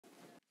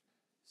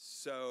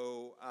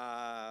So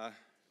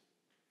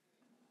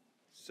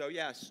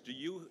yes,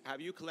 have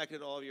you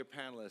collected all of your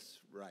panelists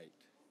right?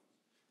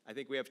 I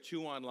think we have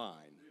 2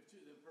 online. We have 2,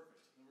 then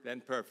perfect.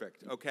 Then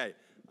perfect, okay.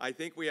 I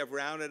think we have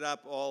rounded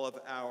up all of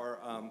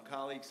our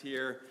colleagues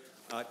here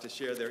to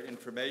share their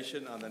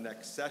information on the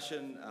next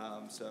session.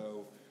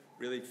 So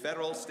really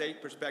federal,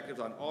 state perspectives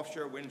on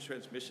offshore wind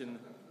transmission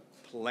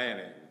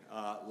planning.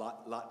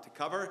 Lot to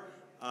cover.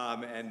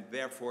 And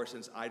therefore,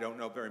 since I don't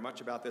know very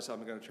much about this,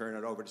 I'm going to turn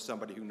it over to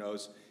somebody who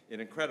knows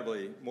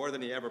incredibly, more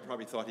than he ever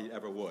probably thought he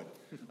ever would,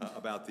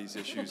 about these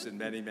issues and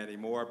many, many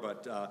more.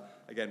 But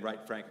again, Wright,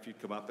 Frank, if you'd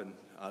come up and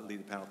lead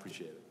the panel,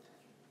 appreciate it.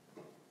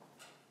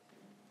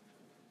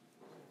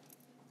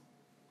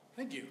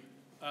 Thank you.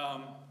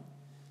 All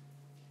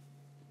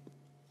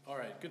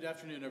right, good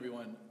afternoon,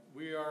 everyone.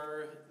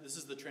 This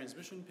is the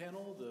transmission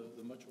panel,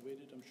 the much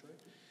awaited, I'm sure.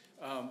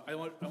 I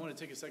want to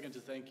take a second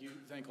to thank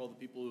all the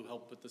people who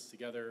helped put this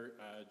together,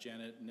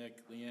 Janet,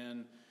 Nick,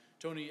 Leanne,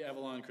 Tony,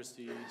 Avalon,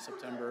 Christy,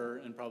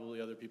 September, and probably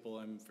other people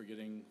I'm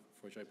forgetting,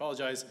 for which I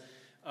apologize.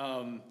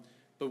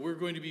 But we're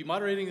going to be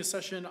moderating a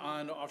session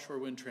on offshore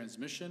wind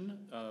transmission.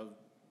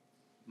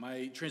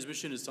 My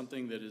transmission is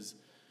something that has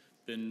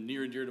been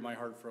near and dear to my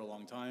heart for a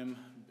long time.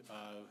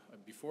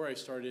 Before I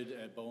started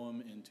at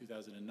BOEM in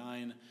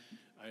 2009,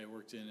 I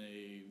worked in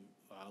a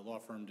law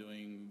firm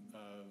doing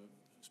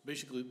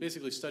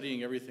basically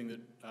studying everything that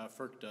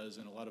FERC does,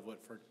 and a lot of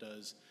what FERC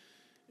does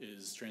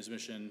is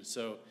transmission.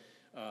 So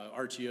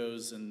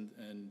RTOs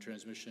and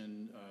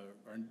transmission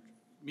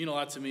mean a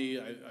lot to me.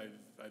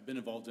 I've been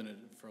involved in it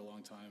for a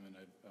long time, and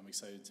I'm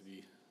excited to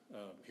be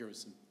here with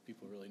some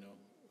people who really know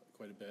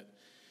quite a bit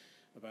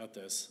about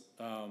this.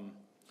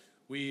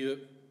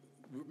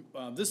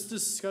 This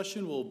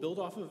discussion will build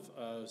off of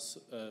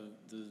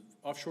the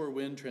offshore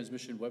wind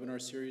transmission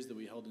webinar series that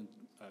we held in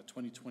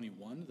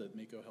 2021 that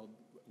Mako held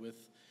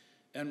with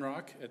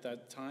NROC at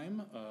that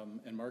time,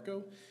 and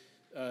Marco.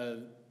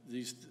 The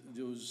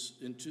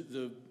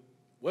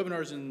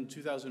webinars in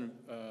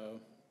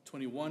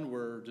 2021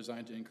 were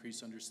designed to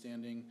increase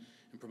understanding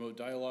and promote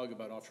dialogue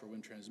about offshore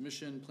wind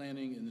transmission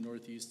planning in the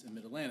Northeast and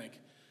Mid-Atlantic.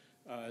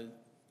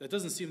 That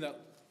doesn't seem that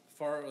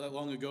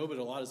long ago, but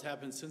a lot has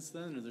happened since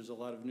then, and there's a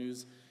lot of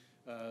news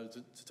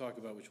to talk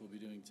about, which we'll be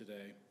doing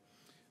today.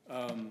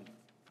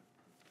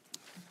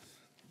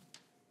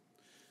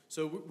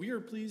 So we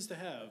are pleased to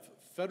have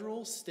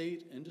federal,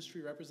 state,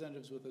 industry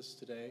representatives with us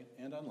today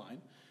and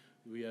online.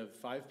 We have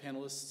 5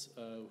 panelists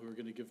who are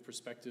going to give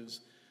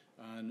perspectives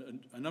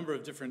on a number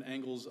of different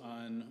angles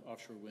on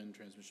offshore wind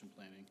transmission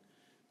planning.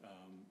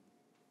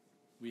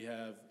 We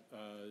have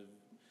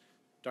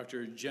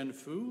Dr. Jian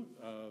Fu,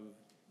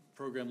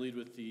 program lead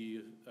with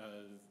the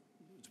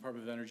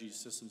Department of Energy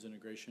Systems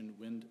Integration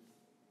Wind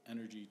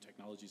Energy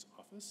Technologies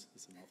Office.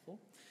 That's a mouthful.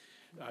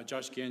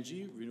 Josh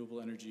Gange,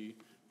 Renewable Energy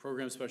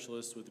Program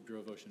Specialist with the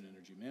Bureau of Ocean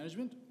Energy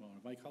Management, one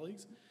of my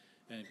colleagues.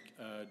 And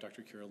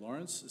Dr. Kira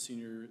Lawrence, a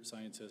Senior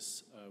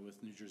Scientist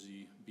with New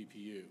Jersey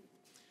BPU.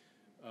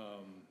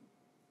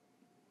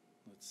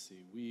 Let's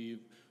see,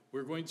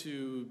 we're going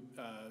to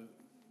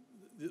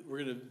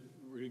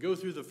go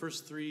through the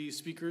first 3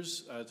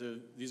 speakers.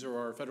 These are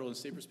our federal and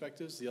state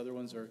perspectives. The other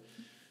ones are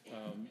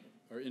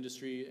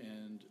industry,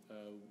 and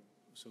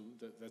so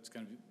that's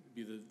going to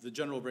be the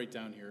general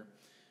breakdown here.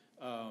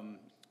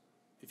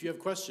 If you have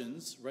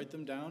questions, write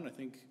them down.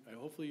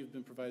 Hopefully you've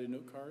been provided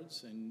note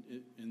cards, and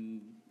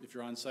if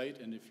you're on site,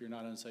 and if you're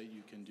not on site,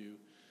 you can do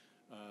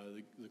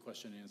the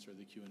question and answer,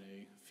 the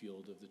Q&A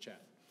field of the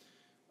chat.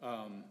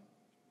 All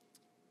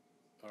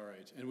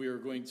right, and we are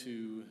going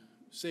to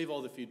save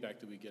all the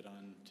feedback that we get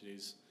on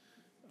today's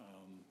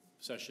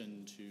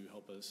session to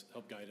help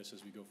guide us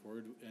as we go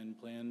forward and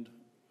plan.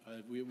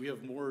 We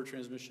have more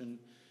transmission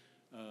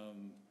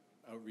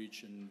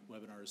outreach and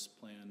webinars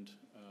planned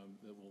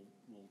that we'll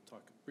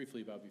talk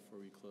briefly about before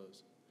we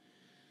close.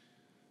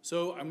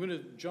 So I'm going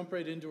to jump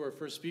right into our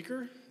first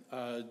speaker.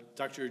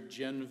 Dr.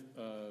 Jian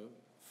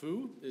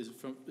Fu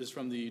is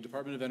from the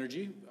Department of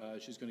Energy.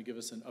 She's going to give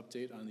us an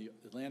update on the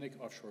Atlantic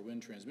Offshore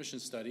Wind Transmission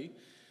Study.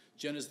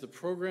 Jen is the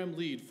program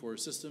lead for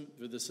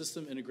the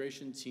system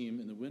integration team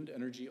in the Wind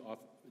Energy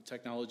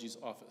Technologies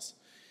Office.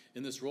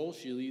 In this role,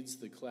 she leads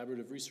the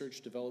collaborative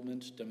research,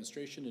 development,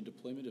 demonstration, and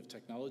deployment of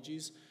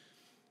technologies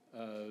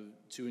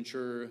to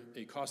ensure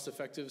a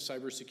cost-effective,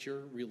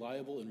 cyber-secure,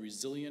 reliable, and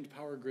resilient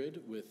power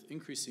grid with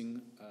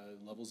increasing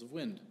levels of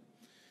wind.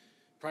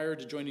 Prior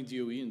to joining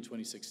DOE in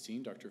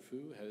 2016, Dr.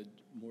 Fu had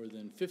more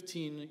than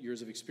 15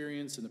 years of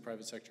experience in the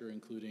private sector,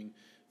 including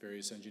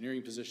various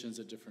engineering positions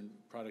at different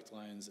product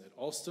lines at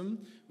Alstom,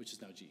 which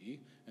is now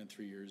GE, and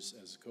 3 years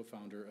as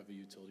co-founder of a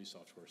utility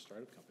software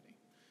startup company.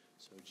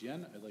 So,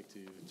 Jian, I'd like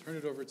to turn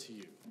it over to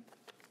you.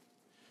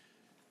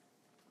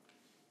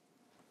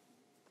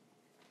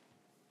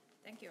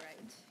 Thank you,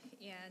 Wright.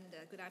 And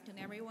good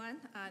afternoon, everyone.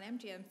 I'm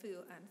Jian Fu,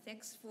 and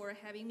thanks for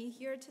having me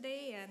here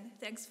today, and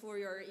thanks for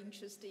your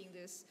interest in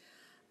this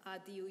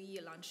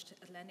DOE-launched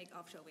Atlantic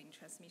Offshore Wind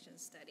Transmission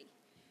Study.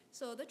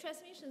 So the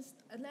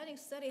Atlantic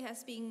Study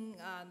has been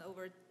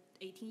over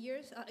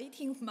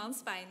 18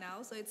 months by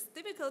now. So it's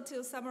difficult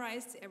to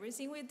summarize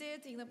everything we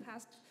did in the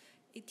past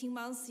 18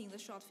 months in the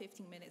short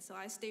 15 minutes. So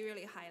I stay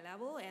really high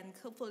level and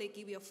hopefully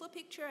give you a full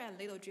picture and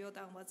little drill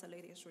down what the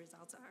latest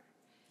results are.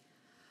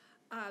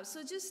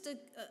 So just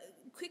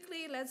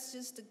quickly, let's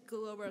just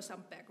go over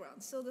some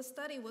background. So the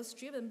study was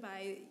driven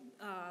by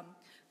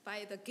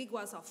the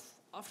gigawatts of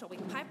offshore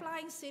wind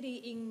pipelines sitting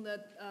in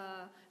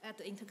at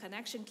the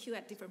interconnection queue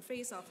at different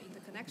phases of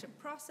interconnection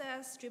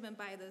process, driven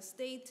by the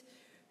state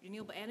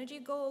renewable energy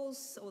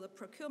goals or the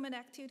procurement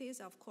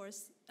activities, of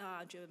course,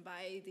 driven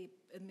by the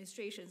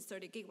administration's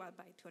 30 gigawatt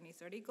by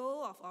 2030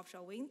 goal of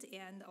offshore wind,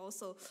 and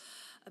also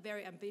a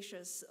very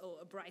ambitious or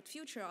a bright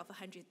future of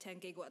 110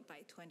 gigawatt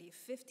by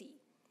 2050.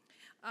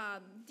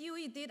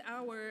 DOE did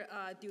our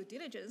due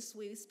diligence.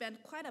 We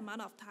spent quite an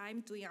amount of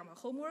time doing our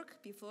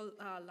homework before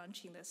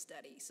launching the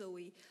study. So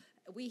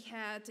we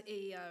had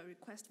a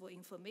request for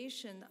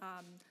information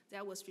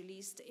that was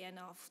released end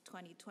of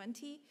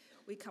 2020.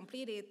 We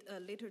completed a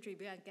literature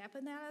review and gap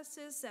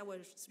analysis that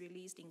was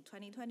released in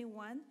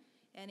 2021.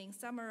 And in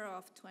summer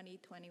of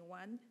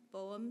 2021,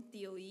 BOEM,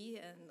 DOE,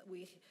 and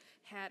we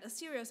had a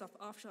series of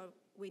offshore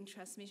wind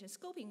transmission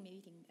scoping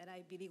meetings that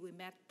I believe we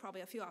met,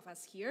 probably a few of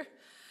us here.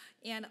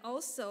 And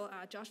also,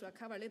 Josh will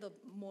cover a little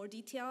more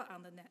detail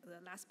on the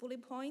last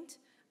bullet point.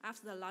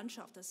 After the launch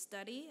of the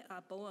study,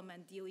 BOEM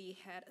and DOE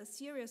had a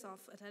series of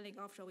Atlantic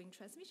offshore wind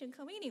transmission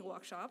convening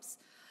workshops.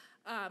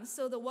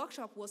 So the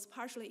workshop was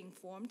partially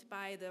informed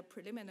by the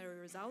preliminary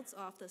results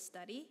of the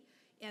study,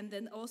 and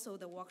then also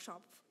the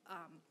workshop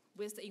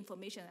with the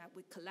information that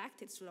we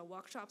collected through the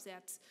workshops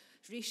that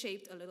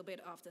reshaped a little bit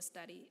of the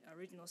study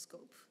original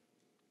scope.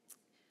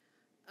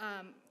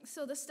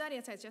 So the study,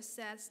 as I just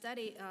said,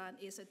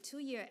 is a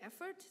 2-year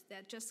effort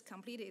that just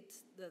completed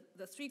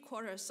the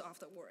 3/4 of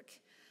the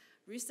work.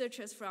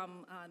 Researchers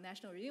from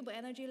National Renewable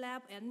Energy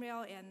Lab,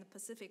 NREL, and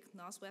Pacific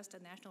Northwest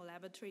National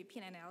Laboratory,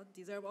 PNL,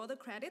 deserve all the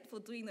credit for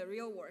doing the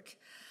real work.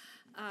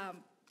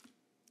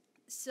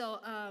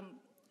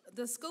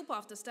 The scope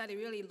of the study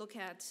really look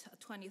at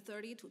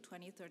 2030 to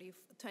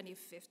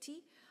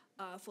 2050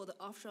 for the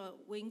offshore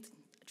wind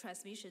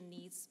transmission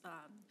needs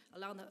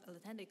along the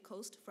Atlantic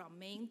coast from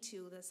Maine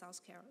to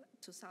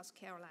South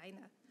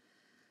Carolina.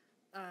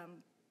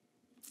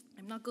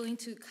 I'm not going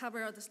to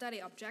cover the study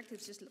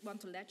objectives, just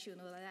want to let you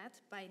know that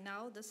by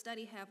now the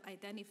study have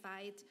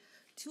identified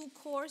 2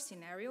 core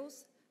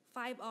scenarios,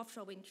 5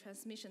 offshore wind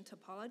transmission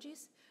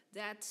topologies.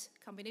 That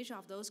combination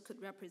of those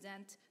could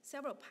represent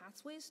several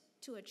pathways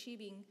to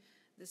achieving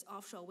this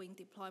offshore wind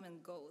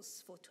deployment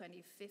goals for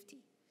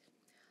 2050.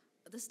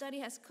 The study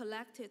has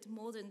collected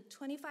more than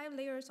 25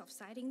 layers of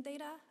siting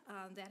data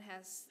that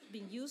has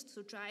been used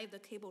to drive the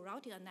cable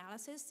routing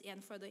analysis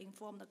and further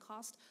inform the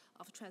cost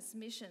of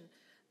transmission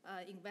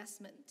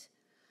investment.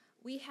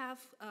 We have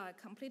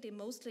completed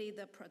mostly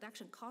the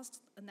production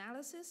cost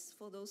analysis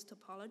for those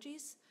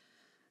topologies.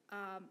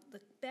 The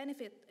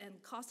benefit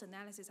and cost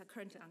analysis are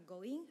currently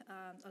ongoing,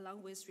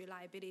 along with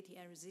reliability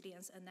and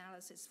resilience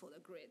analysis for the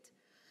grid.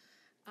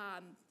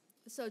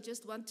 So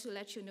just want to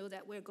let you know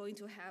that we're going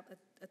to have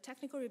a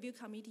technical review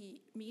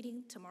committee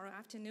meeting tomorrow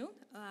afternoon,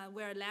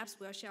 where labs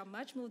will share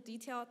much more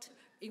detailed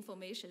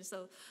information.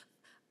 So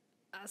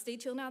stay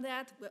tuned on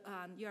that.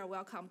 You are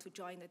welcome to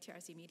join the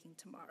TRC meeting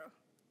tomorrow.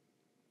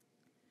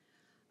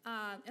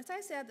 As I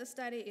said, the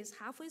study is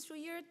halfway through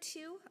year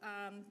 2.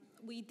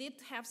 We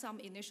did have some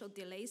initial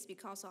delays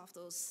because of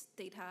those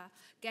data,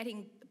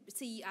 getting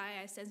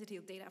CEI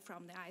sensitive data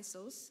from the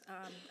ISOs.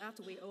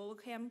 After we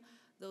overcame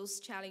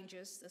those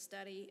challenges, the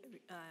study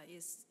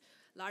is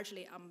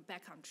largely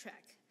back on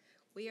track.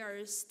 We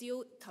are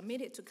still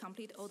committed to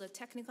complete all the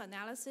technical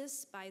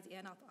analysis by the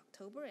end of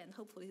October and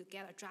hopefully to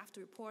get a draft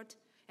report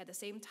at the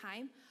same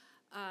time.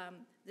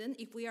 Then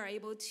if we are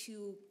able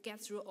to get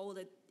through all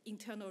the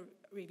internal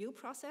review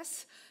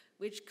process,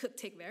 which could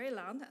take very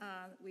long,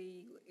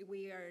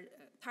 we are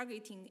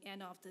targeting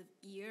end of the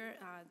year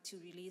to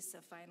release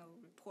a final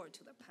report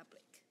to the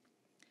public.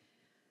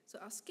 So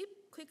I'll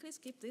quickly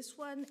skip this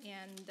one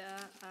and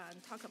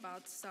talk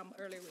about some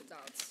early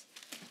results.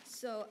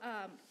 So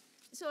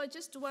I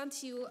just want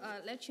to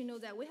let you know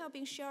that we have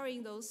been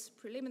sharing those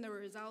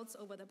preliminary results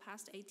over the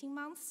past 18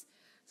 months.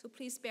 So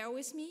please bear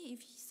with me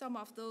if some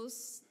of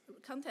those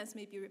contents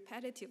may be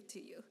repetitive to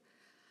you.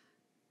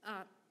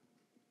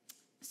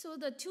 So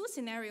the 2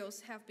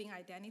 scenarios have been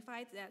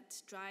identified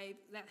that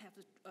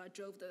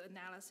drove the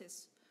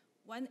analysis.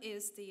 One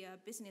is the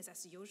business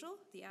as usual.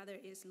 The other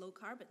is low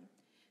carbon.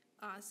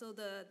 So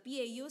the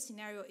BAU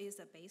scenario is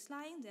a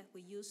baseline that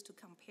we use to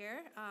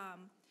compare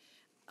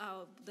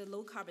the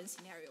low carbon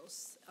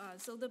scenarios.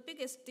 So the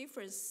biggest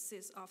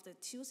differences of the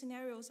 2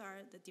 scenarios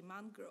are the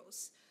demand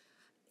growth.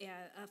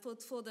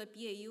 For the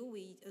BAU,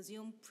 we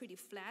assume pretty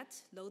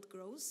flat load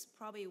growth,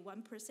 probably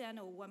 1%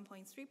 or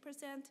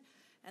 1.3%,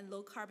 and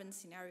low carbon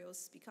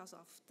scenarios, because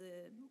of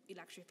the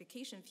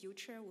electrification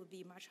future, would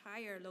be much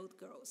higher load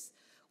growth,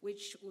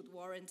 which would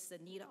warrant the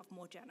need of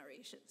more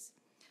generations.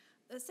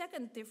 The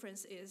second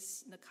difference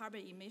is the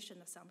carbon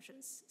emission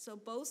assumptions. So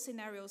both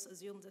scenarios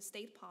assume the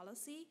state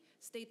policy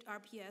state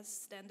RPS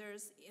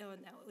standards,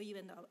 and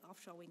even the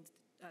offshore wind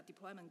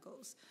deployment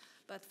goals.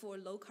 But for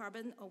low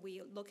carbon,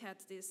 we look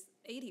at this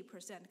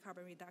 80%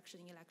 carbon reduction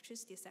in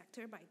electricity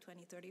sector by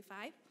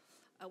 2035,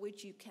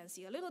 which you can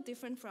see a little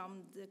different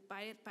from the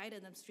Biden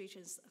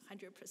administration's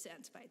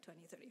 100% by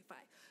 2035.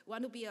 We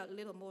want to be a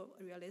little more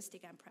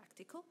realistic and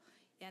practical,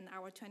 and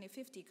our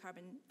 2050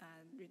 carbon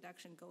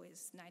reduction goal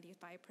is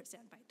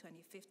 95% by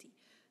 2050.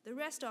 The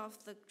rest of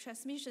the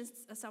transmission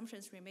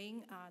assumptions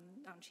remain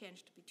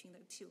unchanged between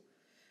the two.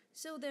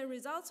 So the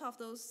results of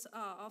those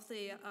of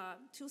the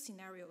two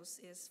scenarios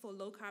is for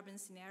low carbon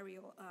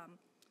scenario,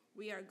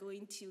 we are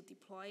going to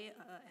deploy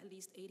at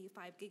least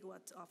 85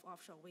 gigawatts of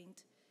offshore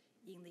wind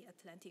in the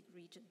Atlantic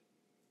region.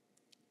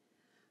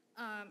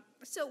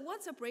 So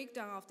what's the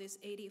breakdown of this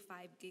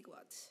 85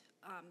 gigawatts?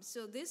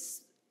 So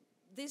this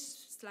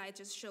slide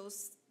just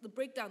shows the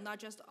breakdown, not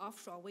just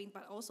offshore wind,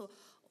 but also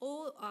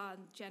all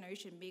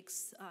generation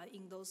mix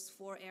in those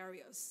four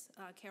areas,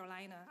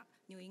 Carolina,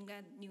 New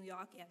England, New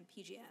York, and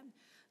PJM.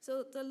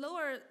 So the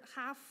lower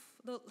half,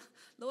 the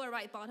lower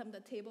right bottom of the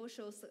table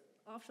shows the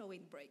offshore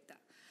wind breakdown.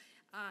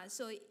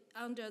 So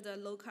under the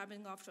low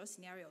carbon offshore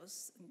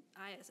scenarios,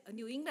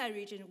 New England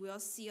region will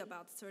see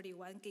about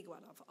 31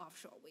 gigawatt of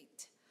offshore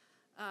wind.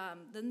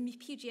 Then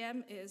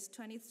PJM is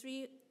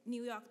 23,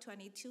 New York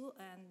 22,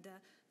 and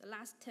the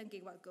last 10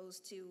 gigawatt goes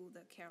to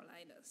the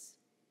Carolinas.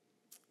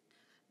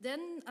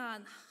 Then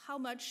how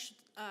much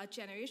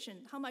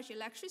generation, how much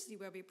electricity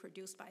will be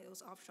produced by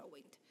those offshore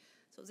wind?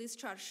 So this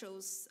chart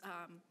shows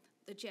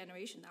the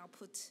generation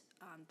output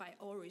by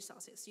all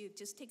resources. You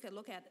just take a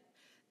look at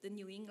the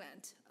New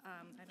England.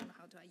 I don't know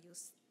how do I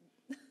use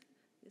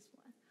this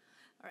one.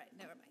 All right,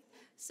 never mind.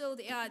 So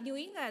the New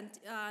England,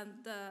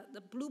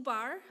 the blue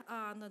bar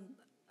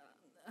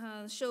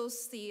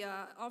shows the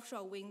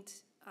offshore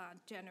wind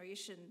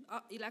generation,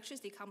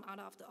 electricity come out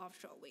of the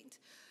offshore wind.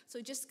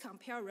 So just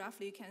compare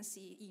roughly, you can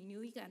see in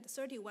New England,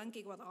 31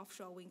 gigawatt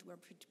offshore wind will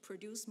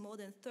produce more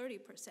than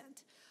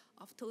 30%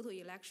 of total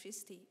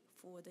electricity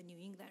for the New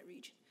England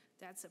region.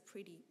 That's a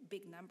pretty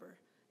big number.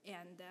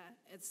 And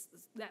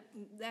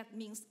that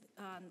means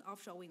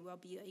offshore wind will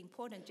be an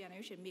important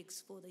generation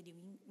mix for the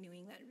New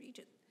England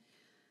region.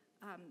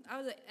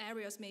 Other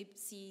areas may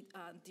see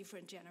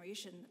different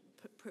generation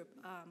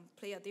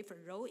play a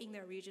different role in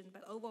their region,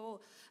 but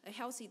overall, a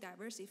healthy,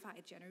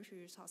 diversified generation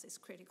resource is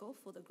critical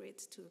for the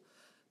grid to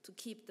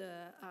keep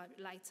the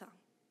lights on.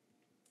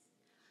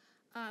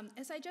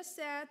 As I just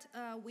said,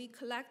 we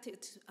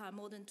collected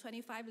more than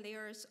 25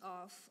 layers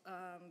of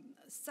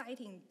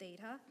siting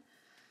data.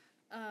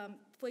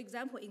 For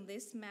example, in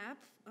this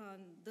map,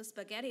 the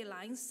spaghetti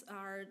lines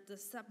are the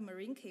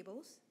submarine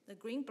cables. The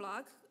green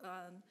block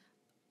on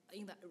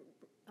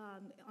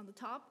the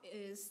top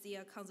is the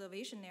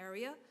conservation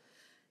area.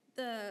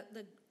 The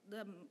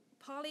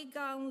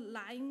polygon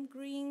lime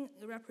green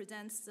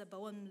represents the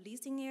BOEM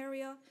leasing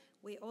area.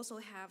 We also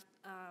have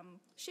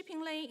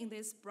shipping lane in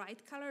this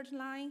bright colored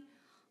line,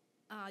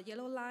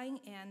 yellow line,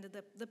 and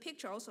the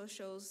picture also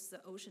shows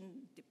the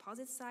ocean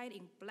deposit site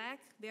in black,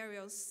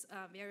 various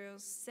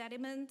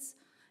sediments,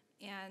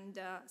 and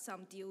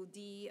some DOD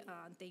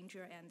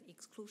danger and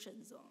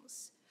exclusion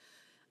zones.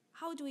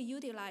 How do we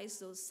utilize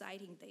those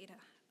siting data?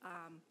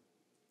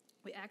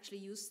 We actually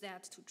use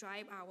that to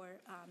drive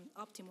our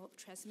optimal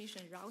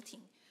transmission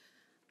routing.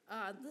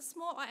 The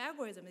small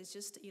algorithm is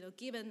just,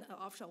 given an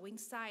offshore wind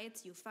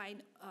site, you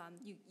find,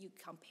 you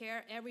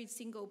compare every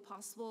single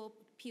possible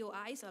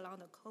POIs along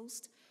the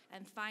coast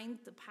and find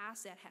the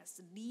path that has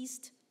the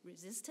least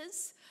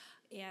resistance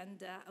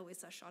and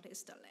with the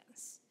shortest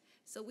length.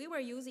 So we were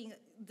using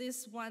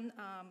this one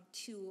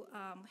to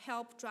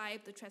help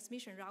drive the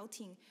transmission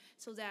routing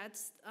so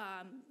that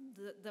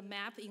the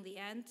map in the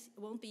end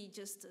won't be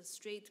just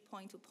straight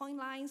point-to-point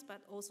lines,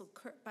 but also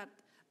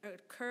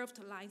curved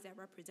lines that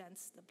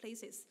represents the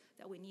places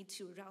that we need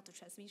to route the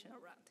transmission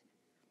around.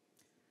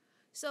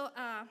 So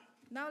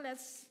now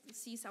let's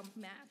see some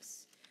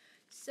maps.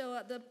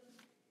 So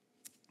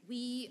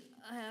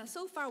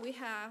so far we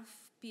have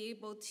been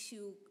able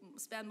to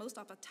spend most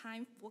of the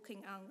time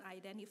working on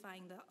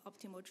identifying the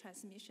optimal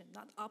transmission,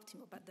 not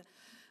optimal, but the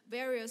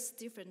various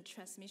different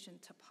transmission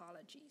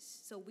topologies.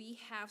 So we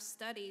have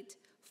studied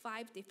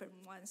 5 different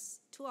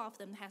ones. 2 of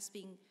them has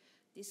been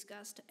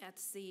discussed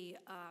at the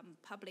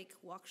public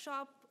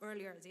workshop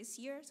earlier this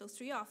year. So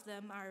 3 of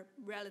them are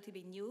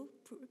relatively new,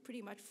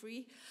 pretty much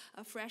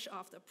fresh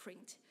off the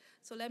print.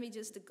 So let me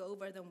just go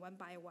over them one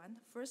by one.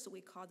 First,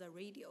 we call the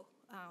radio.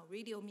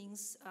 Radio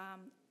means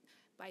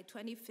by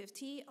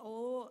 2050,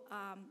 all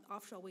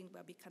offshore wind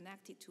will be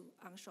connected to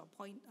onshore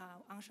point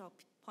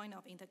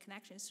of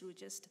interconnection through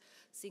just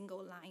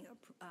single line.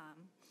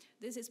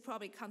 This is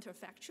probably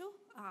counterfactual,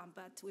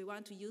 but we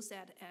want to use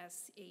that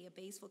as a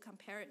base for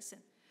comparison.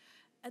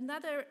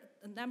 Another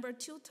number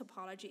 2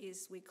 topology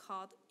is we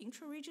call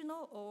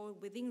intra-regional or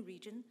within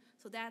region.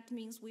 So that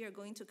means we are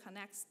going to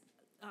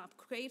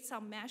create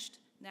some meshed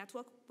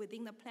network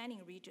within the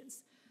planning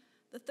regions.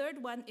 The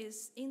third one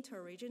is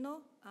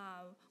interregional,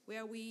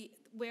 where we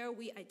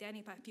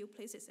identify a few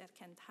places that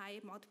can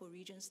tie multiple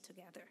regions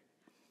together.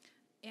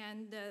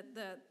 And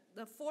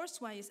the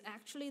fourth one is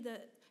actually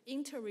the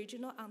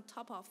interregional on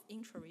top of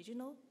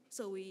intraregional.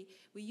 So we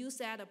use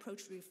that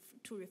approach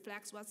to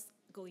reflect what's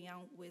going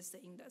on with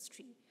the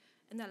industry.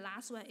 And the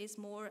last one is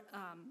more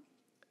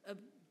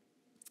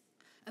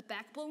a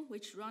backbone,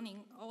 which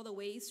running all the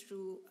way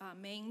through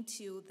Maine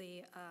to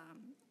the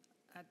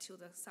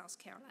South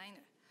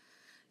Carolina.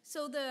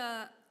 So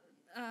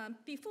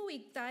before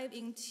we dive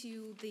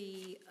into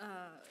the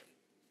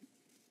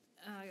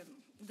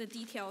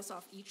details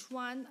of each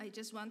one, I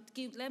just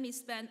let me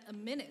spend a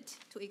minute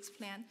to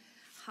explain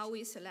how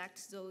we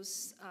select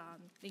those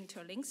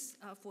interlinks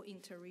for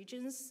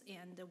interregions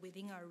and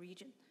within our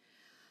region.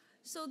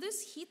 So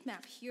this heat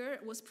map here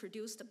was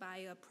produced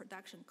by a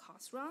production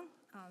cost run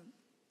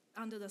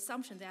under the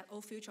assumption that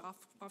all future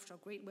offshore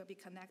grid will be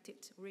connected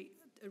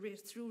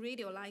through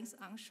radial lines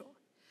onshore.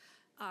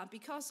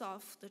 Because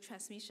of the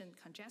transmission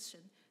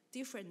congestion,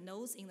 different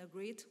nodes in the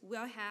grid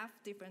will have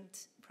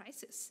different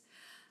prices.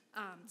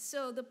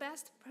 So the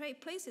best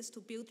places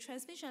to build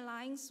transmission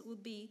lines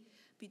would be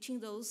between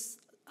those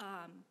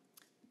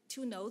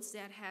two nodes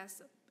that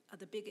has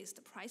the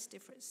biggest price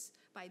difference.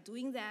 By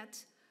doing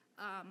that,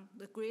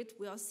 the grid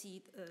will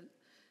see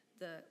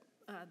the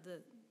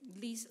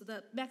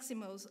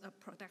maximum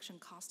production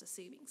cost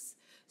savings.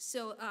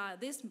 So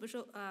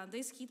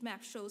this heat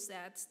map shows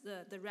that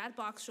the red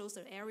box shows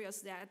the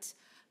areas that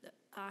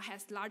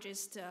has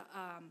largest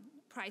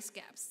price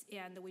gaps,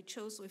 and we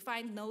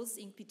find nodes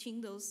in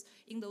between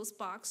in those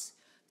boxes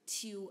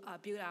to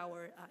build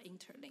our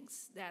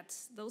interlinks.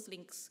 Those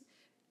links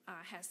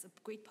has a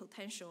great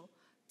potential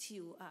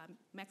to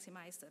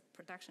maximize the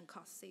production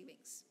cost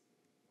savings.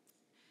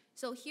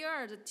 So here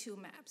are the two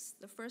maps.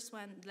 The first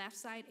one, left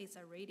side, is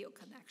a radial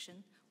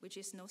connection, which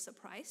is no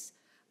surprise.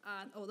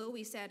 Although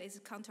we said it's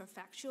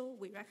counterfactual,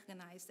 we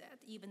recognize that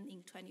even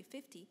in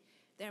 2050,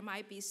 there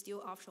might be still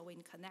offshore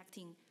wind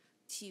connecting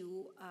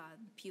to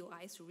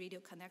POI through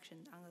radial connection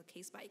on a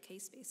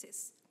case-by-case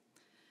basis.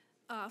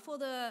 For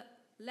the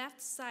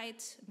left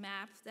side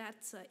map,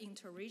 that's an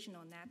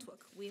interregional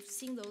network. We've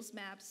seen those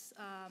maps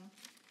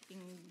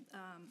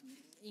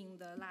in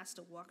the last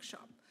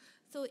workshop.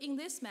 So in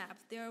this map,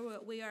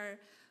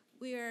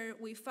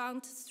 we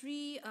found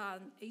three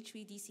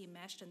HVDC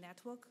meshed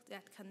network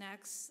that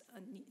connects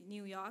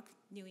New York,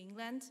 New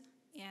England,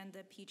 and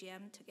the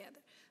PJM together.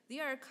 They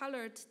are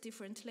colored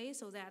differently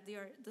so that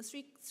the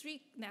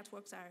three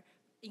networks are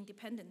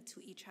independent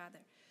to each other.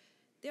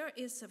 There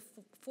is a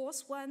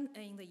fourth one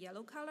in the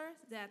yellow color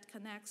that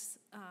connects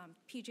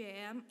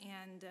PJM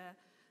and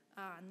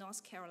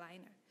North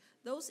Carolina.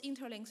 Those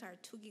interlinks are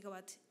 2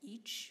 gigawatt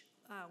each.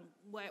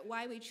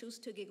 Why we choose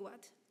 2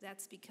 gigawatt?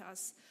 That's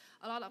because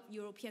a lot of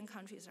European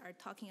countries are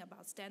talking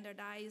about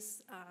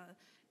standardized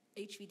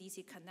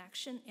HVDC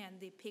connection, and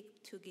they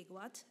pick 2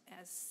 gigawatt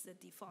as the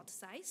default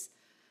size.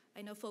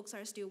 I know folks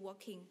are still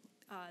working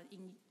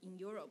in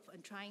Europe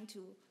and trying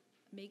to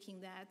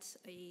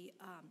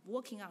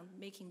working on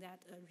making that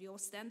a real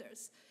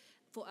standards.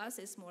 For us,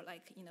 it's more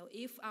like,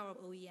 if our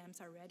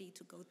OEMs are ready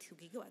to go 2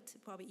 gigawatt, it's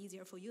probably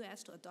easier for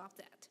US to adopt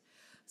that.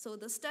 So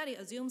the study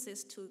assumes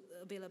this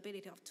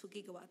availability of 2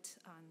 gigawatt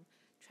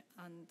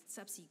on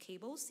subsea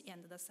cables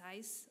and the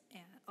size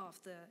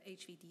of the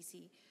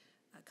HVDC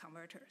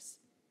converters.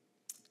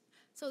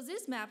 So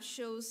this map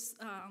shows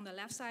on the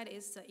left side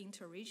is the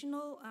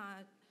interregional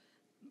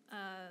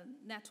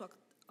network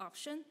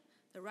option.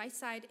 The right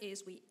side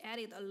is we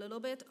added a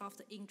little bit of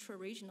the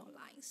intraregional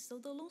lines. So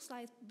the looks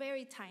like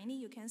very tiny.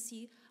 You can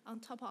see on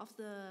top of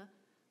the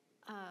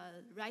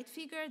right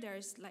figure,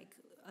 there's like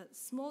a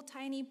small,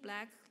 tiny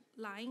black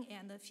line,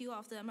 and a few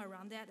of them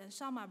around that, and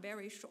some are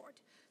very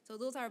short. So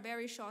those are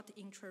very short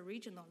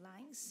intraregional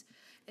lines.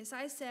 As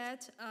I said,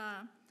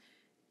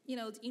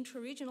 the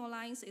intraregional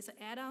lines is an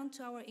add-on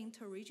to our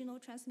interregional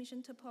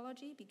transmission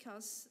topology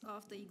because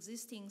of the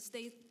existing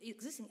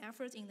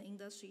efforts in the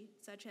industry,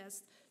 such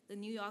as the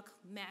New York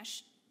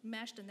meshed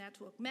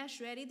network,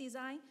 mesh-ready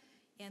design,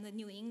 and the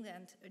New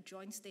England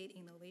Joint State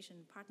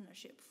Innovation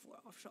Partnership for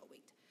offshore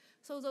wind.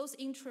 So those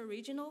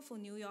intraregional for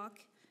New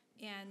York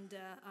and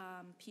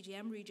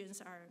PJM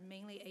regions are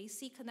mainly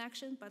AC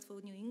connection, but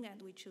for New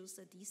England, we choose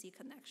the DC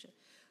connection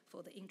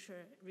for the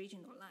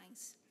intra-regional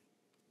lines.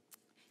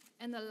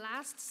 And the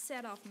last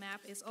set of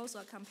map is also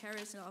a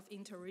comparison of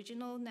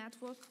interregional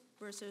network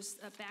versus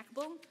a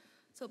backbone.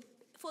 So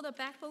for the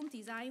backbone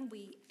design,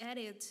 we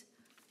added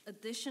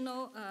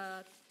additional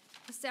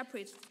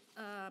separate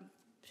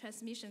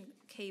transmission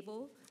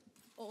cable,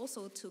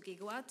 also 2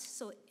 gigawatt.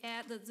 So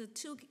add the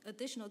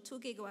additional 2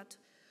 gigawatt,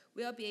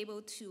 we'll be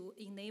able to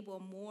enable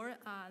more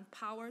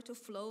power to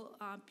flow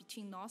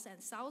between north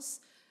and south,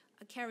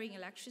 carrying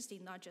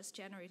electricity not just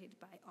generated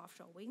by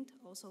offshore wind,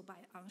 also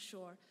by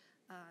onshore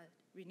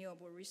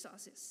renewable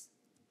resources.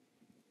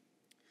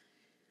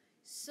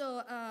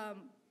 So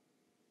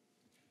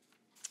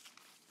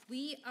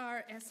we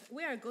are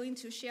going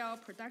to share our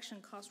production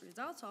cost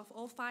results of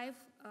all 5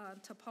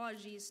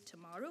 topologies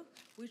tomorrow,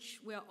 which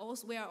we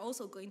are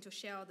also going to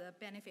share the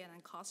benefit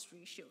and cost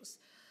ratios.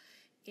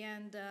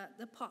 And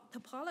the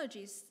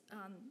topologies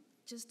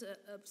just a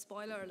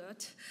spoiler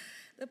alert,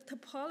 the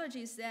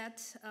topologies that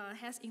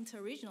has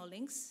interregional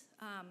links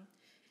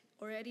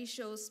already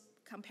shows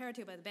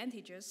comparative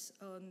advantages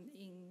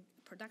in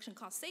production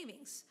cost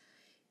savings.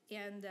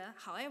 And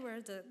however,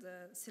 the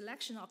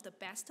selection of the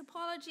best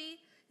topology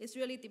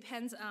really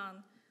depends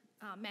on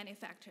many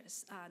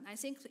factors. I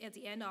think at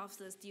the end of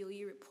this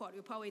DOE report,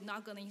 we're probably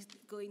not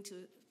going to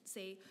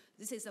say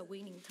this is a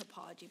winning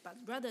topology, but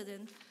rather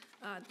than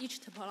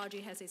each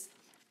topology has its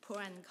pros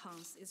and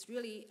cons. It's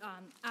really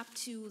up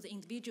to the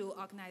individual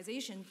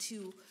organization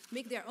to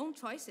make their own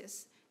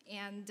choices.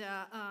 And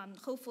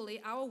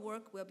hopefully our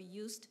work will be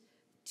used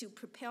to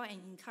prepare and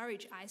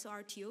encourage ISO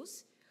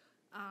RTOs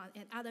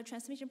and other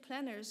transmission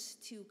planners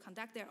to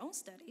conduct their own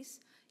studies.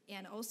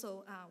 And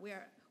also we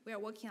are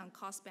working on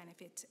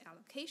cost-benefit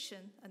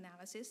allocation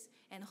analysis,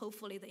 and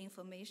hopefully the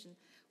information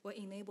will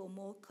enable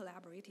more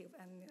collaborative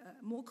and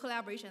more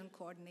collaboration and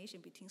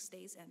coordination between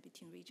states and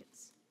between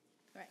regions.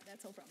 All right,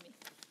 that's all from me.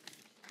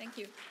 Thank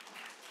you.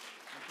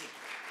 Thank you.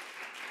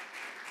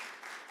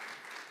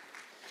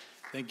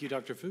 Thank you,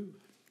 Dr. Fu.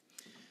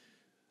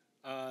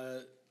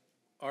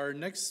 Our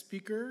next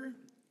speaker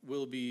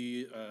will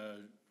be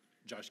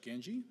Josh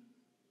Gange.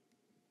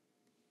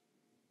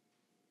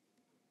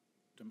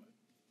 Am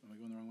I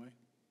going the wrong way?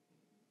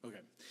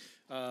 Okay.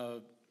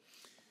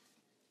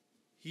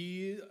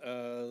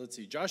 Let's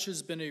see, Josh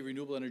has been a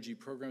renewable energy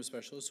program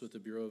specialist with the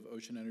Bureau of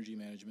Ocean Energy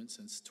Management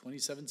since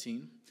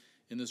 2017.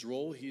 In this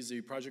role, he's a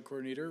project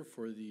coordinator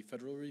for the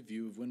federal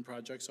review of wind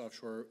projects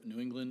offshore New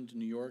England,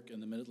 New York,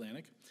 and the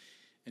Mid-Atlantic.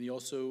 And he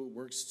also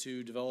works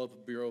to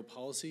develop Bureau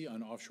policy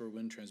on offshore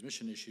wind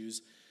transmission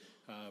issues.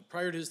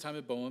 Prior to his time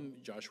at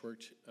BOEM, Josh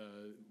worked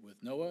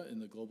with NOAA in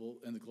the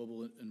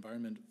Global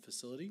Environment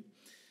Facility.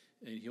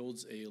 And he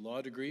holds a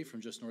law degree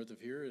from just north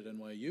of here at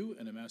NYU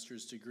and a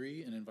master's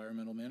degree in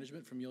environmental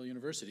management from Yale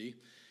University.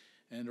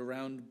 And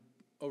around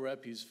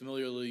OREP, he's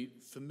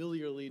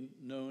familiarly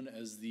known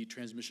as the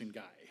transmission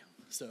guy.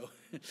 So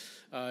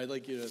I'd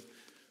like you to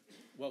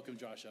welcome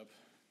Josh up.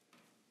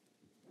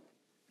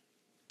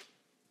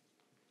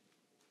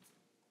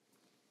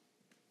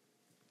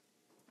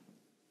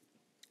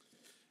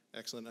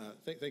 Excellent.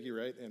 Thank you,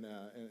 Wright, and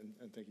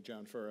thank you,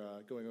 John, for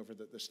going over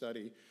the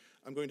study.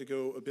 I'm going to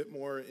go a bit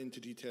more into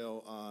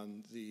detail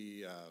on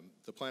the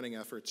planning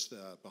efforts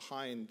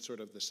behind sort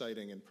of the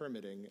siting and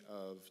permitting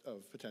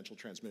of potential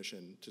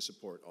transmission to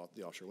support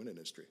the offshore wind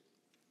industry.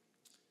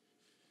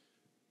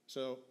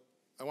 So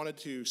I wanted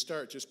to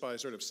start just by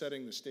sort of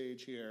setting the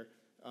stage here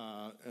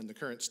and the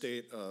current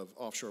state of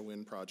offshore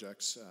wind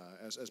projects.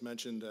 As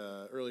mentioned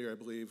earlier, I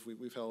believe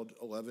we've held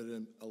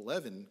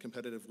 11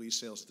 competitive lease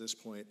sales at this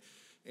point,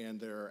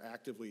 and there are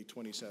actively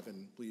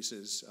 27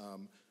 leases.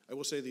 I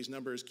will say these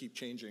numbers keep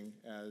changing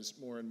as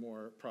more and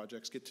more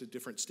projects get to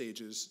different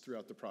stages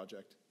throughout the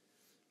project.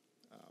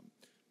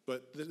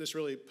 But this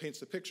really paints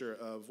the picture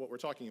of what we're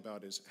talking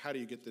about is how do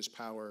you get this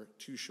power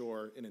to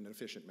shore in an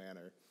efficient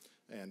manner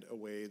and a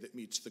way that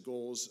meets the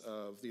goals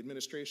of the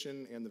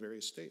administration and the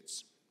various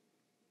states.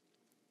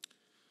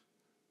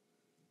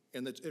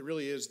 And that it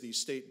really is these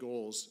state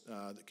goals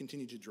that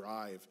continue to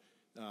drive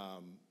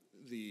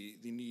the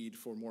need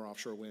for more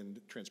offshore wind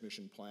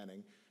transmission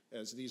planning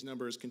as these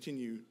numbers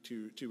continue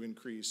to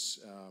increase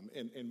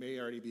and may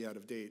already be out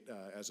of date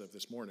as of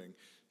this morning,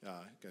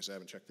 because I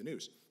haven't checked the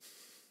news.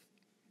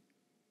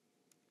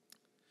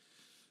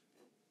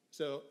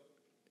 So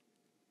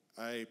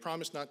I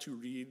promised not to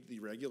read the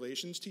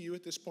regulations to you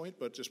at this point,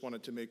 but just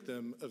wanted to make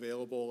them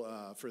available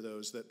for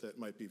those that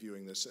might be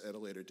viewing this at a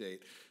later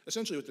date.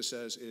 Essentially what this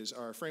says is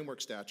our framework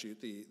statute,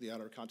 the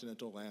Outer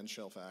Continental Land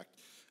Shelf Act,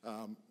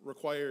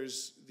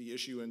 requires the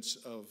issuance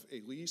of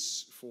a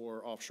lease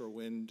for offshore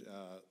wind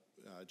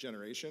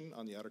generation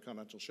on the Outer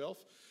Continental Shelf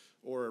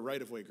or a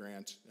right-of-way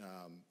grant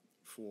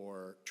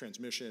for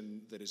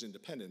transmission that is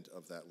independent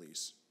of that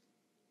lease.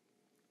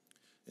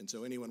 And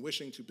so anyone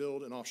wishing to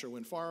build an offshore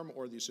wind farm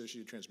or the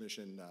associated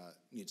transmission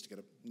needs to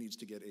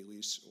get a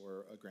lease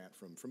or a grant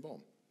from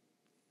BOEM.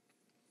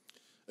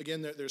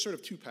 Again, there's sort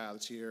of two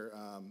paths here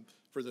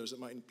for those that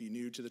might be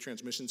new to the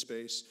transmission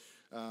space.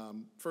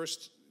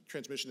 First,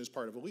 transmission is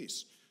part of a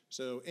lease.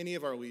 So any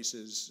of our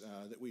leases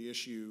that we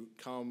issue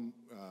come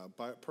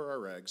per our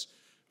regs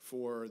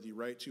for the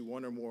right to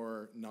one or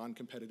more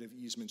non-competitive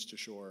easements to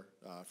shore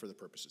for the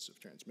purposes of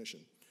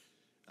transmission.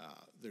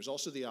 There's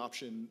also the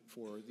option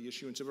for the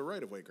issuance of a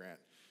right-of-way grant.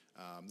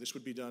 This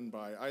would be done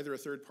by either a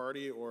third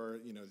party or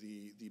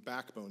the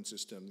backbone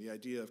system, the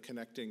idea of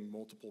connecting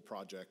multiple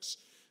projects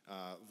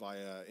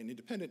via an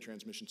independent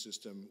transmission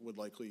system would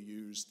likely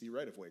use the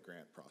right-of-way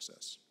grant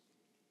process.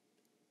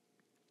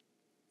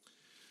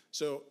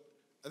 So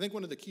I think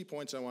one of the key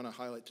points I want to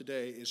highlight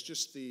today is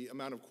just the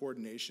amount of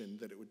coordination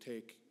that it would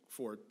take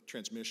for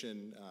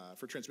transmission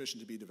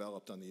to be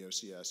developed on the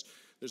OCS.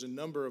 There's a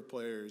number of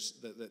players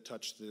that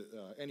touch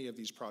any of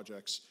these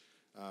projects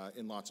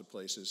in lots of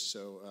places.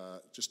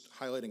 So just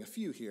highlighting a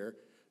few here.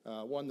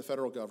 One, the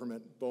federal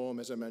government. BOEM,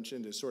 as I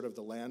mentioned, is sort of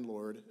the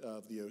landlord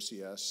of the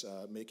OCS,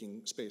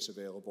 making space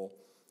available.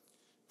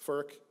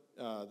 FERC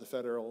the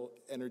Federal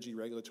Energy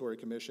Regulatory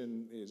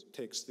Commission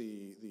takes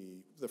the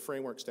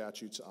framework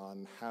statutes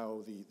on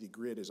how the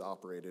grid is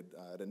operated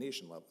at a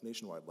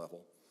nationwide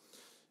level.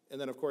 And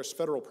then, of course,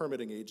 federal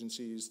permitting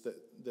agencies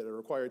that are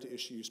required to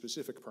issue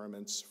specific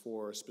permits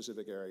for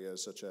specific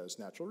areas such as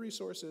natural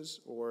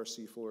resources or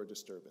seafloor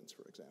disturbance,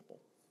 for example.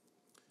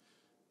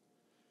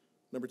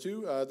 Number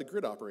two, the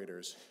grid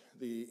operators.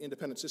 The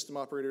independent system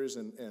operators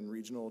and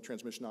regional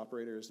transmission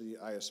operators, the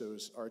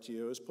ISOs,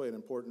 RTOs, play an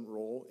important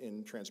role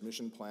in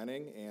transmission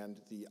planning and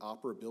the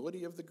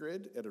operability of the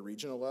grid at a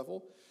regional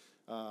level.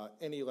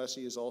 Any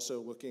lessee is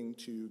also looking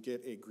to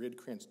get a grid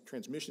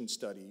transmission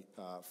study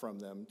from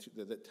them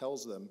that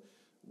tells them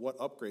what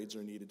upgrades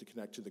are needed to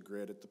connect to the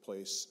grid at the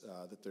place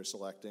that they're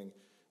selecting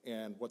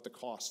and what the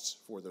costs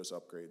for those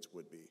upgrades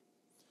would be.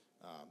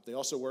 They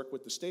also work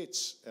with the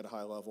states at a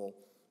high level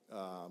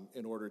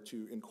in order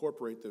to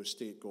incorporate those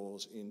state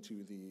goals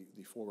into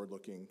the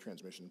forward-looking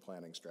transmission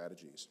planning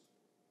strategies.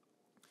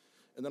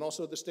 And then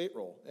also the state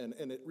role,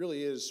 and it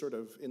really is sort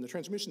of, in the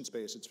transmission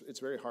space, it's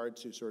very hard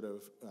to sort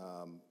of,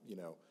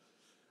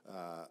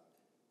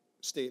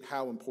 state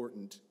how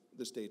important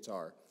the states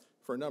are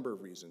for a number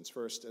of reasons.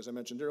 First, as I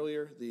mentioned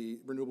earlier, the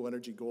renewable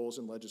energy goals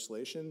and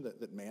legislation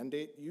that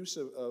mandate use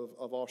of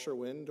offshore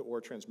wind or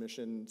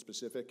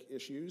transmission-specific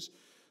issues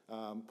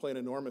play an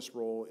enormous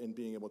role in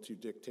being able to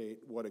dictate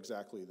what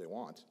exactly they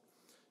want.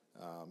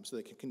 So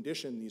they can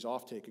condition these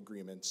offtake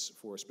agreements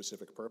for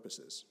specific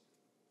purposes.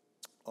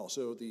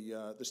 Also,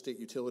 the state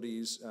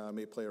utilities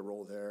may play a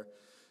role there.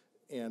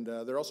 And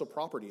there are also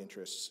property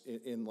interests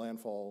in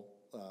landfall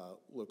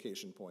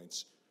location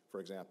points, for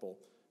example.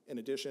 In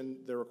addition,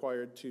 they're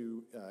required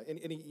to,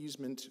 any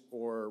easement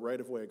or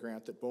right-of-way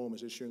grant that BOEM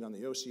is issuing on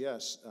the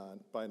OCS,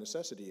 by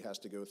necessity, has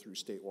to go through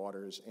state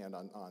waters and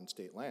on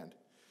state land.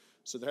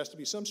 So there has to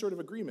be some sort of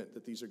agreement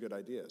that these are good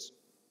ideas.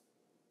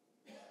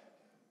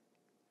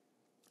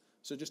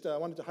 So just I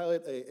wanted to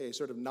highlight a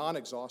sort of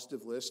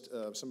non-exhaustive list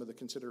of some of the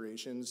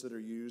considerations that are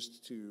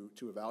used to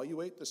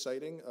evaluate the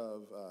siting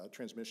of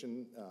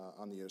transmission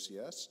on the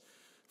OCS.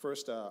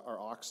 First, our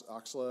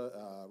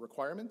OXLA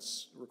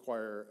requirements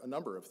require a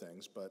number of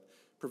things, but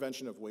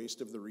prevention of waste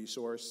of the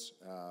resource,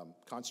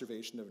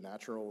 conservation of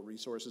natural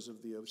resources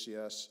of the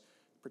OCS,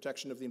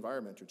 protection of the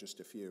environment are just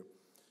a few.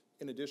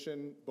 In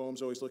addition,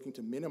 BOEM's always looking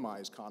to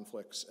minimize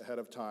conflicts ahead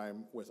of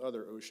time with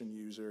other ocean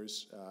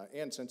users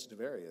and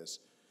sensitive areas.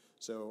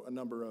 So a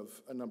number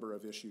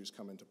of issues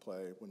come into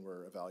play when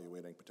we're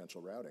evaluating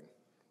potential routing.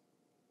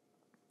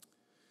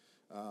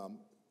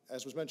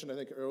 As was mentioned, I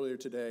think, earlier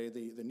today,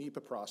 the NEPA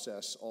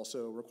process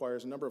also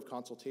requires a number of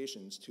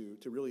consultations to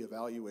really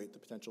evaluate the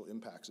potential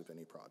impacts of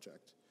any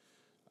project.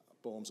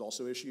 BOEM's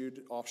also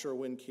issued offshore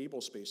wind cable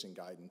spacing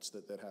guidance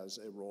that has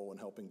a role in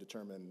helping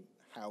determine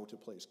how to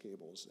place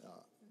cables.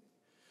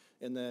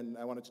 And then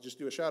I wanted to just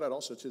do a shout out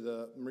also to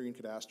the Marine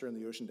Cadastre and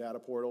the Ocean Data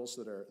Portals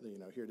that are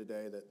here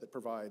today that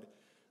provide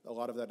a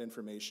lot of that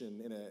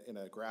information in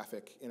a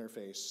graphic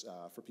interface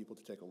for people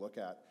to take a look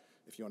at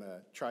if you want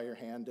to try your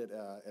hand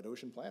at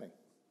ocean planning.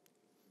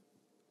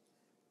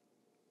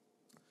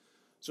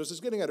 So as I was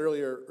getting at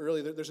earlier,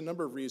 there's a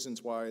number of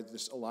reasons why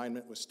this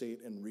alignment with state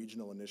and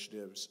regional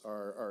initiatives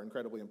are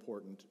incredibly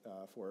important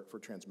for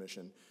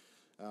transmission.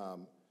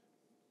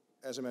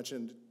 As I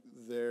mentioned,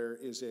 there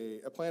is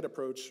a planned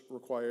approach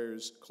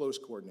requires close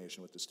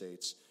coordination with the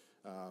states.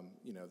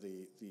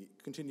 The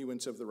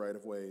continuance of the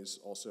right-of-ways,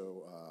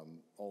 also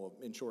all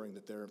of ensuring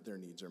that their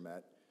needs are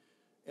met.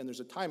 And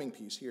there's a timing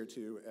piece here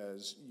too,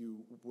 as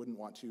you wouldn't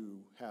want to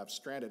have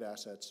stranded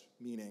assets,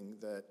 meaning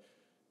that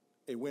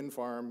a wind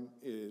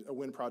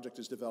project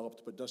is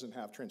developed but doesn't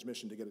have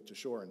transmission to get it to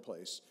shore in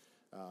place.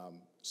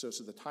 So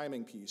the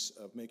timing piece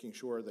of making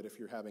sure that if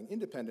you're having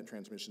independent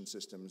transmission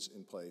systems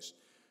in place,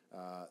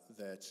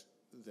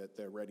 that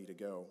they're ready to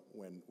go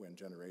when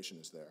generation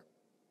is there.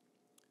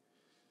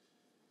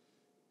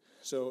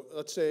 So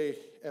let's say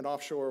an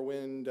offshore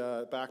wind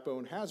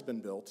backbone has been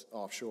built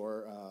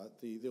offshore.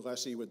 The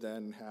lessee would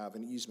then have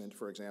an easement,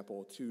 for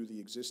example, to the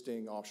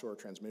existing offshore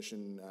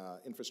transmission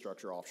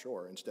infrastructure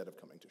offshore instead of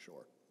coming to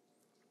shore.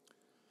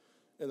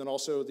 And then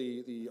also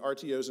the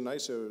RTOs and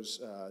ISOs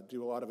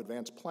do a lot of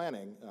advanced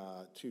planning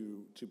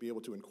to be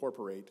able to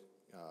incorporate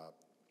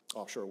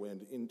offshore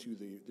wind into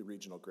the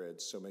regional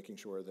grids. So making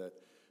sure that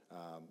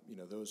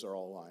those are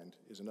all aligned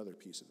is another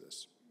piece of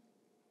this.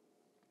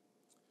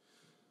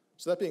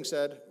 So that being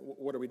said,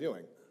 what are we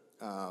doing?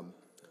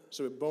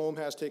 So BOEM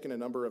has taken a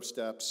number of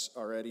steps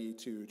already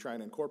to try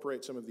and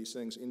incorporate some of these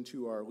things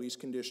into our lease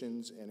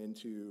conditions and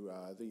into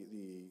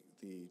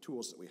the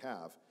tools that we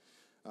have.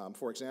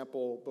 For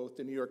example, both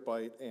the New York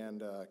Bight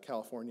and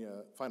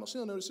California final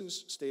seal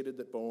notices stated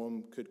that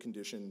BOEM could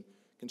condition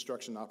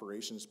construction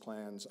operations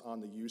plans on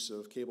the use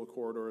of cable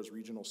corridors,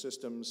 regional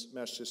systems,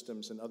 mesh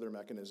systems, and other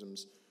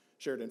mechanisms,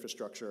 shared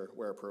infrastructure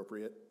where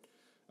appropriate.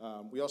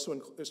 We also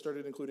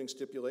started including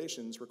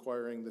stipulations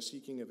requiring the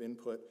seeking of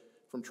input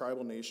from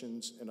tribal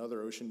nations and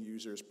other ocean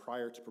users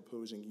prior to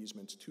proposing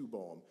easements to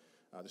BOEM.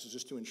 This is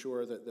just to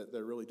ensure that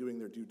they're really doing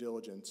their due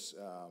diligence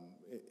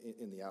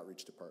in the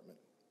outreach department.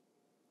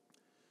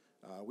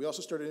 We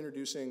also started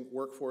introducing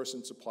workforce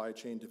and supply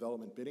chain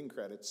development bidding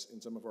credits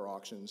in some of our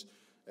auctions,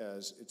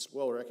 as it's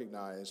well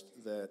recognized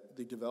that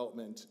the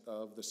development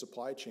of the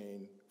supply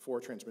chain for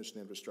transmission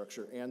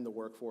infrastructure and the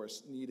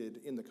workforce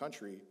needed in the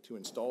country to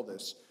install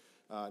this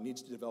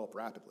needs to develop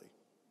rapidly.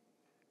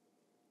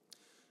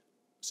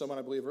 Someone,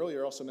 I believe,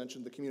 earlier also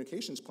mentioned the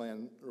communications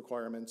plan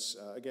requirements.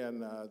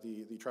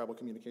 The tribal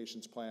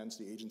communications plans,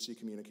 the agency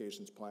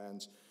communications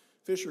plans,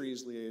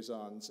 fisheries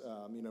liaisons.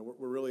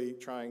 We're really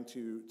trying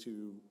to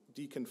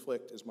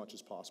deconflict as much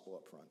as possible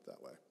up front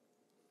that way.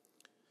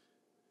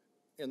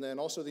 And then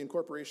also the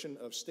incorporation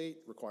of state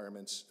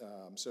requirements.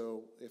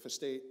 So if a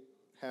state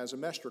has a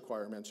mesh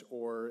requirement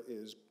or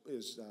is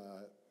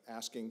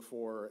asking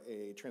for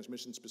a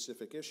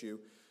transmission-specific issue,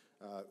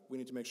 we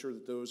need to make sure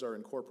that those are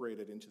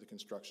incorporated into the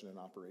construction and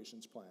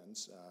operations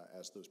plans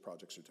as those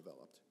projects are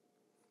developed.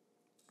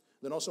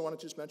 Then also wanted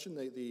to just mention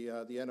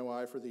the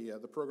NOI for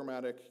the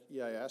programmatic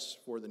EIS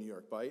for the New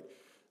York Bight.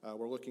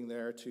 We're looking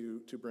there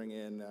to bring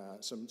in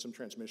some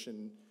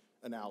transmission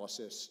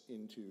analysis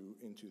into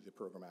the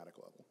programmatic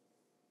level.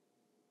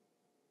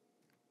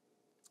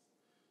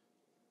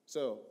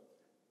 So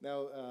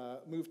now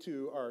move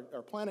to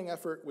our planning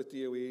effort with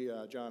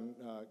DOE. John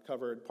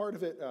covered part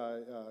of it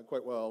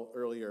quite well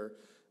earlier,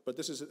 but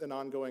this is an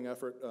ongoing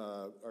effort,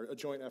 a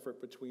joint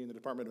effort between the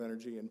Department of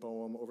Energy and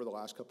BOEM over the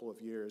last couple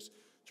of years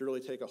to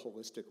really take a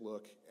holistic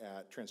look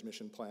at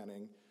transmission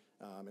planning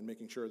and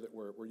making sure that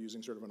we're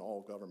using sort of an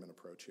all-government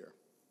approach here.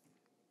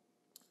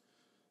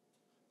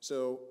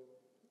 So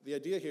the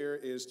idea here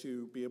is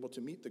to be able to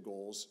meet the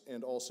goals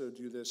and also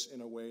do this in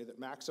a way that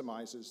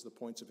maximizes the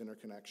points of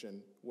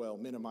interconnection while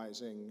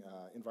minimizing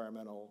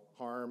environmental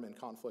harm and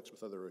conflicts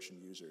with other ocean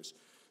users.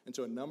 And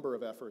so a number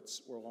of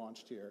efforts were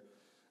launched here.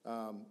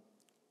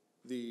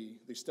 The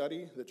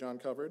study that John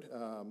covered,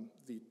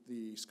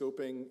 the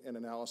scoping and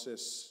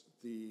analysis,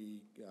 the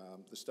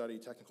study,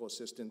 technical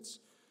assistance,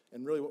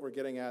 and really what we're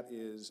getting at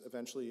is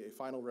eventually a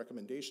final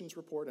recommendations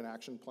report and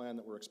action plan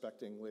that we're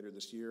expecting later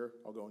this year.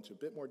 I'll go into a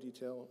bit more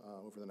detail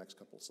over the next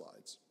couple of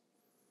slides.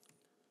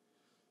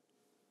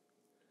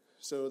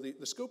 So the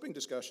scoping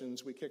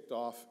discussions we kicked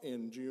off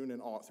in June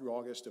and through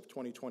August of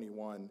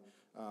 2021.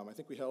 I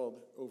think we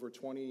held over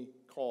 20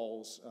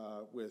 calls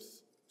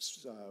with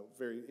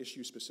very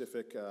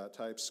issue-specific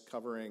types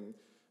covering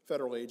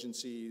federal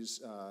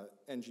agencies,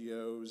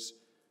 NGOs,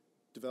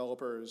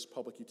 developers,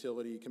 public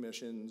utility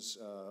commissions,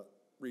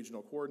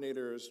 regional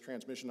coordinators,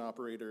 transmission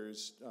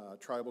operators,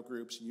 tribal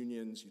groups,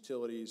 unions,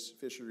 utilities,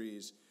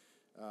 fisheries,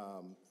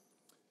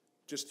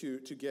 just to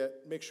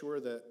make sure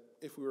that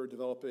if we were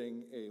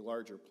developing a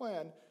larger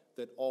plan,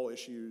 that all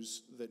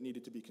issues that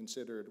needed to be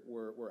considered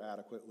were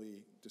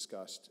adequately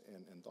discussed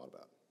and thought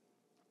about.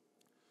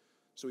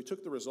 So we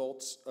took the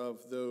results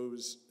of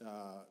those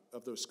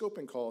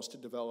scoping calls to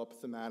develop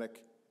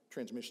thematic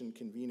transmission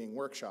convening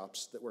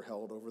workshops that were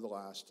held over the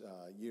last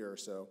year or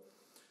so.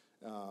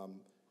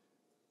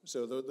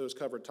 So those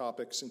covered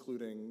topics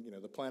including,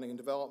 the planning and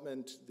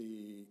development,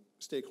 the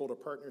stakeholder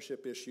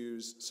partnership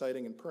issues,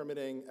 siting and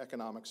permitting,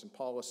 economics and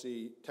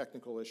policy,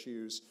 technical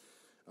issues,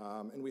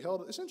 and we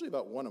held essentially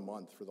about one a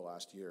month for the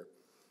last year.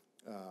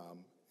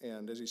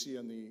 And as you see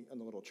on the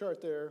little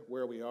chart there,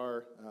 where we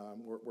are,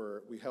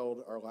 we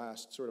held our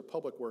last sort of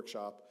public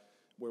workshop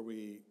where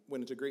we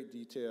went into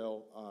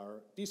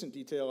decent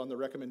detail on the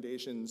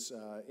recommendations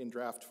in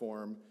draft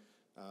form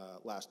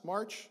last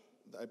March.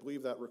 I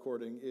believe that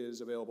recording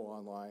is available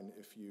online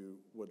if you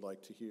would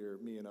like to hear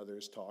me and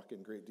others talk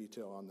in great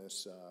detail on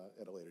this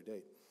at a later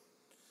date.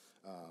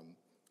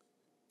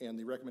 And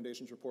the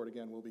recommendations report,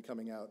 again, will be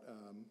coming out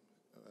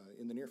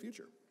in the near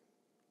future.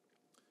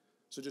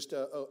 So just,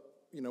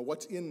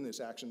 what's in this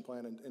action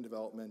plan and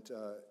development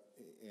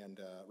and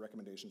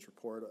recommendations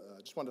report.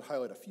 I just wanted to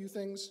highlight a few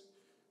things,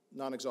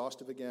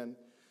 non-exhaustive again.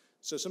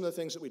 So some of the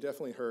things that we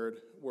definitely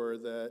heard were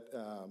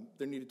that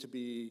there needed to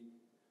be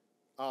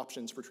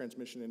options for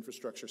transmission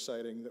infrastructure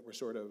siting that were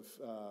sort of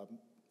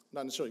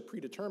not necessarily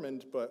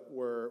predetermined, but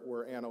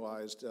were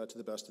analyzed to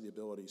the best of the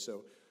ability.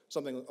 So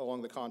something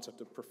along the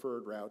concept of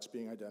preferred routes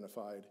being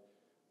identified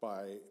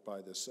by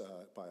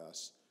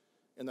us.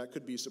 And that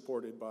could be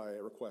supported by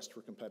a request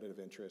for competitive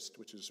interest,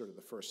 which is sort of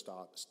the first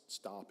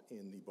stop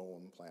in the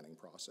BOEM planning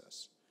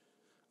process.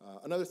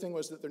 Another thing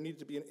was that there needed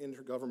to be an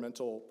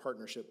intergovernmental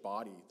partnership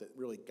body that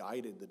really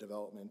guided the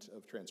development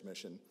of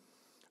transmission.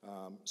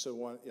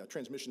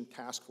 Transmission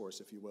task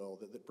force, if you will,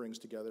 that brings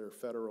together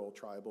federal,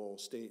 tribal,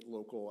 state,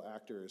 local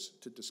actors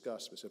to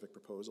discuss specific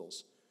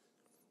proposals.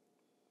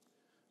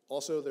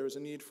 Also, there was a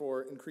need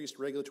for increased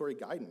regulatory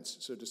guidance,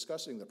 so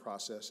discussing the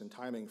process and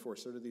timing for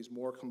sort of these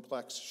more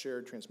complex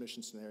shared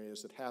transmission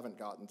scenarios that haven't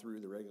gotten through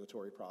the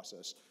regulatory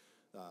process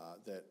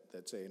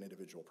that say, an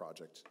individual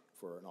project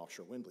for an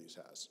offshore wind lease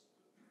has.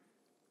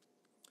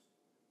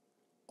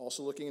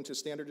 Also looking into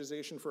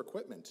standardization for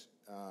equipment,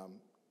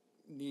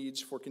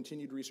 needs for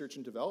continued research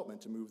and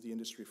development to move the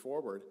industry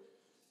forward,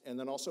 and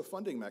then also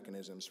funding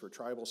mechanisms for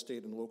tribal,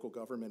 state, and local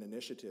government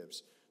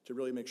initiatives to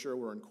really make sure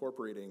we're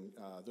incorporating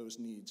those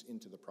needs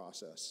into the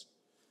process.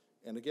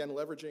 And again,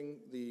 leveraging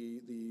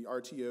the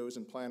RTOs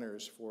and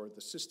planners for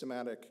the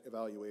systematic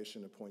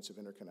evaluation of points of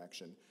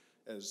interconnection,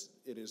 as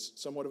it is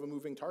somewhat of a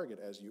moving target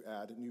as you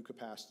add new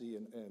capacity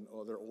and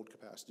other old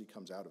capacity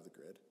comes out of the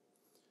grid.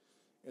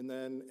 And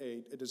then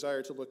a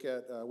desire to look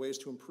at ways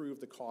to improve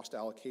the cost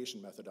allocation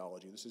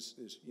methodology. This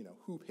is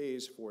who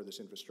pays for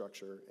this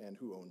infrastructure and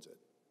who owns it.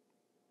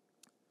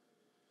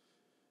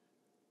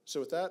 So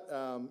with that,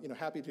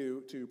 happy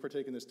to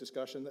partake in this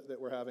discussion that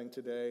we're having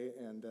today,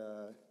 and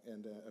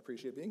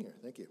appreciate being here.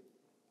 Thank you.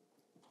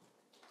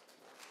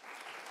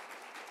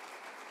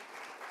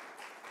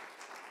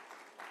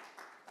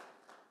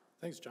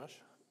 Thanks,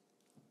 Josh.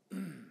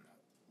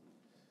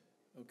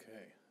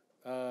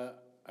 Okay.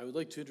 I would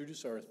like to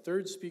introduce our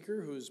third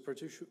speaker, who is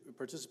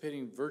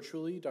participating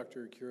virtually,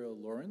 Dr. Kira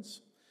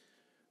Lawrence.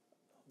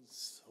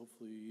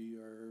 Hopefully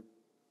our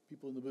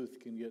people in the booth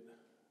can get...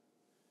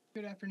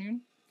 Good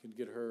afternoon. Can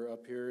get her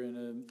up here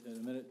in a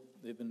minute.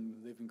 They've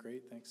been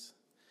great, thanks.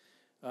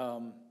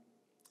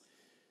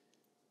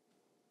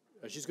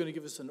 She's going to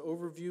give us an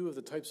overview of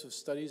the types of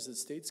studies that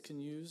states can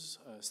use,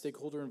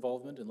 stakeholder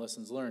involvement, and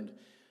lessons learned.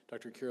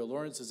 Dr. Kira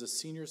Lawrence is a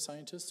senior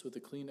scientist with the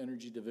Clean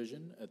Energy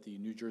Division at the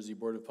New Jersey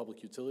Board of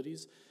Public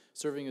Utilities,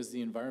 serving as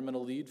the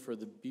environmental lead for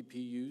the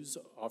BPU's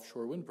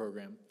offshore wind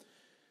program.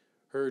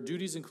 Her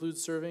duties include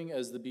serving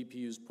as the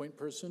BPU's point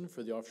person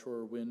for the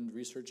Offshore Wind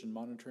Research and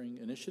Monitoring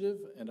Initiative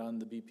and on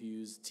the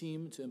BPU's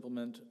team to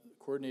implement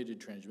coordinated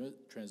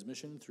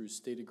transmission through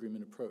state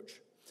agreement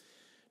approach.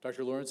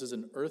 Dr. Lawrence is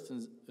an earth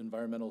and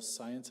environmental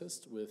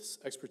scientist with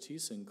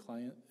expertise in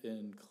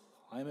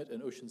climate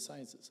and ocean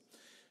sciences.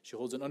 She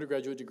holds an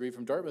undergraduate degree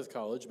from Dartmouth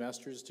College,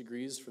 master's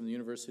degrees from the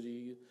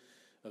University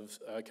of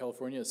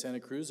California at Santa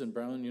Cruz and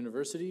Brown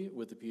University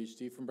with a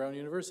PhD from Brown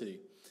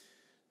University.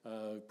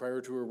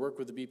 Prior to her work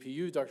with the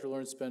BPU, Dr.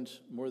 Lawrence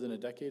spent more than a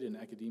decade in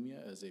academia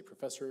as a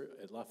professor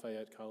at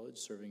Lafayette College,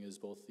 serving as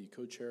both the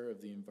co-chair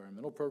of the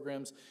environmental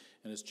programs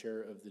and as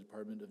chair of the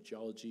Department of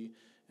Geology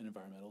and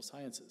Environmental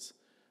Sciences.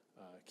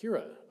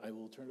 Kira, I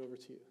will turn it over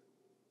to you.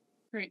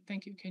 Great,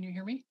 thank you. Can you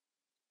hear me?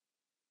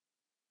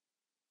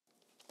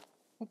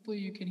 Hopefully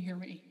you can hear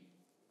me.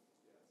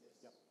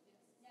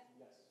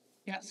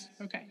 Yes,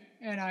 okay.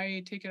 And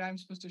I take it I'm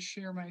supposed to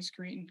share my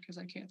screen because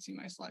I can't see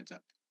my slides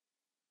up.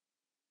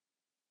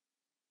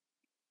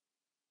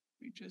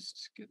 Let me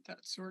just get that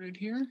sorted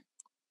here.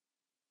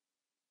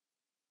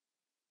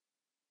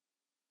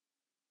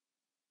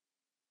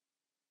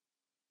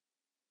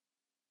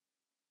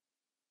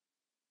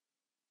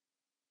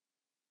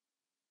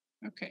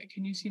 Okay,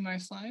 can you see my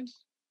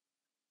slides?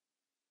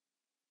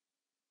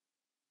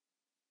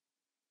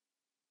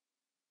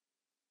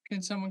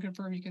 Can someone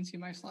confirm you can see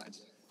my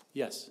slides?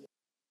 Yes.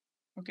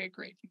 Okay,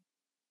 great.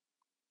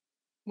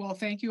 Well,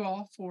 thank you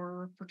all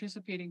for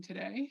participating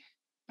today.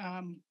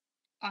 I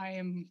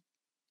am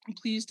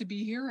pleased to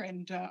be here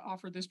and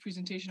offer this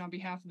presentation on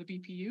behalf of the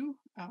BPU.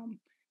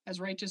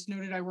 As Wright just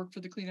noted, I work for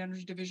the Clean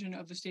Energy Division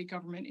of the state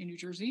government in New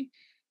Jersey,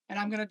 and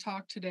I'm going to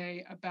talk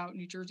today about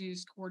New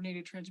Jersey's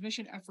coordinated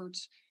transmission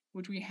efforts,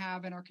 which we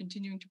have and are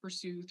continuing to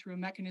pursue through a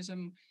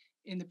mechanism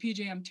in the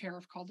PJM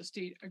tariff called the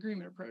State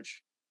Agreement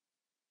Approach.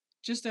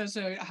 Just as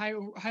a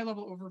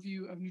high-level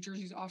overview of New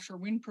Jersey's offshore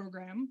wind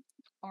program,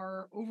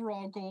 our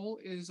overall goal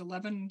is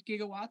 11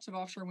 gigawatts of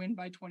offshore wind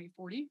by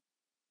 2040.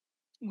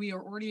 We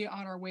are already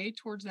on our way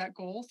towards that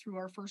goal through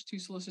our first two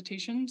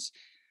solicitations.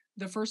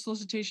 The first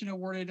solicitation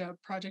awarded a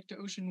project to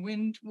Ocean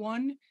Wind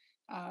 1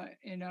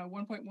 in a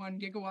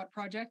 1.1 gigawatt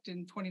project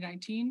in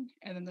 2019.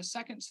 And then the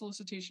second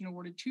solicitation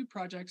awarded two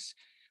projects,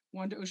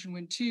 one to Ocean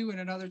Wind 2 and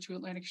another to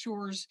Atlantic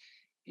Shores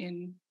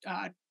in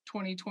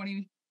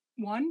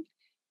 2021.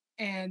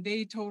 And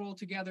they total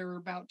together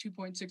about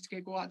 2.6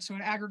 gigawatts. So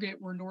in aggregate,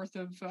 we're north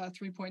of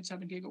 3.7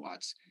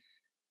 gigawatts.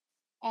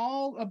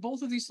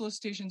 Both of these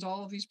solicitations,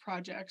 all of these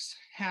projects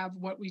have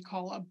what we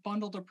call a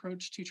bundled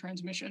approach to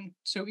transmission.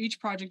 So each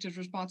project is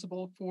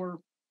responsible for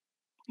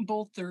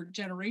both their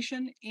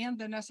generation and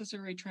the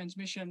necessary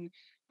transmission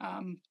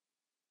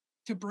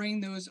to bring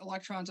those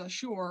electrons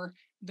ashore.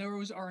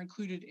 Those are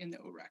included in the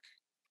OREC.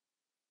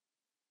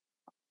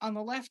 On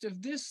the left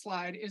of this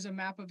slide is a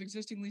map of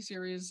existing lease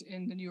areas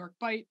in the New York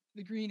Bight.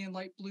 The green and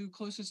light blue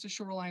closest to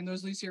shoreline,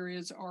 those lease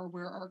areas are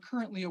where our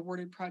currently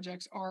awarded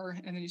projects are.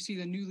 And then you see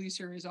the new lease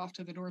areas off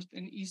to the north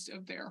and east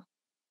of there.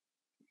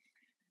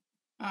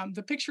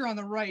 The picture on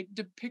the right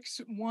depicts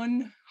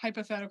one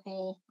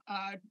hypothetical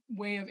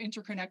way of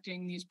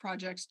interconnecting these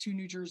projects to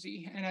New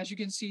Jersey. And as you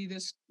can see,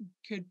 this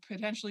could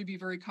potentially be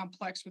very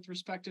complex with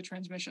respect to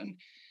transmission.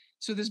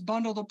 So this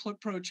bundled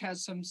approach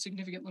has some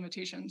significant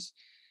limitations.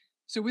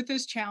 So with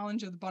this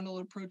challenge of the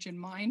bundled approach in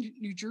mind,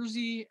 New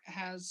Jersey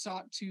has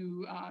sought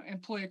to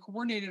employ a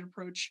coordinated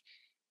approach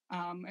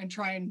and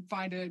try and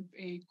find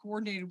a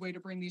coordinated way to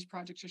bring these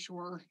projects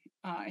ashore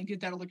and get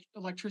that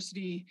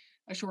electricity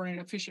ashore in an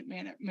efficient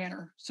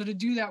manner. So to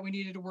do that, we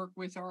needed to work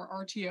with our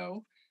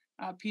RTO,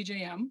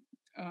 PJM,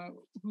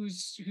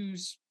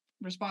 who's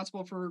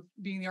responsible for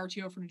being the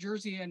RTO for New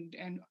Jersey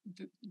and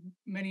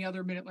many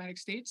other mid-Atlantic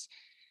states.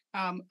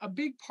 A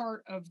big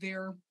part of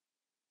their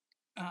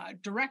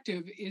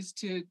directive is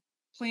to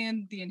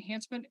plan the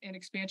enhancement and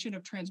expansion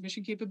of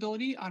transmission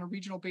capability on a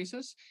regional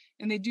basis.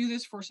 And they do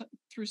this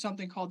through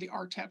something called the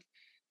RTEP,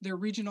 the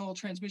Regional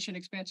Transmission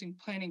Expansion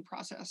Planning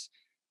Process.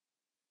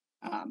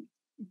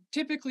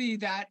 Typically,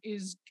 that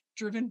is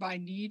driven by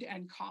need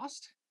and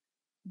cost,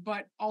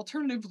 but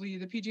alternatively,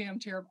 the PJM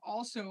tariff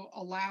also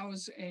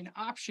allows an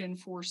option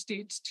for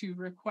states to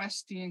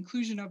request the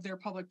inclusion of their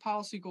public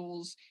policy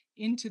goals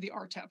into the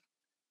RTEP.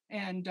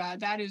 And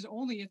that is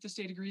only if the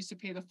state agrees to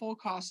pay the full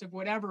cost of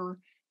whatever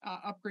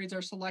upgrades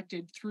are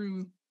selected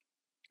through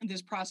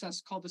this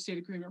process called the state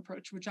agreement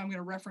approach, which I'm going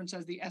to reference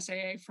as the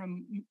SAA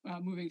from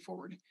moving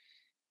forward.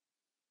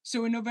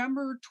 So in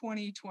November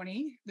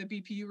 2020, the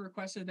BPU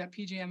requested that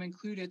PJM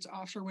include its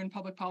offshore wind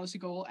public policy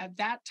goal. At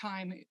that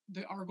time,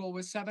 our goal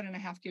was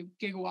 7.5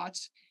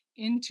 gigawatts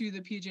into the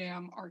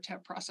PJM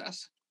RTEP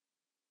process.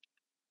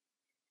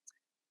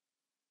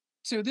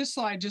 So this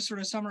slide just sort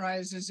of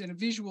summarizes in a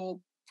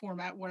visual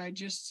format what I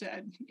just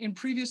said. In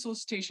previous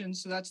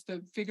solicitations, so that's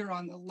the figure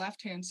on the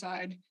left-hand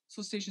side,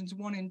 solicitations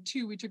 1 and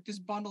 2, we took this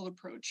bundled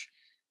approach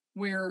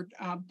where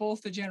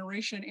both the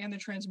generation and the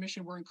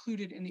transmission were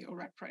included in the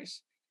OREC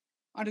price.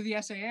 Under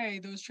the SAA,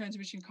 those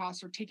transmission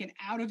costs are taken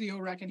out of the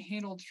OREC and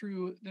handled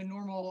through the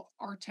normal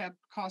RTEP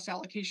cost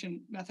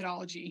allocation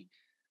methodology.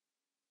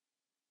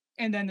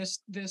 And then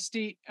the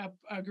state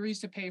agrees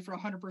to pay for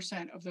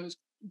 100% of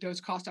those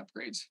cost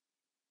upgrades.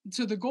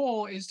 So the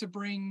goal is to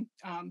bring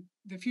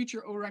the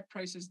future OREC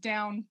prices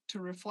down to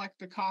reflect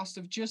the cost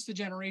of just the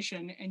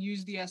generation and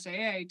use the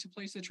SAA to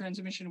place the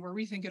transmission where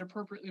we think it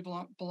appropriately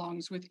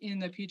belongs within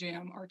the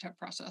PJM RTEP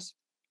process.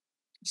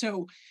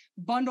 So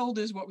bundled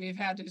is what we've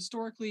had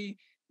historically.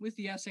 With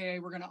the SAA,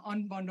 we're going to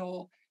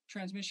unbundle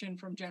transmission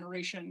from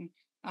generation,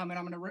 and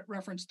I'm going to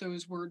reference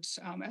those words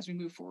as we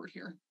move forward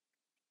here.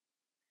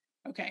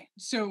 Okay,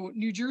 so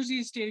New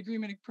Jersey's state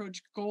agreement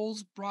approach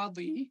goals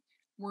broadly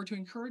were to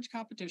encourage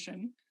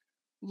competition,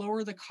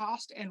 lower the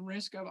cost and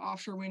risk of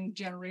offshore wind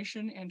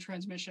generation and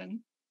transmission,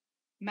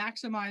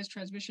 maximize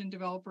transmission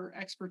developer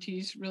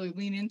expertise, really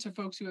lean into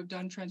folks who have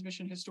done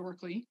transmission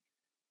historically,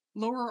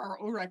 lower our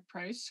OREC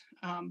price,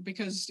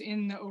 because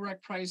in the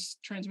OREC price,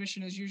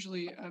 transmission is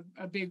usually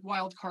a big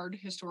wild card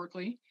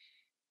historically,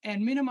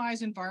 and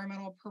minimize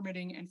environmental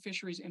permitting and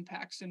fisheries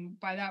impacts. And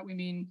by that, we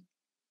mean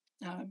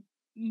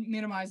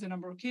minimize the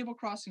number of cable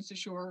crossings to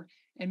shore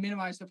and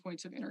minimize the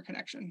points of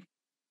interconnection.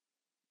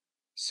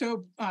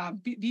 So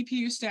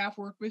BPU staff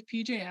worked with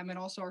PJM and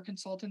also our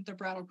consultant, the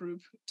Brattle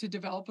Group, to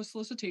develop a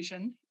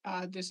solicitation.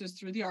 This is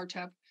through the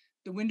RTEP.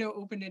 The window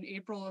opened in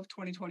April of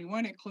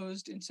 2021. It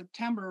closed in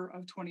September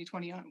of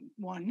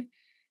 2021.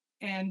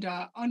 And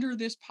under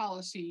this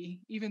policy,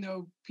 even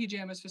though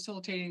PJM is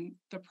facilitating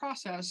the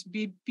process,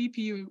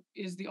 BPU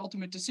is the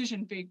ultimate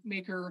decision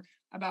maker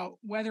about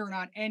whether or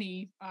not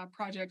any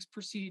projects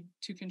proceed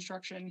to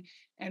construction,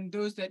 and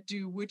those that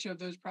do, which of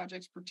those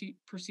projects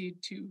proceed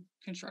to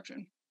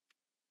construction.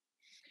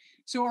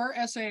 So our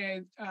SAA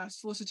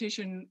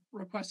solicitation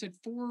requested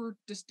 4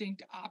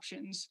 distinct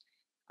options.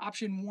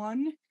 Option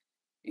 1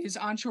 is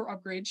onshore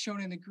upgrades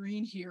shown in the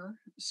green here.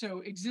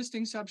 So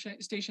existing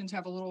substations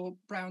have a little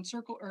brown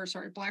circle, or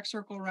sorry, black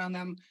circle around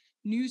them.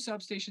 New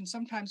substations,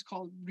 sometimes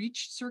called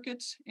reach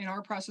circuits. In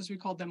our process, we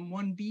called them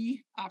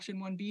 1B, option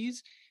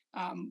 1Bs,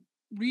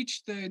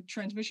 reach the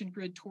transmission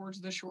grid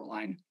towards the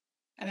shoreline.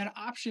 And then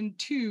option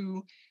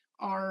 2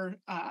 are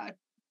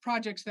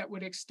projects that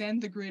would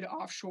extend the grid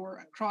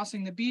offshore,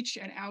 crossing the beach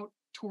and out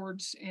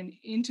towards and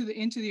into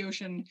the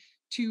ocean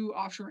to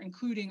offshore,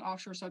 including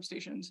offshore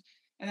substations.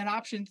 And then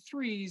option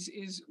 3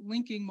 is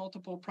linking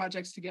multiple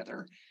projects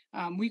together.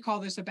 We call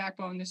this a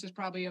backbone. This is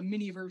probably a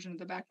mini version of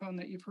the backbone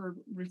that you've heard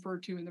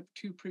referred to in the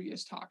 2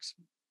 previous talks.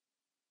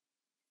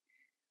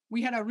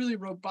 We had a really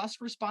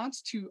robust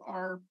response to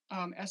our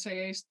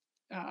SAA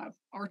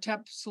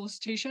RTEP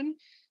solicitation.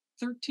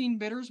 13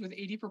 bidders with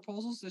 80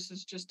 proposals. This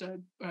is just a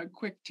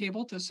quick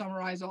table to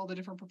summarize all the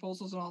different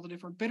proposals and all the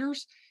different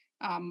bidders.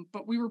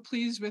 But we were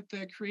pleased with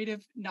the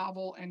creative,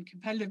 novel, and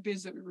competitive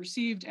bids that we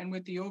received and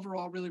with the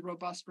overall really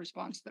robust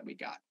response that we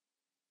got.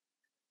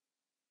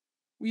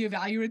 We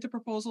evaluated the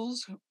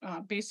proposals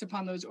based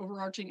upon those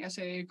overarching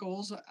SAA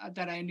goals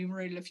that I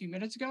enumerated a few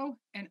minutes ago,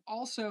 and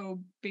also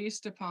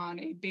based upon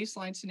a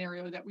baseline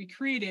scenario that we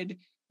created,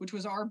 which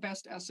was our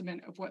best estimate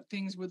of what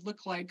things would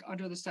look like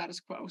under the status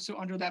quo, so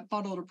under that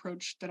bundled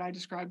approach that I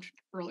described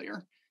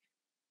earlier.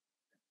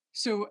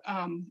 So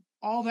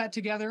all that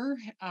together,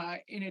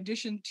 in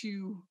addition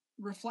to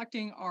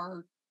reflecting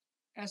our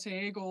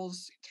SAA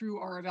goals through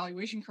our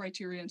evaluation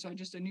criteria, and so I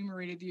just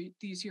enumerated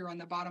these here on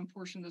the bottom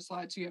portion of the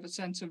slide so you have a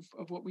sense of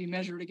what we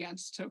measured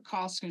against, so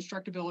cost,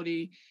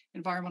 constructability,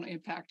 environmental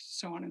impact,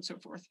 so on and so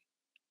forth.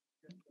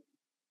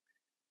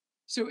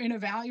 So in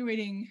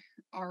evaluating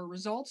our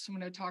results, I'm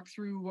going to talk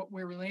through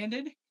where we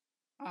landed.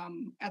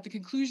 At the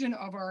conclusion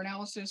of our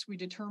analysis, we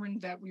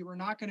determined that we were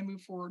not going to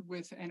move forward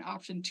with an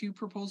option 2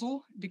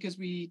 proposal because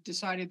we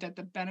decided that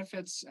the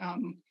benefits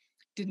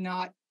did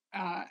not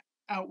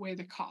outweigh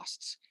the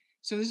costs.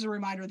 So this is a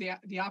reminder,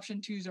 the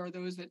option 2s are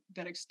those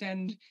that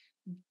extend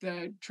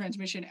the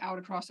transmission out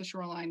across the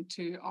shoreline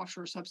to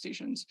offshore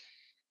substations.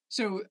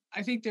 So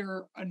I think there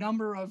are a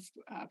number of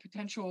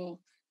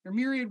potential or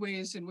myriad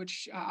ways in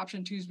which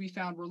option twos we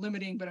found were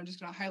limiting, but I'm just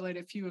going to highlight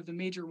a few of the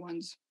major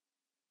ones.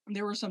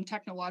 There were some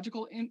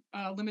technological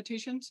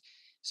limitations.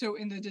 So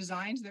in the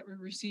designs that we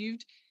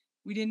received,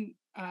 we didn't,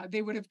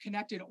 they would have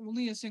connected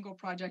only a single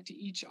project to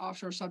each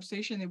offshore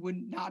substation. They would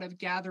not have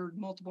gathered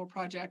multiple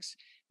projects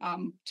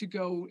to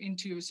go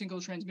into a single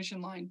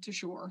transmission line to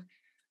shore.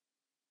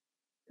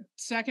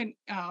 Second,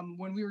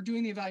 when we were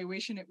doing the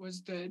evaluation, it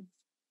was the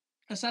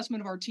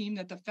assessment of our team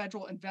that the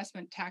federal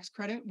investment tax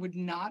credit would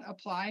not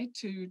apply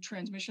to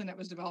transmission that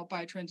was developed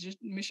by a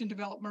transmission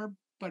developer,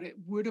 but it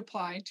would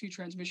apply to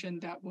transmission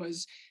that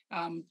was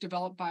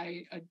developed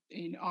by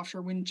an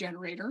offshore wind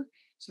generator.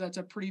 So that's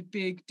a pretty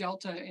big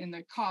delta in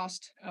the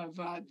cost of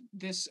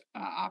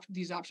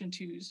these option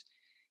twos.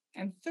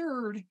 And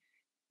third,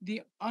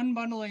 the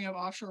unbundling of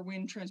offshore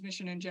wind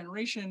transmission and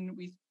generation,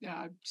 we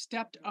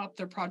stepped up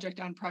the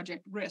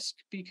project-on-project risk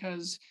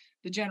because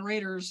the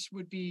generators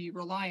would be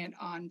reliant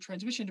on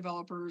transmission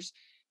developers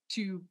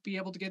to be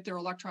able to get their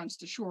electrons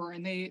to shore,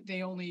 and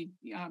they only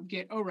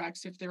get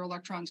ORECs if their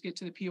electrons get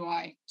to the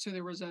POI. So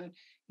there was a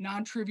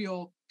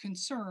non-trivial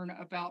concern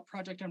about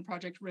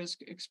project-on-project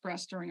risk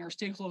expressed during our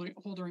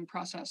stakeholdering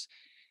process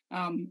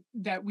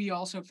that we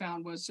also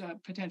found was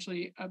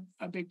potentially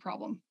a big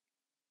problem.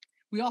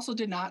 We also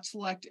did not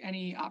select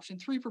any option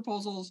 3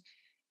 proposals,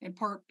 in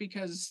part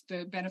because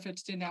the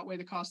benefits didn't outweigh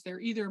the cost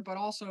there either, but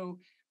also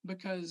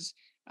because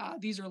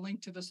these are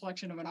linked to the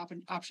selection of an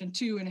option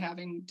 2, and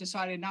having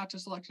decided not to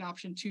select an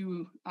option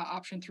 2,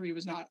 option 3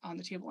 was not on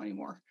the table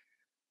anymore.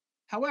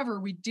 However,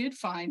 we did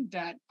find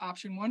that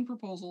option 1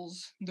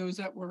 proposals, those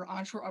that were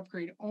onshore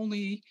upgrade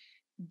only,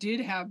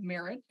 did have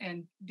merit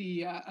and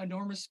the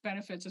enormous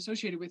benefits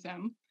associated with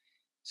them.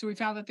 So we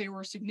found that they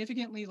were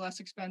significantly less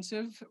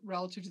expensive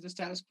relative to the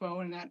status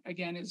quo, and that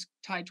again is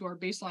tied to our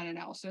baseline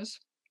analysis.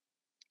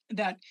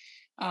 That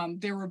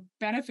there were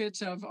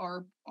benefits of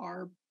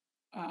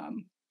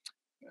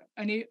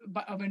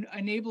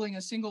enabling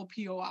a single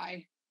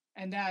POI,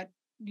 and that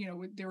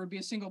there would be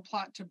a single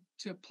plot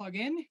to plug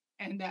in,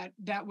 and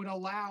that would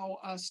allow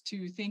us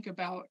to think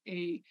about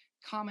a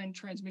common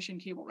transmission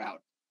cable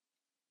route.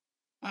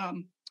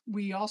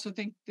 We also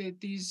think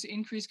that these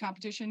increase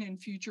competition in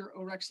future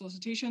OREC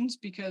solicitations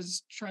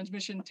because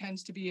transmission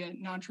tends to be a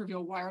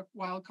non-trivial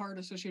wild card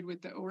associated with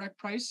the OREC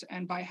price.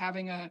 And by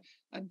having a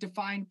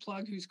defined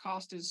plug whose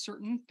cost is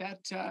certain,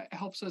 that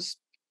helps us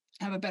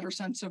have a better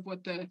sense of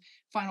what the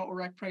final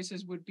OREC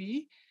prices would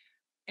be.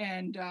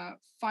 And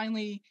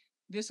finally,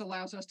 this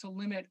allows us to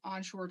limit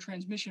onshore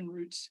transmission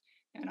routes.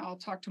 And I'll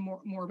talk to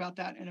more about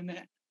that in a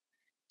minute.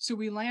 So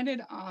we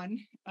landed on,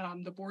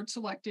 the board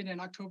selected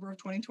in October of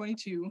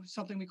 2022,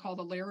 something we call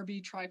the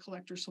Larrabee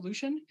Tri-Collector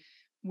Solution,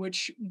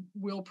 which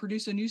will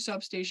produce a new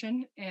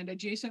substation and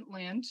adjacent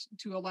land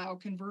to allow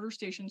converter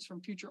stations from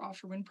future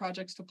offshore wind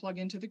projects to plug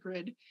into the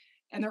grid.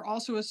 And they're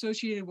also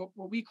associated with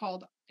what we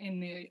called in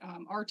the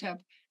RTEP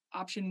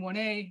option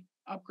 1A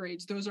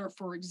upgrades. Those are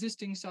for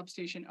existing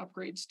substation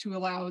upgrades to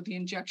allow the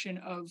injection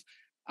of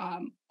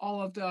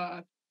all of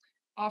the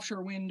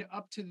offshore wind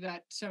up to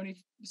that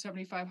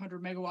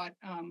 7,500 megawatt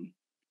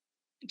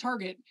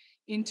target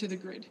into the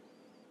grid.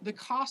 The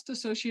cost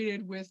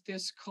associated with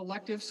this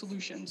collective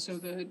solution, so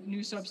the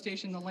new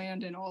substation, the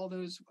land, and all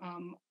those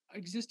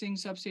existing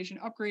substation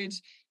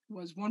upgrades,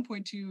 was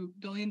 $1.2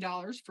 billion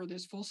for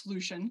this full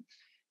solution.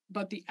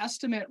 But the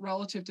estimate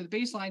relative to the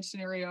baseline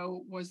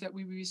scenario was that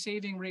we would be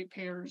saving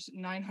ratepayers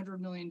 $900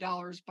 million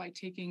by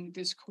taking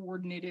this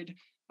coordinated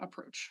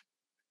approach.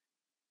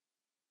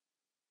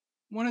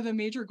 One of the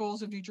major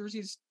goals of New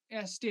Jersey's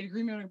state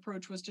agreement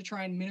approach was to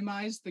try and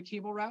minimize the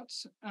cable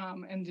routes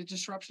and the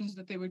disruptions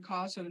that they would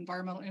cause, so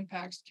environmental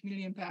impacts,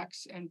 community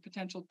impacts, and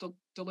potential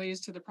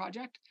delays to the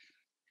project.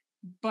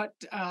 But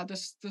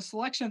the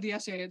selection of the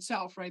SAA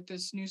itself, right,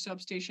 this new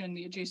substation,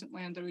 the adjacent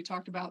land that we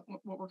talked about,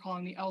 what we're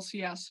calling the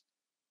LCS,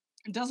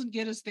 it doesn't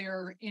get us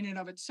there in and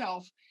of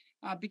itself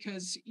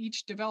because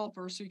each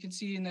developer, so you can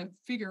see in the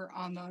figure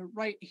on the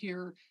right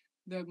here,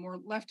 the more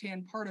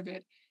left-hand part of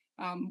it,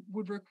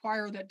 would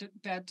require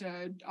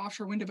that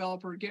offshore wind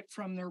developer get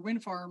from their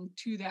wind farm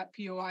to that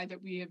POI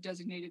that we have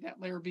designated, that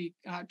Larrabee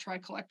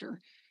Tri-Collector.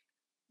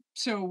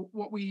 So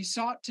what we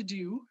sought to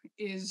do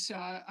is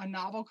a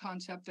novel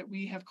concept that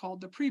we have called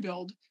the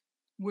pre-build,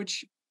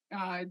 which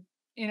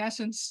in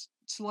essence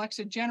selects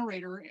a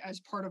generator as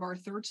part of our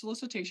third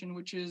solicitation,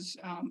 which is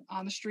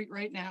on the street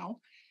right now,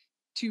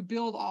 to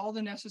build all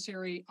the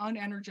necessary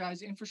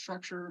unenergized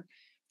infrastructure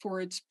for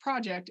its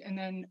project, and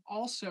then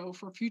also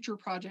for future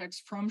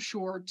projects from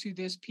shore to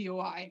this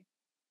POI.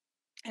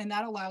 And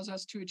that allows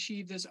us to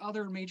achieve this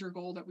other major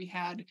goal that we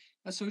had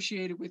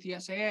associated with the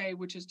SAA,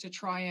 which is to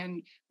try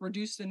and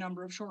reduce the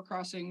number of shore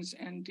crossings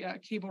and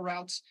cable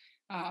routes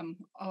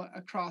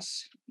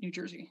across New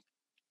Jersey.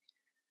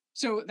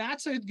 So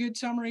that's a good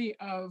summary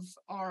of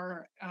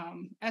our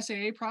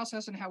SAA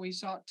process and how we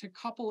sought to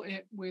couple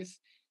it with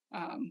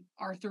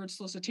our third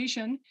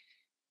solicitation.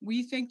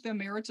 We think the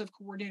merits of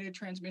coordinated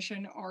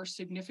transmission are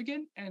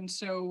significant. And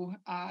so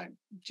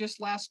just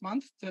last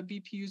month, the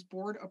BPU's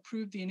board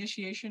approved the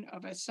initiation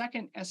of a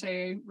second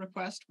SAA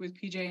request with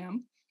PJM.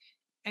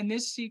 And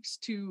this seeks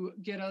to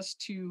get us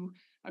to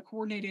a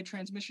coordinated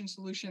transmission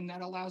solution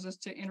that allows us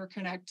to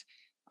interconnect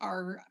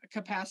our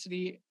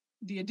capacity,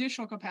 the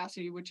additional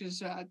capacity, which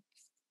is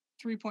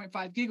 3.5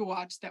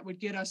 gigawatts, that would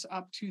get us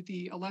up to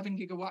the 11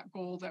 gigawatt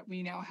goal that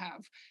we now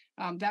have.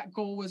 That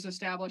goal was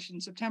established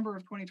in September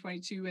of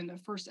 2022, and the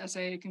first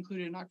SAA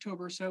concluded in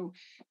October. So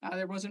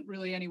there wasn't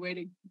really any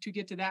way to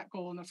get to that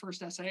goal in the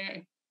first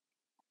SAA.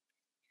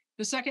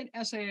 The second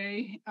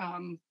SAA,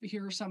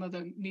 here are some of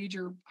the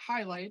major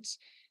highlights.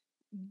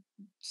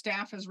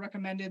 Staff has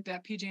recommended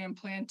that PJM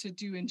plan to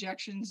do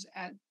injections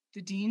at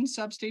the Dean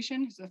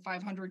substation, it's a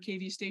 500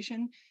 kV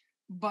station,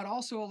 but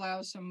also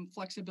allows some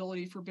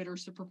flexibility for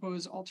bidders to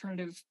propose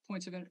alternative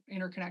points of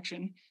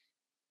interconnection.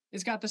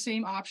 It's got the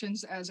same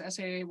options as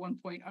SAA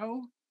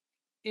 1.0.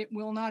 It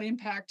will not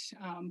impact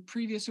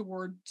previous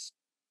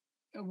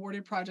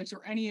awarded projects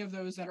or any of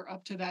those that are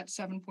up to that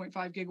 7.5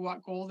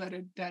 gigawatt goal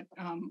that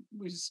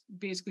was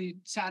basically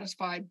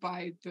satisfied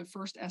by the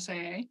first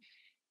SAA.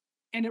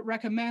 And it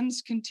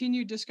recommends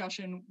continued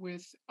discussion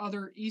with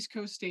other East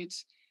Coast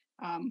states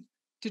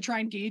to try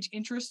and gauge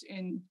interest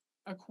in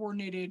a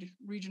coordinated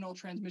regional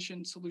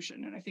transmission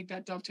solution. And I think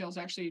that dovetails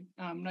actually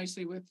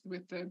nicely with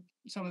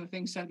some of the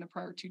things said in the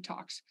prior two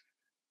talks.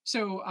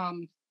 So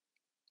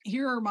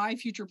here are my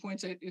future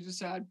points. It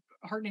is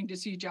heartening to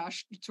see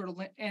Josh sort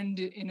of end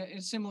in a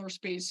similar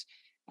space.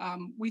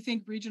 We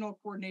think regional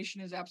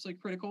coordination is absolutely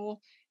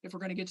critical if we're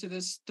going to get to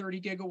this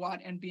 30 gigawatt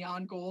and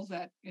beyond goal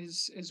that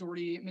is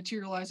already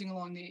materializing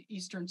along the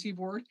Eastern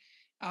Seaboard.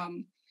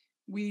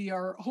 We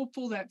are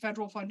hopeful that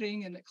federal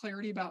funding and the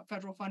clarity about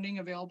federal funding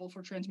available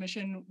for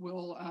transmission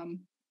will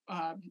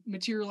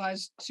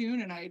materialize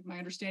soon. And my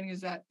understanding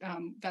is that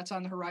that's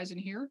on the horizon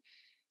here.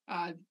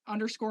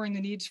 Underscoring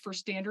the needs for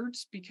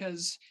standards,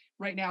 because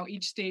right now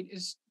each state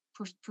is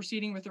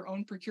proceeding with their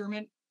own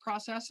procurement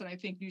process. And I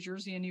think New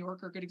Jersey and New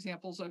York are good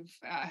examples of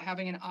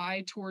having an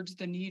eye towards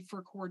the need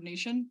for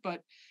coordination,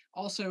 but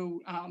also,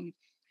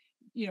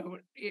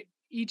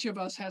 each of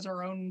us has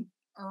our own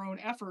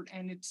effort,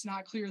 and it's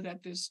not clear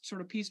that this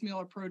sort of piecemeal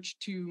approach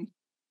to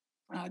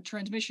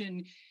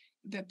transmission,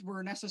 that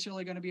we're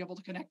necessarily going to be able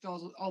to connect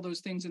all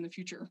those things in the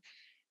future.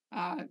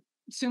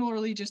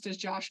 Similarly, just as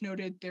Josh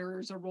noted,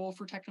 there's a role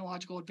for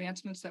technological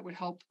advancements that would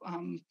help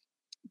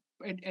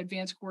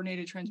advance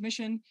coordinated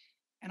transmission.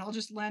 And I'll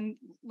just land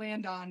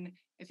on,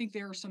 I think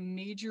there are some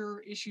major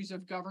issues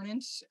of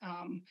governance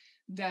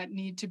that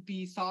need to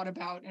be thought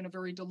about in a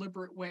very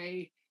deliberate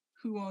way.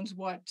 Who owns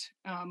what?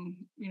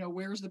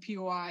 Where's the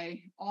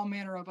POI? All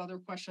manner of other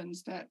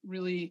questions that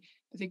really,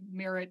 I think,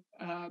 merit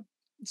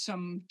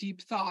some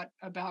deep thought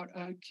about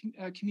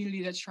a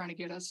community that's trying to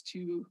get us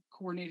to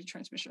coordinated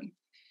transmission.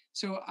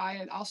 So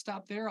I'll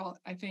stop there.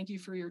 I thank you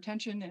for your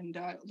attention and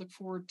look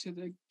forward to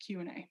the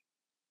Q&A.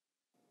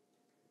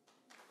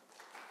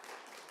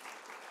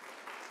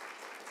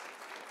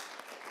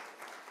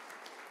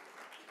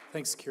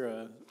 Thanks,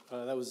 Kira.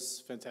 That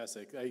was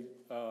fantastic.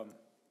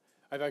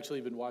 I've actually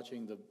been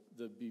watching the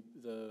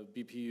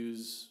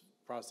BPU's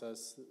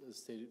process,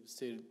 the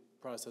state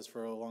process,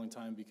 for a long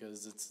time,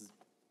 because it's.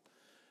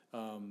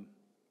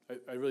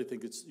 I really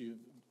think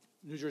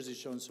New Jersey's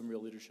shown some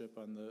real leadership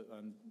on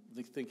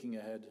the thinking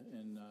ahead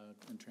in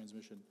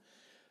transmission.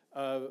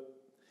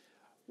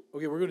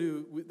 Okay, we're going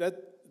to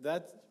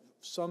that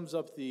sums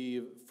up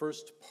the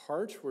first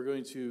part. We're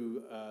going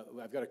to.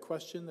 I've got a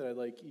question that I'd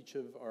like each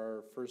of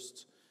our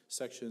first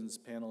section's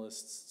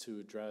panelists to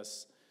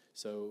address,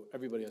 so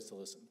everybody has to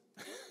listen.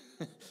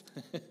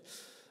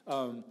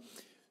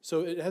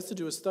 So it has to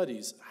do with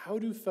studies. How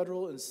do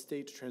federal and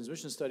state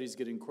transmission studies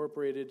get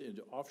incorporated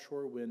into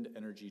offshore wind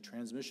energy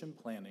transmission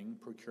planning,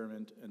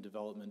 procurement, and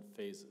development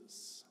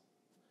phases?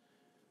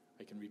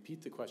 I can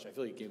repeat the question. I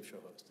feel like a game show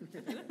host.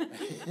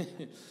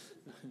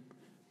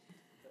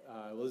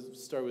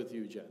 Let's start with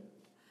you, Jian.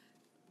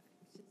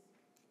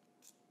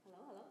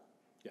 Hello?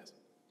 Yes.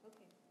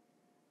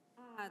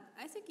 Okay.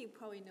 I think you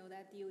probably know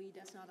that DOE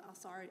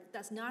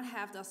does not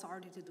have the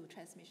authority to do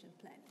transmission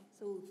planning.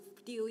 So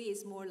DOE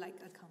is more like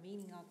a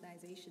convening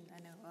organization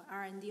and an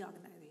R&D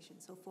organization.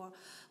 So for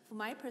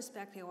my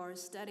perspective, our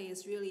study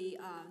is really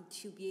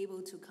to be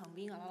able to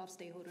convene a lot of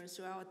stakeholders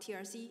through our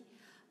TRC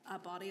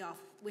body of,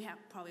 we have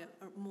probably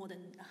more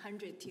than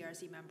 100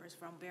 TRC members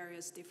from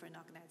various different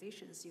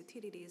organizations,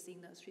 utilities,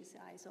 industries,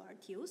 ISO,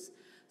 RTOs.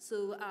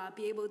 So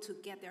be able to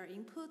get their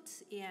input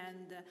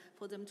and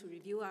for them to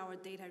review our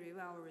data, review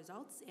our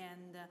results.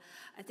 And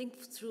I think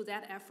through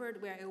that effort,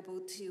 we're able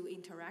to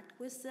interact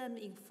with them,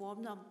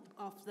 inform them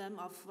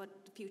of what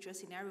the future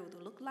scenario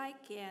would look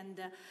like, and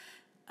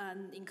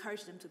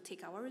encourage them to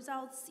take our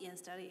results and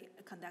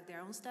conduct their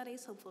own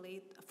studies,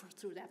 hopefully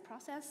through that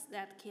process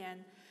that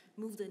can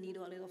move the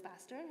needle a little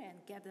faster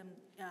and get them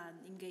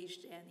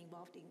engaged and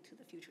involved into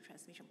the future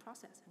transmission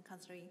process, and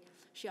considering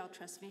shared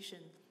transmission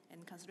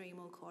and considering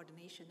more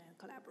coordination and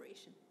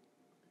collaboration.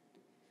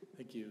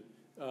 Thank you.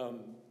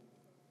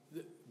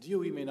 The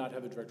DOE may not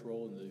have a direct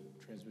role in the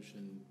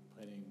transmission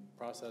planning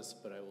process,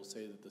 but I will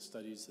say that the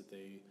studies that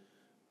they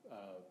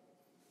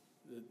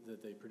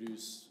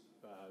produce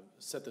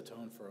set the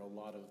tone for a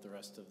lot of the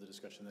rest of the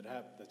discussion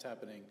that's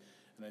happening.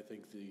 And I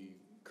think the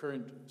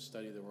current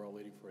study that we're all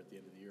waiting for at the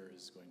end of the year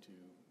is going to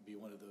be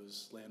one of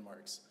those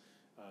landmarks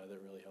that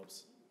really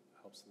helps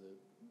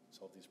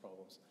solve these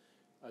problems.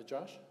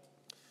 Josh?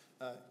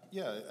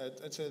 Yeah,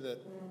 I'd say that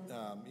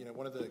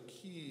one of the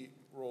key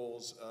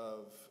roles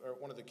of, or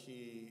one of the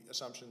key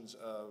assumptions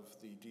of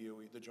the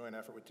DOE, the joint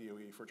effort with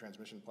DOE for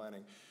transmission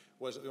planning,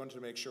 was that we wanted to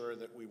make sure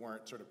that we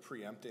weren't sort of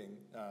preempting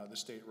the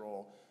state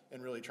role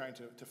and really trying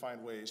to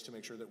find ways to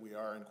make sure that we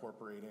are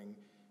incorporating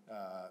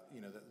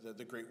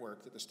the great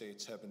work that the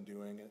states have been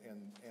doing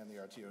and the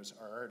RTOs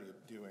are already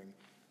doing,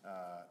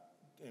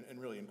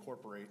 and really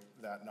incorporate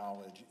that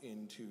knowledge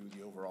into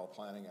the overall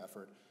planning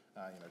effort.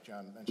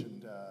 Jian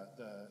mentioned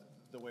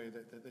the way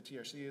that the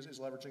TRC is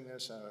leveraging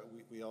this.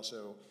 We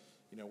also,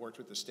 worked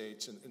with the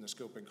states in the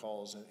scoping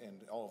calls and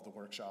all of the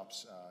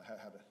workshops, had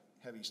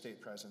a heavy state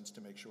presence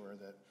to make sure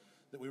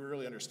that we were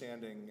really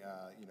understanding,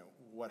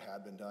 what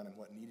had been done and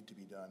what needed to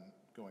be done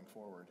going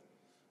forward.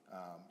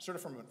 Sort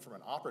of from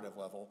an operative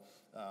level,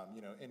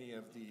 any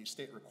of the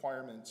state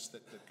requirements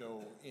that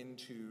go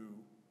into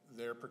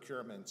their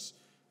procurements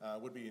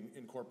would be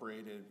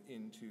incorporated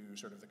into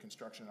sort of the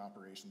construction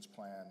operations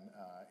plan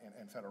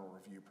and federal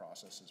review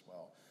process as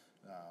well.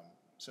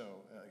 So,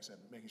 like I said,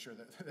 making sure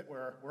that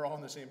we're all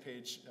on the same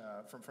page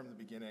from the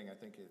beginning, I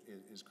think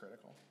is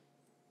critical.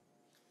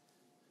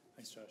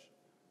 Thanks, Josh.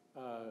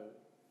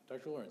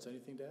 Dr. Lawrence,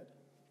 anything to add?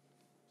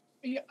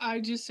 Yeah, I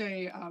just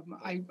say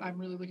I'm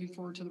really looking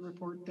forward to the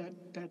report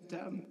that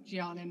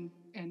Jian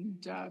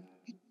and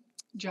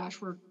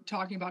Josh were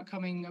talking about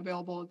coming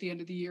available at the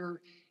end of the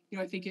year.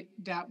 I think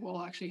that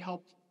will actually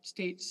help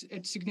states.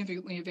 It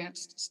significantly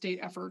advanced state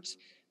efforts.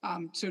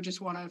 So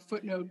just want to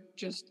footnote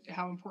just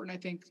how important I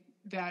think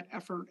that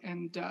effort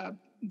and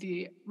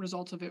the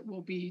result of it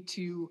will be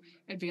to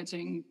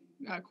advancing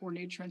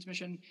coordinated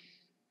transmission.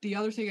 The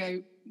other thing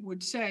I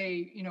would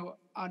say,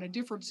 on a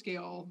different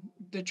scale,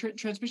 the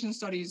transmission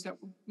studies that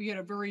we had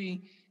a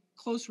very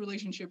close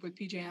relationship with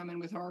PJM and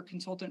with our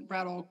consultant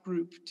Brattle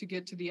group to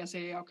get to the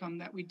SAA outcome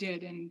that we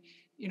did. And,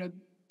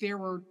 there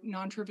were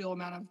non-trivial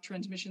amount of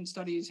transmission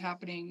studies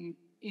happening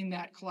in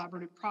that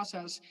collaborative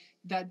process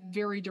that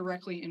very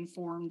directly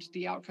informed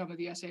the outcome of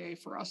the SAA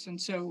for us. And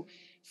so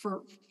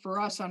for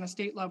us on a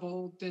state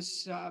level,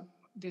 this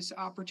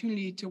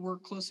opportunity to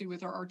work closely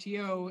with our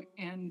RTO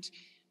and,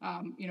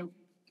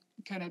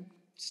 kind of,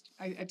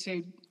 I'd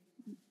say,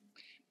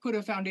 put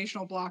a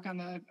foundational block on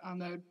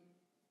the,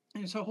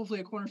 and so hopefully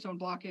a cornerstone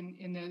block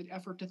in the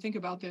effort to think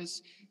about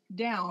this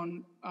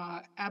down,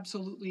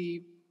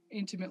 absolutely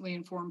intimately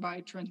informed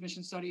by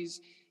transmission studies.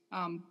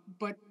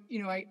 But,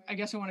 I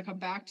guess I want to come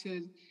back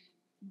to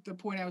the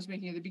point I was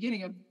making at the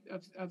beginning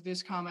of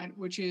this comment,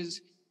 which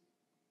is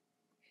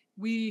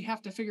we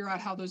have to figure out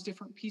how those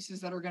different pieces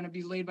that are going to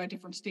be laid by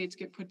different states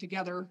get put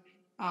together.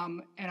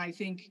 And I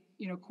think,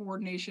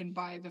 coordination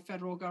by the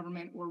federal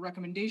government or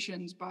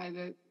recommendations by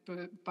the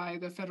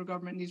federal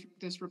government in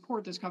this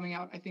report that's coming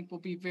out, I think will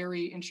be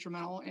very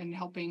instrumental in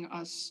helping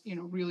us,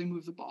 really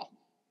move the ball.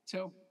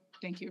 So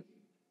thank you.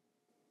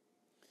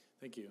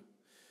 Thank you.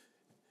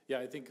 Yeah,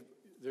 I think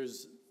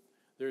there's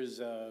kind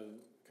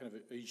of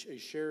a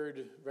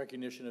shared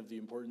recognition of the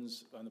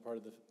importance on the part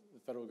of the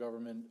federal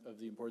government of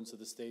the importance of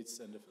the states,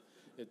 and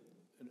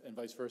and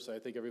vice versa. I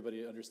think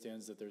everybody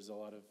understands that there's a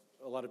lot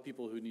of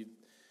people who need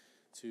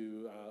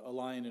to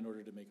align in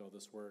order to make all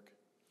this work.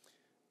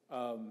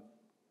 All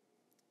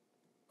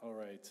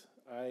right.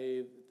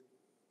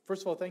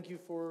 First of all, thank you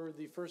for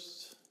the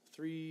first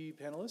 3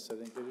 panelists. I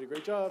think they did a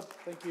great job.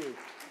 Thank you.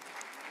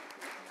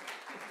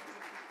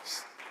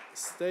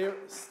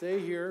 Stay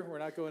here. We're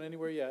not going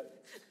anywhere yet.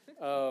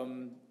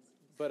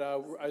 But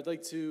I'd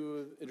like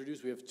to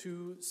introduce, we have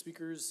 2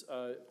 speakers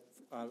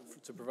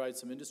to provide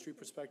some industry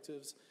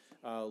perspectives.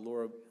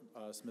 Laura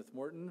Smith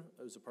Morton,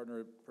 who's a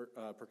partner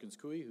at Perkins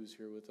Coie, who's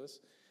here with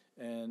us,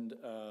 and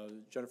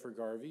Jennifer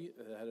Garvey,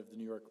 the head of the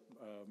New York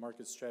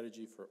Market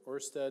Strategy for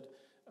Ørsted,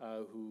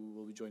 who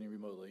will be joining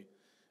remotely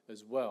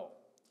as well.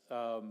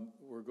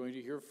 We're going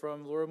to hear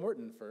from Laura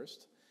Morton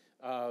first.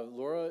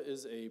 Laura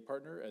is a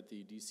partner at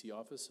the DC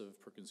office of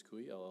Perkins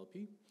Coie,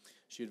 LLP.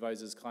 She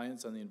advises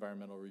clients on the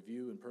environmental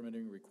review and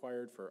permitting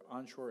required for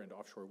onshore and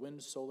offshore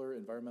wind, solar,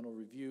 environmental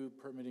review,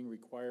 permitting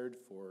required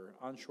for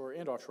onshore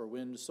and offshore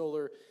wind,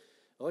 solar,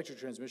 electric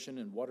transmission,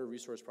 and water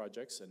resource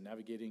projects, and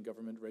navigating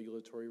government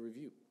regulatory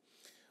review.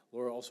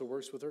 Laura also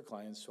works with her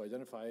clients to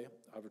identify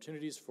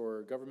opportunities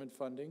for government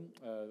funding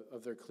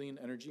of their clean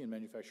energy and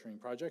manufacturing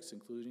projects,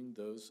 including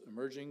those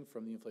emerging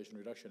from the Inflation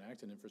Reduction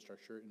Act and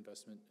Infrastructure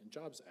Investment and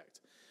Jobs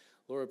Act.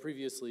 Laura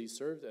previously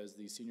served as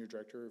the Senior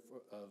Director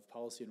of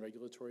Policy and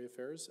Regulatory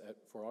Affairs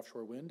for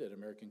offshore wind at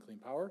American Clean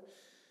Power,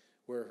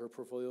 where her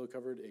portfolio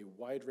covered a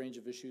wide range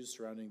of issues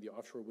surrounding the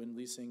offshore wind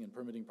leasing and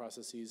permitting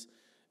processes,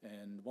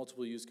 and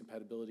multiple use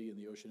compatibility in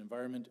the ocean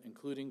environment,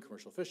 including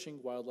commercial fishing,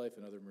 wildlife,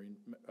 and other marine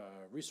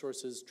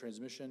resources,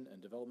 transmission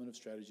and development of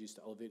strategies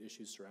to elevate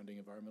issues surrounding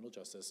environmental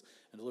justice,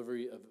 and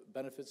delivery of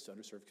benefits to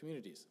underserved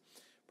communities.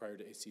 Prior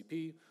to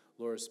ACP,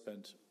 Laura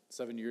spent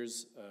 7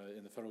 years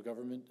in the federal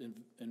government,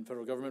 in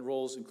federal government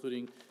roles,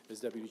 including as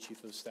Deputy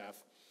Chief of Staff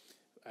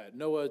at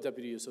NOAA,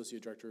 Deputy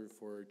Associate Director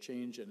for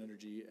Change and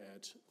Energy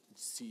at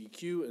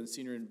CEQ, and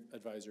Senior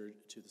Advisor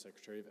to the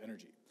Secretary of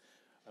Energy.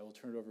 I will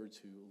turn it over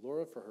to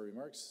Laura for her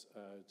remarks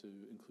to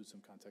include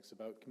some context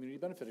about community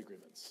benefit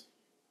agreements.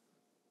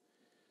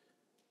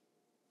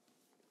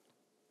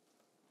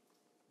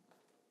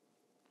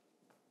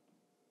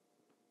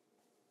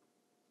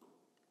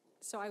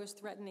 So I was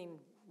threatening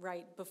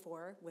Wright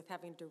before with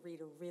having to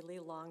read a really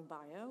long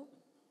bio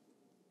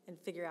and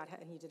figure out how,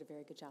 and he did a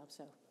very good job,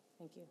 so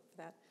thank you for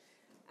that.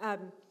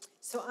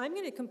 So I'm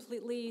going to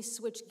completely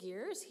switch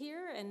gears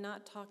here and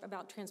not talk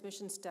about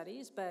transmission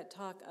studies, but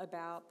talk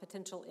about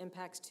potential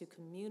impacts to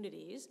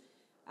communities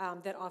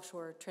that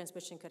offshore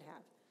transmission could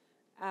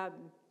have.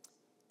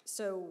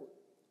 So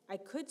I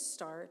could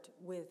start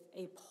with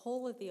a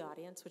poll of the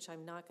audience, which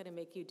I'm not going to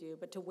make you do,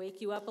 but to wake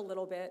you up a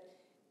little bit,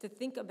 to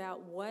think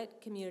about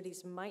what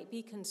communities might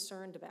be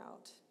concerned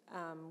about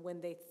when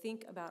they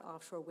think about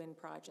offshore wind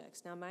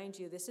projects. Now, mind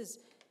you, this is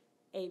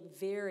a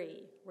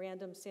very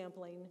random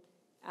sampling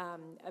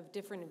of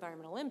different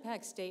environmental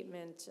impact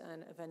statements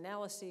and of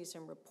analyses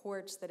and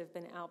reports that have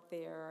been out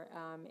there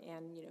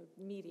and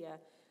media.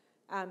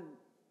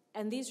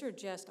 And these are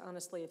just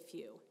honestly a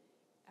few.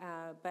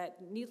 But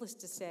needless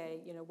to say,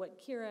 what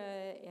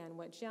Kira and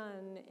what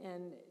Jian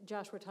and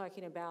Josh were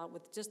talking about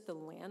with just the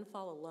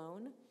landfall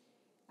alone,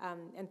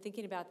 and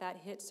thinking about that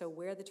hit, so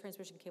where the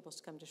transmission cables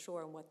come to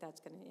shore and what that's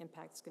going to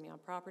impact is going to be on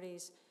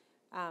properties.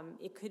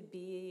 It could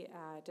be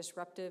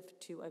disruptive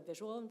to a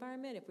visual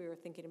environment if we were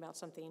thinking about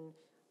something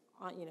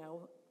on,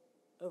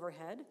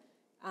 overhead.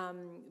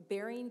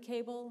 Burying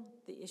cable,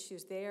 the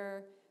issues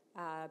there.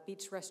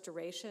 Beach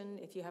restoration,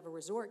 if you have a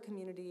resort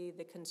community,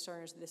 the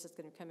concerns that this is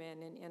going to come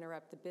in and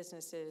interrupt the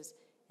businesses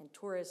and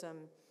tourism.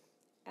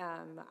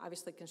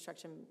 Obviously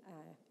construction,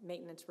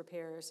 maintenance,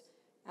 repairs.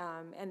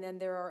 And then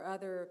there are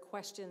other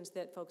questions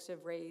that folks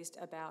have raised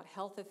about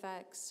health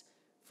effects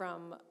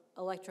from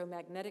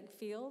electromagnetic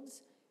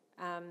fields,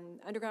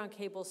 underground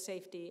cable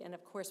safety, and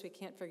of course we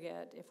can't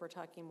forget, if we're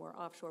talking more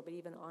offshore, but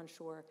even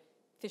onshore,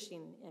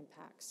 fishing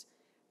impacts.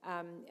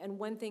 And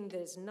one thing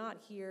that is not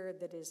here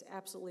that is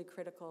absolutely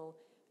critical,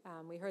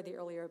 we heard the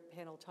earlier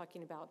panel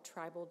talking about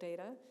tribal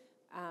data,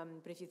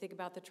 but if you think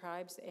about the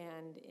tribes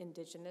and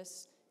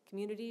indigenous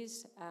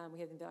communities, we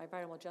have the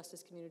environmental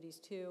justice communities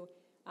too,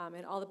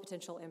 and all the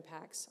potential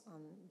impacts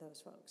on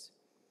those folks.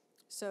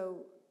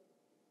 So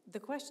the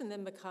question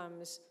then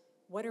becomes,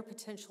 what are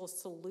potential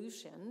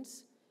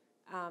solutions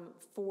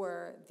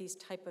for these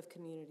type of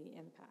community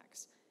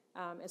impacts?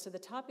 And so the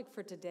topic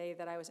for today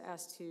that I was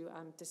asked to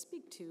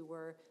speak to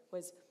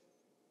was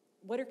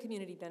what are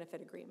community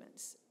benefit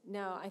agreements?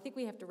 Now, I think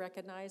we have to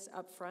recognize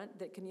up front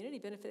that community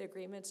benefit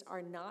agreements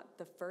are not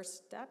the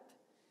first step.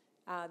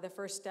 The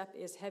first step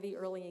is heavy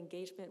early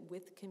engagement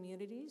with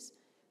communities,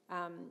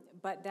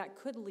 but that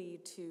could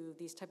lead to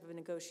these type of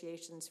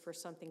negotiations for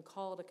something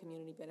called a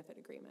community benefit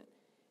agreement.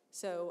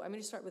 So I'm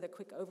going to start with a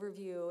quick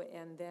overview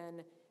and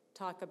then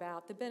talk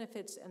about the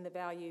benefits and the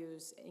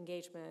values,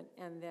 engagement,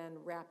 and then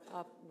wrap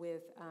up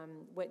with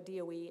what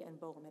DOE and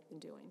BOEM have been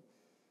doing.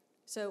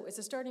 So as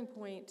a starting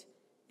point,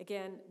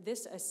 again,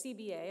 a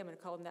CBA, I'm going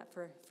to call them that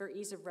for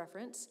ease of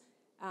reference,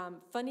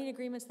 funding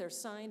agreements that are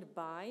signed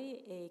by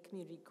a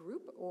community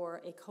group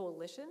or a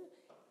coalition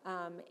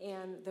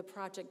and the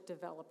project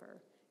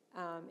developer.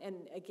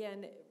 And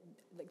again,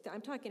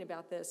 I'm talking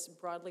about this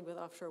broadly with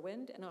offshore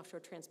wind and offshore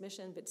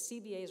transmission, but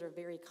CBAs are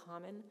very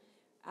common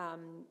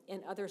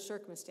in other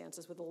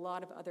circumstances with a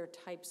lot of other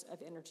types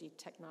of energy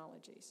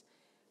technologies.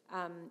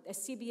 A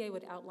CBA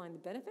would outline the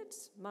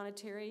benefits,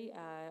 monetary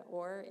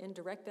or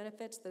indirect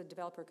benefits that a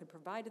developer could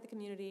provide to the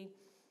community.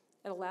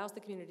 It allows the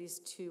communities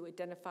to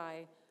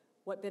identify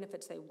what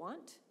benefits they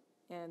want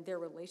and their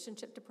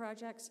relationship to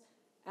projects.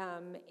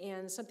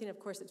 And something, of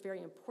course, that's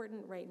very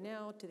important right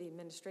now to the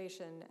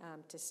administration,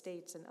 to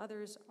states and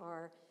others,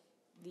 are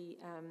the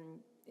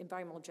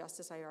environmental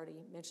justice I already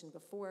mentioned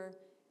before.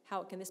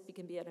 How can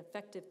be an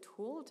effective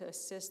tool to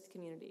assist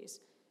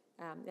communities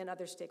and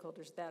other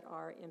stakeholders that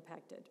are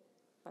impacted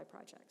by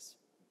projects.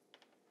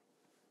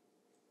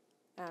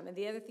 And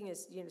the other thing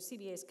is,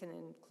 CBAs can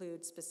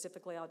include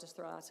specifically, I'll just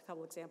throw out a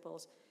couple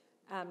examples,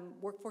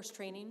 workforce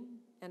training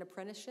and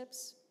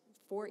apprenticeships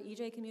for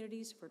EJ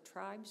communities, for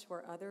tribes,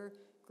 for other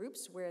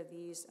groups where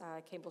these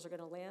cables are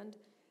going to land.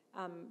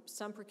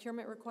 Some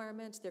procurement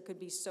requirements, there could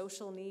be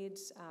social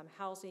needs,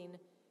 housing,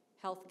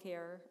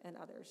 healthcare, and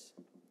others.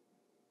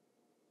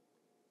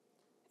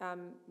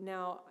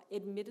 Now,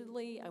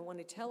 admittedly, I want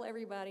to tell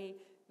everybody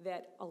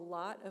that a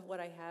lot of what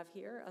I have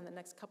here on the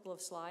next couple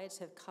of slides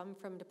have come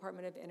from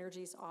Department of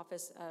Energy's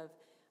Office of,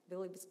 I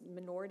believe it's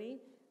Minority.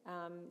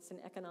 It's an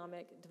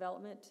economic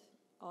development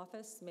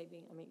office,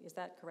 maybe. Is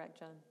that correct,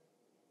 John?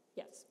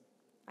 Yes.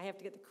 I have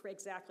to get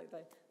exactly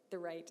the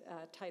right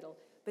title.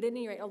 But at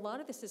any rate, a lot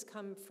of this has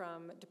come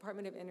from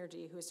Department of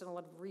Energy, who has done a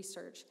lot of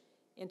research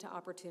into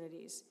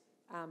opportunities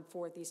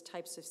for these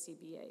types of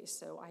CBAs.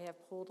 So I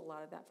have pulled a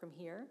lot of that from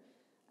here.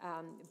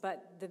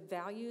 But the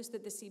values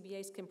that the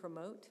CBAs can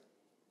promote,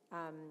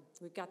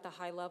 we've got the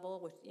high level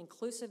with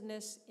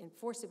inclusiveness,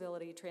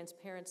 enforceability,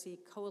 transparency,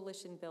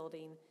 coalition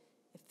building,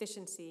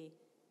 efficiency,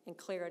 and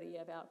clarity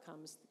of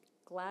outcomes.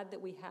 Glad that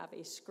we have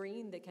a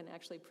screen that can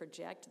actually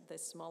project the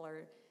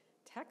smaller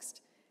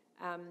text.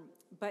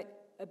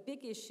 But a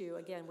big issue,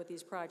 again, with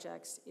these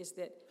projects is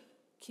that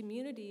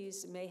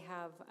communities may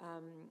have,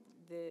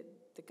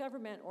 the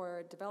government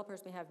or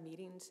developers may have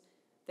meetings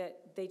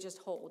that they just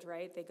hold,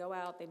 right? They go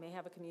out, they may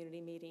have a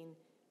community meeting,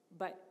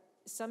 but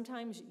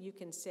sometimes you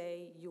can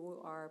say you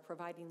are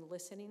providing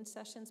listening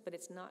sessions, but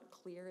it's not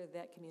clear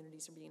that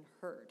communities are being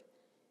heard.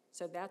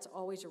 So that's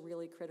always a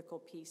really critical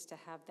piece, to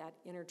have that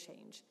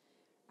interchange.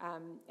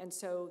 And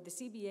so the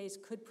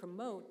CBAs could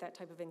promote that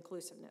type of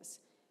inclusiveness.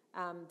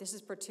 This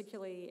is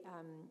particularly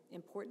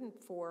important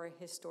for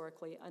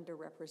historically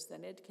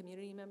underrepresented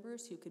community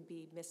members who could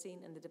be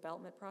missing in the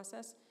development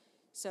process.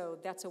 So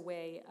that's a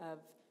way of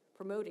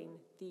promoting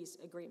these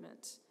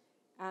agreements.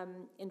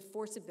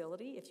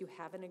 Enforceability, if you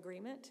have an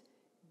agreement,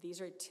 these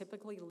are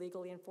typically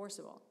legally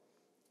enforceable.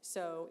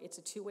 So it's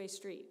a two-way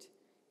street,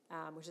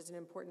 which is an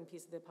important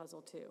piece of the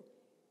puzzle too.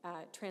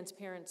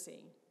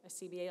 Transparency, a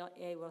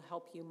CBA will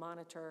help you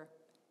monitor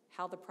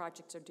how the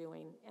projects are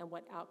doing and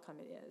what outcome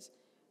it is.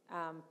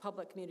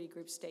 Public community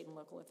groups, state and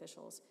local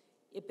officials.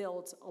 It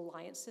builds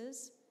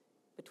alliances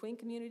between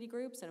community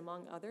groups and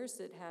among others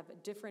that have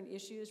different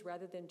issues,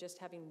 rather than just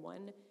having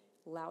one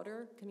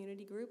louder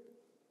community group.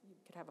 You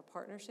could have a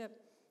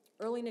partnership,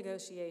 early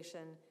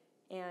negotiation,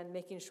 and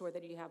making sure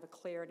that you have a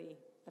clarity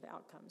of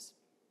outcomes.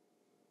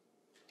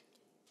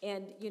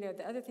 And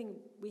the other thing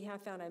we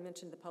have found, I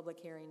mentioned the public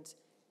hearings,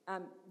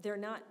 they're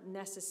not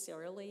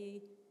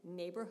necessarily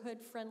neighborhood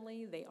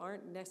friendly. They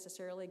aren't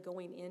necessarily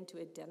going in to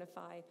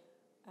identify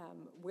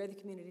where the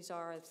communities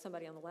are.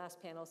 Somebody on the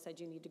last panel said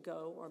you need to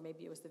go, or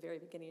maybe it was the very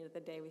beginning of the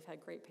day, we've had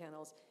great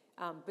panels,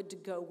 but to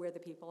go where the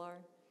people are,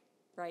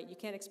 right? You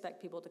can't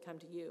expect people to come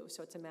to you,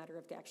 so it's a matter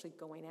of actually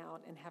going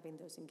out and having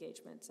those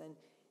engagements, and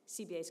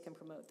CBAs can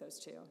promote those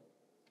too.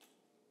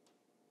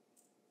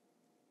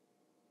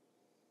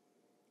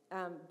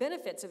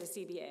 Benefits of a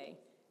CBA.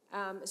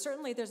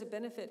 Certainly there's a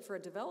benefit for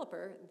a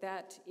developer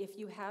that if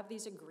you have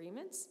these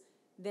agreements,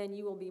 then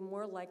you will be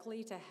more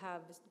likely to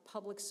have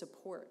public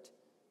support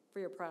for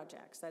your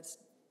projects. That's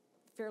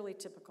fairly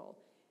typical.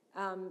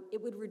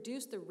 It would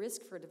reduce the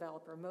risk for a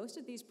developer. Most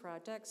of these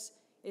projects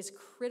is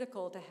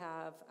critical to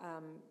have,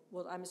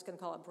 well, I'm just gonna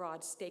call it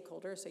broad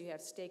stakeholder, so you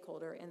have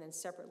stakeholder and then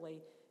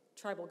separately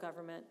tribal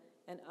government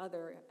and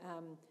other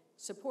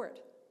support.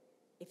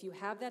 If you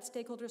have that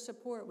stakeholder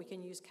support, we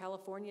can use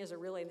California as a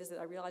really,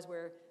 I realize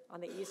we're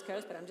on the East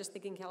Coast, but I'm just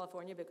thinking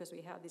California because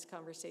we have these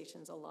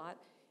conversations a lot.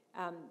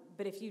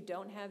 But if you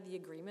don't have the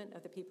agreement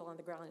of the people on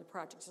the ground, the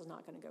project is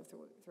not gonna go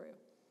through.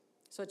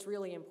 So it's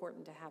really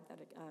important to have that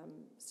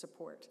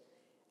support.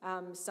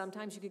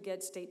 Sometimes you could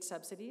get state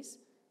subsidies,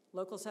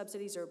 local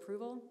subsidies or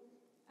approval.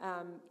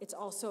 It's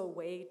also a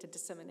way to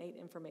disseminate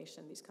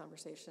information, these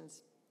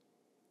conversations.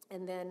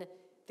 And then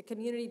the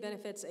community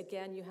benefits,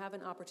 again, you have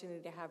an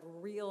opportunity to have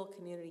real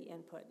community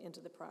input into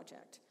the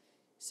project.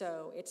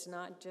 So it's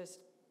not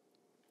just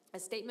a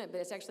statement,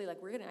 but it's actually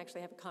like, we're gonna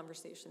actually have a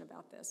conversation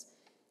about this.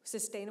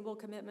 Sustainable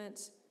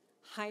commitments,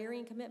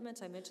 hiring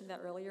commitments, I mentioned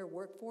that earlier,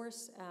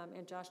 workforce,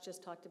 and Josh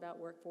just talked about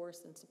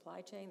workforce and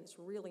supply chain. It's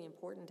really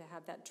important to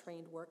have that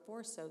trained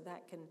workforce, so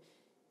that can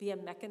be a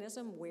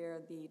mechanism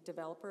where the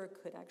developer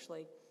could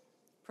actually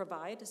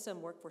provide some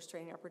workforce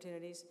training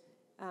opportunities,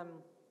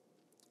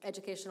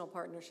 educational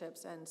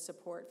partnerships, and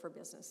support for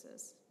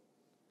businesses.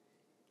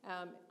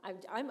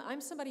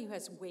 I'm somebody who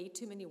has way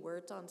too many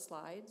words on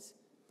slides,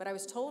 but I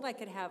was told I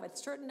could have a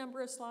certain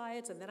number of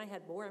slides, and then I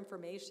had more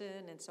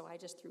information, and so I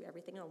just threw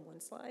everything on one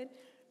slide.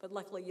 But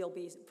luckily, you'll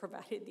be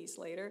provided these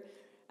later.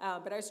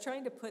 But I was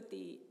trying to put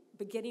the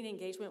beginning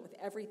engagement with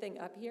everything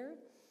up here.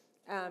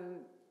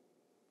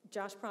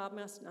 Josh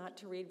promised not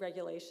to read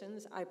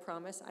regulations. I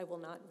promise I will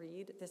not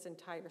read this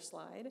entire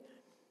slide.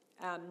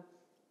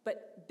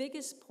 But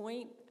biggest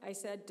point, I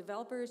said,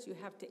 developers, you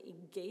have to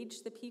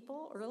engage the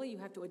people early. You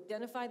have to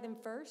identify them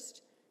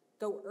first,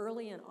 go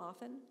early and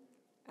often.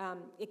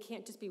 It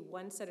can't just be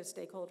one set of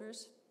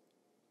stakeholders.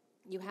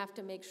 You have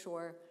to make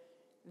sure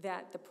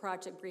that the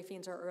project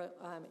briefings are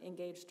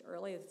engaged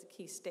early with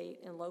key state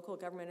and local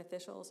government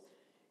officials.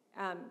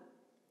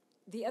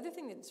 The other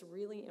thing that's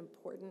really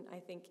important, I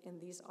think, in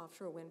these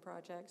offshore wind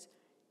projects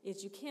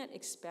is you can't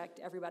expect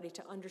everybody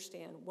to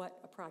understand what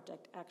a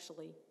project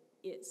actually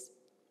is.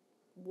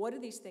 What do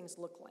these things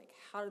look like?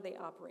 How do they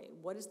operate?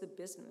 What is the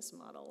business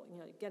model?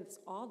 Again, it's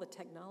all the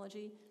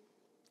technology.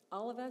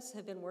 All of us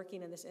have been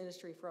working in this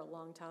industry for a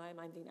long time.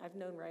 I mean, I've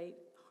known Wright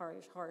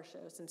Horror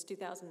Show since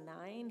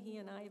 2009. He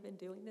and I have been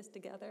doing this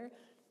together.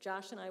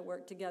 Josh and I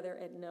worked together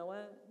at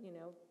NOAA,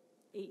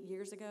 8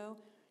 years ago,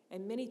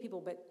 and many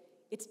people, but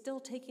it's still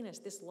taking us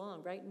this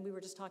long, right? And we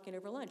were just talking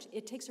over lunch.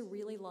 It takes a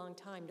really long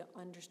time to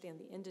understand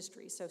the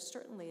industry. So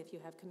certainly if you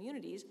have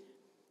communities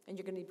and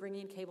you're going to be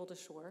bringing cable to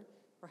shore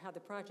or have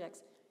the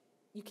projects,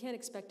 you can't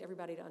expect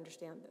everybody to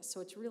understand this. So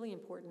it's really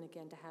important,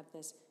 again, to have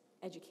this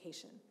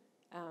education.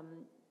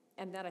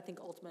 And that, I think,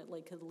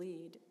 ultimately could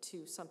lead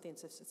to something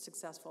that's a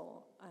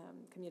successful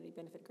community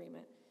benefit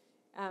agreement.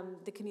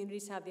 The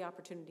communities have the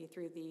opportunity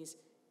through these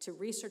to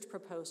research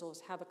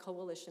proposals, have a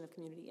coalition of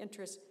community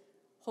interests,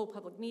 hold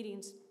public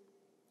meetings.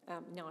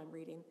 Now I'm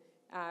reading.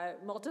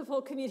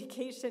 Multiple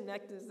communication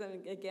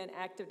mechanisms, again,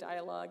 active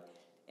dialogue.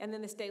 And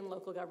then the state and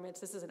local governments,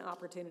 this is an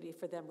opportunity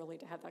for them really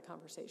to have that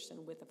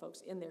conversation with the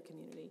folks in their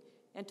community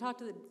and talk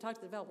to the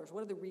developers.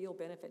 What are the real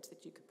benefits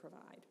that you could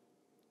provide?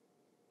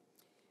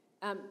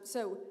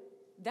 So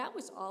that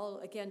was all,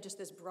 again, just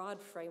this broad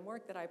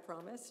framework that I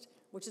promised,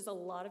 which is a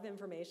lot of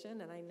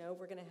information, and I know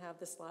we're going to have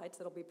the slides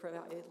that'll be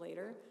provided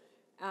later.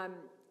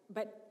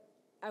 But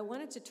I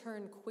wanted to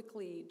turn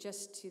quickly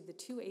just to the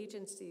two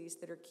agencies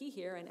that are key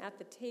here and at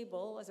the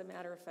table, as a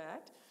matter of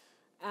fact.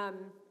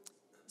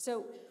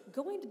 So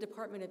going to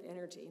Department of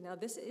Energy. Now,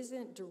 this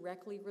isn't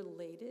directly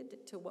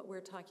related to what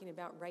we're talking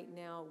about right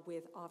now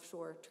with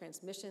offshore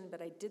transmission,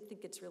 but I did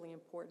think it's really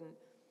important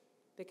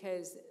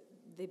because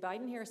the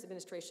Biden-Harris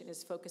administration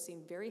is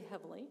focusing very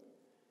heavily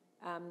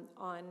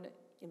on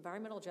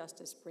environmental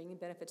justice, bringing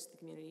benefits to the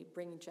community,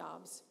 bringing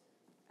jobs.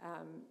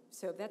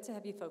 So that's a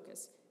heavy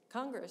focus.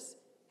 Congress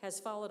has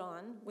followed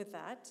on with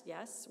that.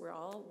 Yes, we're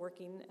all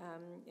working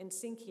in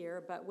sync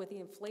here, but with the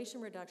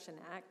Inflation Reduction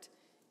Act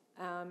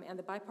and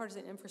the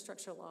bipartisan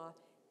infrastructure law,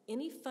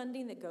 any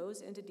funding that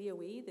goes into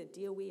DOE, the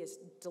DOE is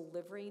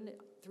delivering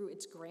through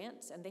its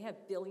grants, and they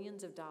have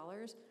billions of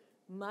dollars,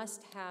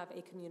 must have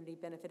a community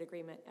benefit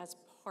agreement as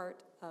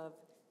part of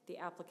the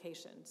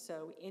application.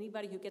 So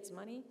anybody who gets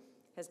money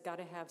has got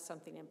to have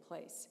something in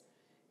place.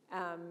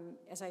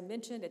 As I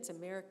mentioned, it's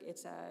the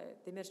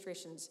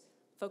administration's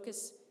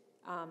focus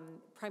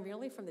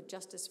primarily from the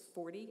Justice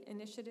 40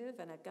 initiative,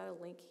 and I've got a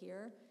link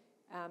here.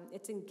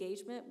 It's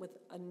engagement with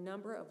a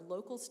number of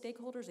local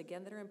stakeholders,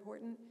 again, that are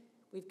important.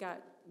 We've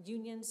got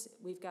unions,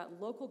 we've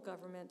got local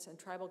governments and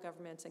tribal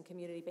governments and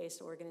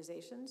community-based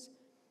organizations.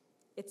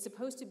 It's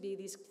supposed to be,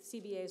 these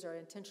CBAs are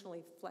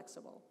intentionally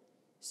flexible.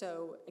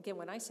 So again,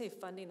 when I say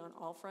funding on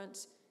all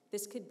fronts,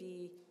 this could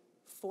be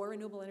for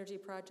renewable energy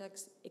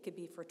projects, it could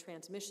be for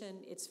transmission,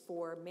 it's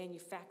for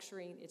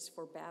manufacturing, it's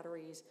for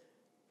batteries.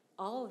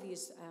 All of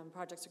these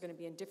projects are going to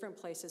be in different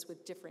places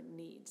with different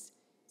needs.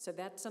 So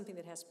that's something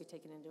that has to be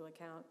taken into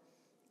account.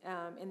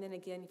 And then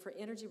again, for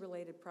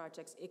energy-related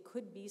projects, it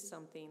could be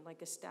something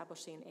like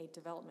establishing a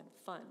development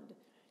fund.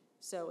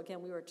 So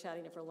again, we were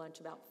chatting over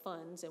lunch about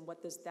funds and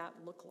what does that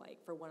look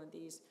like for one of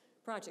these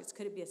projects.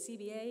 Could it be a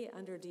CBA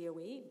under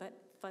DOE, but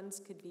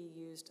funds could be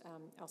used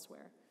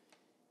elsewhere.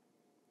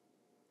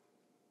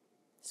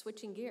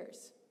 Switching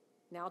gears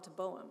now to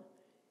BOEM.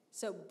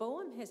 So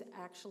BOEM has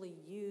actually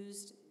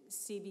used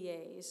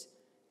CBAs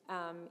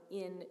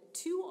in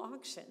two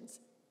auctions,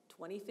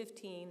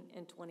 2015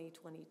 and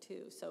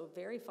 2022, so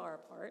very far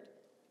apart.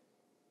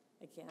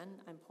 Again,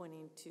 I'm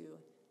pointing to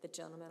the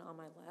gentleman on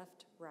my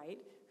left, Wright,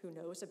 who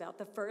knows about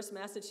the first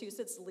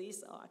Massachusetts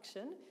lease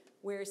auction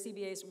where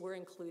CBAs were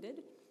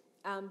included.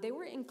 They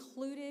were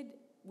included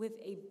with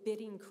a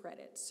bidding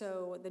credit,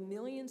 so the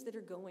millions that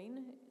are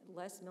going,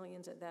 less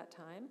millions at that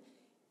time,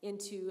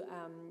 into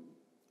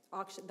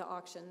the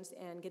auctions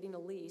and getting a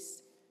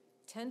lease,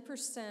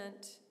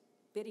 10%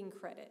 bidding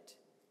credit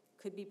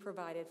could be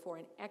provided for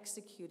an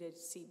executed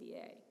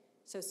CBA.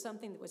 So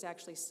something that was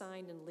actually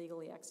signed and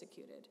legally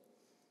executed.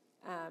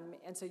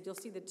 And so you'll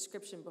see the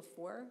description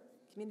before,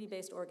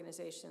 community-based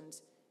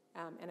organizations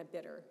and a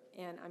bidder.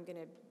 And I'm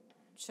gonna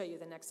show you,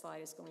 the next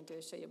slide is going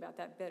to show you about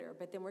that bidder.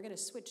 But then we're gonna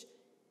switch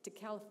to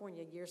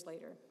California years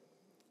later.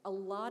 A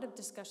lot of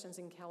discussions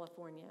in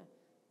California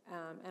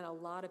and a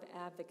lot of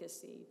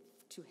advocacy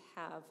to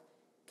have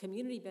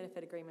community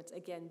benefit agreements,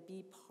 again,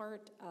 be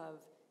part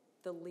of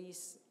the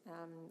lease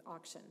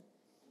auction.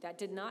 That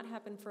did not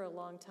happen for a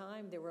long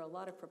time. There were a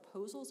lot of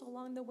proposals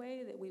along the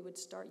way that we would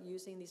start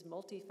using these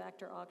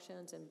multi-factor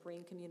auctions and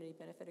bring community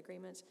benefit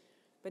agreements,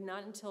 but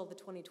not until the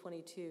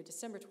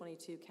December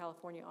 22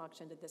 California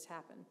auction did this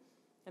happen.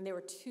 And there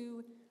were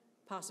two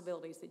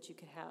possibilities that you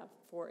could have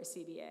for a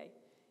CBA.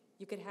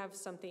 You could have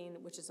something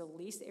which is a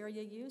lease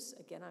area use.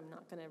 Again, I'm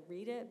not gonna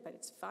read it, but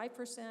it's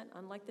 5%,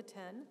 unlike the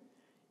 10.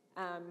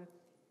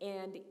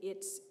 And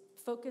it's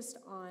focused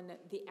on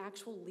the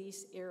actual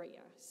lease area.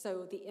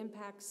 So the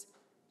impacts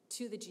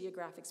to the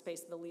geographic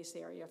space of the lease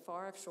area,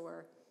 far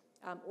offshore,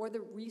 or the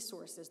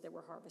resources that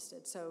were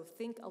harvested. So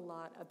think a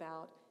lot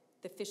about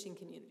the fishing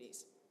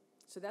communities.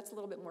 So that's a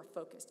little bit more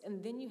focused.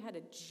 And then you had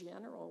a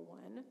general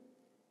one,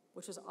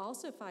 which was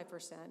also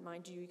 5%.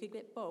 Mind you, you could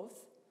get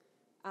both.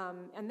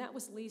 And that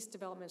was lease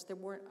developments that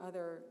weren't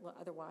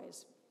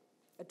otherwise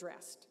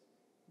addressed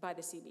by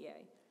the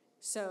CBA.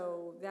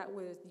 So that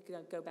was, you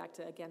could go back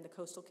to, again, the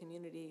coastal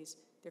communities.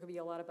 There could be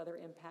a lot of other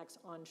impacts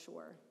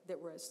onshore that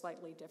were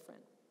slightly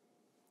different.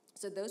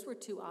 So those were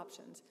two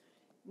options.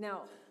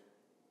 Now,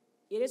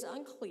 It is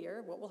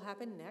unclear what will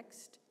happen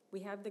next. We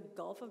have the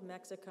Gulf of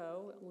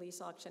Mexico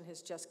lease auction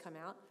has just come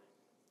out,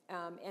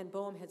 and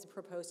BOEM has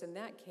proposed in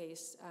that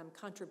case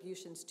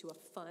contributions to a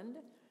fund,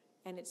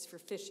 and it's for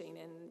fishing,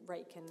 and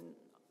Wright can,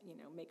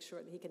 make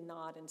sure that he can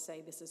nod and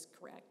say this is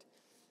correct.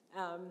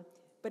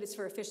 But it's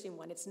for a fishing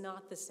one. It's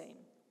not the same.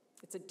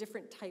 It's a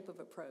different type of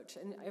approach.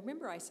 And I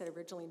remember I said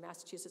originally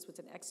Massachusetts was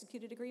an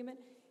executed agreement.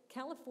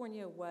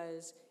 California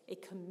was a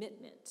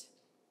commitment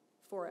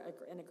for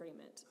an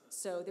agreement.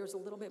 So there's a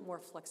little bit more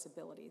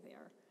flexibility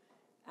there.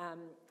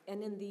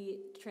 And in the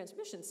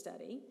transmission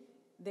study,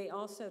 they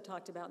also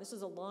talked about, this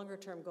is a longer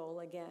term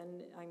goal.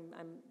 Again,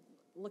 I'm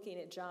looking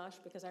at Josh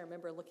because I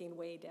remember looking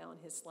way down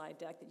his slide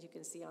deck that you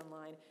can see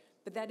online.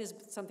 But that is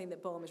something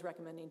that BOEM is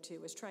recommending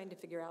too, is trying to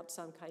figure out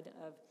some kind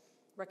of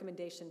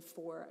recommendation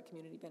for a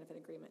community benefit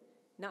agreement.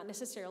 Not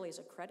necessarily as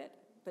a credit,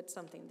 but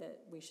something that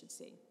we should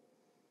see.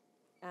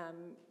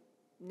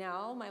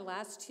 Now, my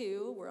last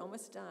two, we're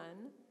almost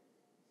done.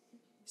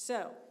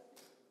 So,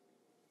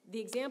 the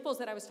examples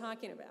that I was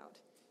talking about.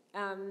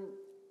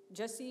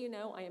 Just so you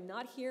know, I am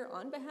not here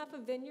on behalf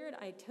of Vineyard.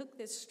 I took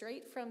this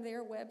straight from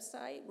their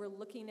website. We're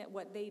looking at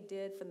what they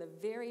did from the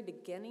very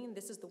beginning.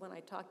 This is the one I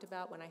talked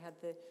about when I had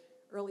the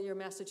earlier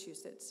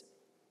Massachusetts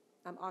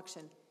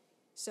auction.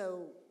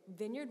 So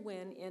Vineyard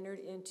Wind entered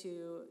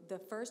into the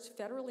first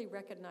federally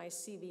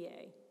recognized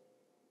CBA.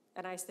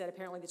 And I said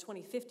apparently the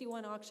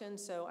 2051 auction,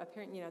 so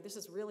apparently, this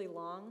is really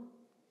long,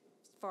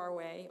 far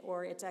away,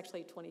 or it's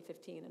actually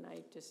 2015, and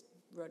I just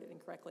wrote it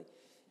incorrectly,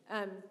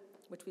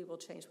 which we will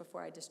change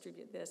before I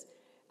distribute this.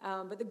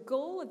 But the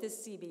goal of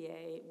this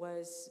CBA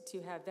was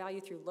to have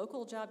value through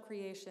local job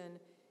creation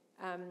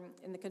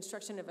and the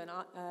construction of an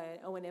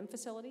O&M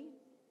facility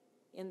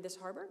in this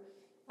harbor.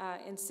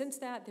 And since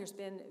that, there's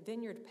been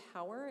Vineyard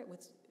Power,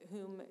 with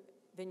whom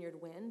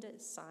Vineyard Wind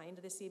signed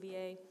the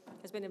CBA,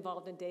 has been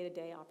involved in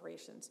day-to-day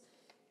operations.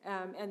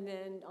 And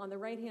then on the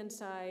right-hand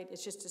side,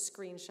 it's just a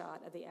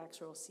screenshot of the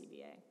actual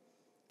CBA.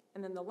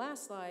 And then the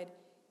last slide,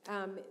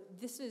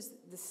 this is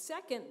the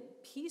second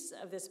piece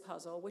of this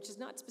puzzle, which is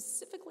not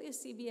specifically a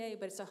CBA,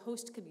 but it's a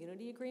host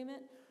community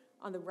agreement.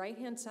 On the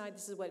right-hand side,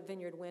 this is what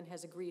Vineyard Wind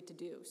has agreed to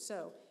do.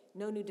 So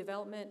no new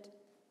development,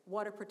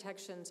 water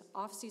protections,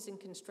 off-season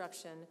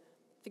construction,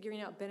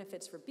 figuring out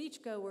benefits for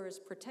beachgoers,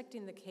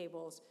 protecting the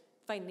cables,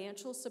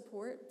 financial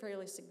support,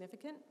 fairly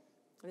significant.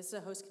 This is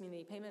a host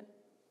community payment.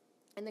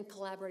 And then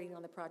collaborating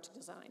on the project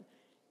design.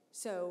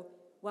 So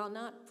while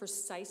not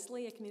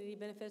precisely a community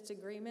benefits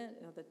agreement,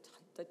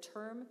 the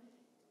term,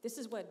 this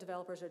is what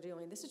developers are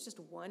doing. This is just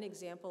one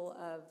example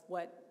of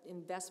what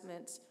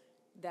investments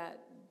that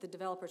the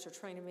developers are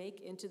trying to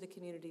make into the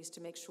communities to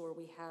make sure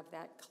we have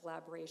that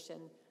collaboration.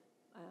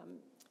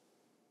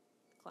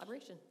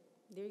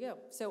 There you go.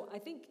 So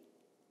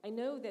I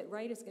know that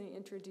Wright is going to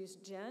introduce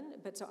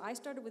Jian, but so I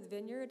started with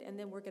Vineyard, and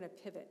then we're going to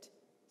pivot.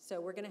 So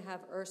we're going to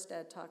have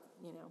Ørsted talk,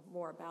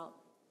 more about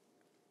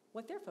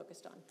what they're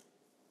focused on.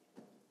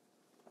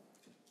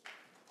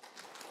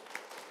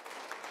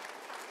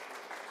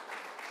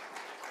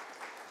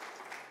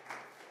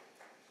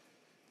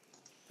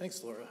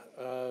 Thanks, Laura.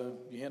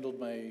 You handled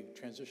my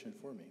transition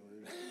for me.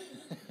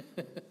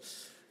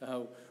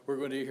 We're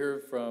going to hear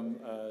from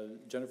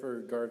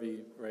Jennifer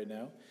Garvey right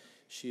now.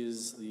 She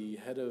is the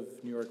head of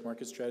New York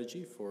market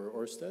strategy for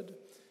Ørsted.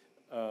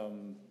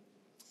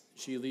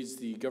 She leads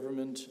the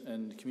government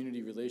and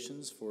community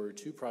relations for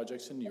two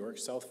projects in New York,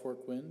 South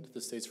Fork Wind,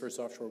 the state's first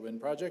offshore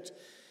wind project,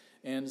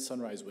 and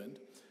Sunrise Wind.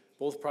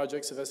 Both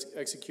projects have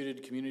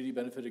executed community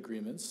benefit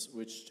agreements,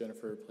 which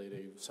Jennifer played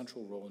a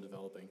central role in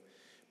developing.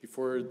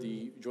 Before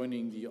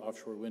joining the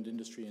offshore wind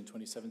industry in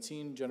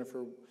 2017,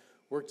 Jennifer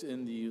worked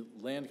in the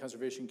land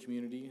conservation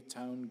community,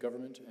 town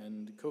government,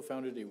 and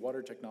co-founded a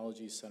water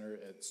technology center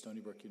at Stony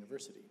Brook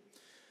University.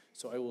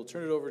 So I will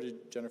turn it over to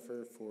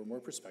Jennifer for more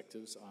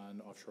perspectives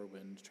on offshore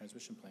wind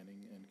transmission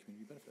planning and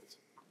community benefits.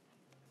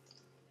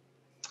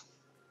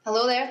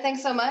 Hello there.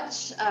 Thanks so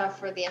much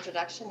for the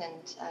introduction,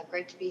 and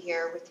great to be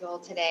here with you all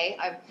today.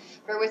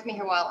 Bear with me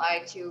here while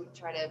I too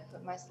try to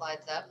put my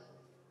slides up.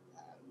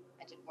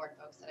 I did warn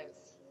folks that I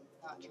was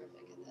not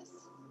terrific at this,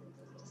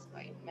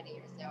 despite many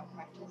years now of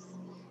practice.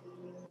 Let's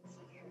see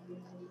here.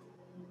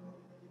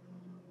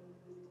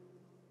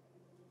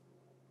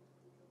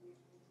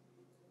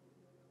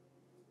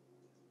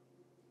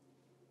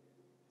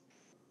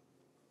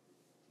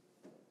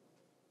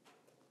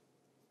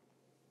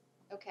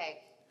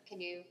 Okay,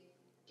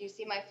 do you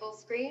see my full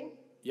screen?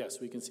 Yes,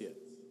 we can see it.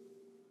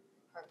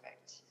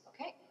 Perfect,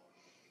 okay.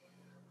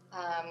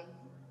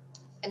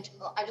 And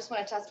I just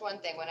want to test one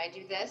thing. When I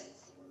do this,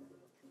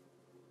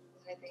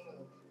 does anything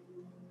move?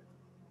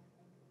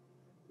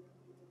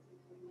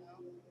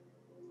 No?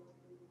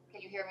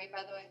 Can you hear me,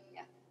 by the way?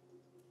 Yeah.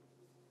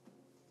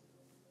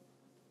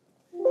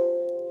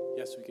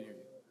 Yes, we can hear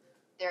you.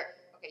 There,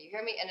 okay, you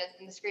hear me, and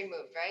the screen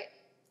moved, right?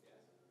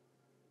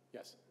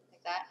 Yes.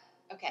 Like that?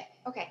 Okay.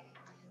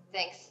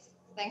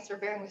 Thanks for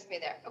bearing with me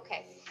there.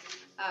 Okay.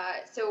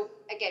 So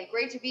again,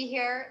 great to be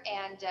here,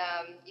 and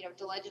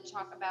delighted to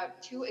talk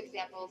about two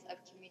examples of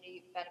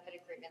community benefit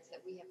agreements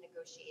that we have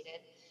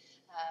negotiated.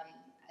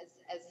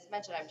 As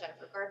mentioned, I'm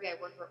Jennifer Garvey. I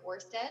work for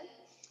Ørsted.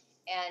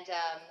 And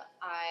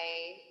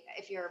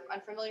if you're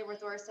unfamiliar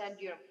with Ørsted,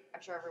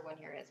 I'm sure everyone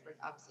here is. We're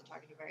obviously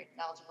talking to a very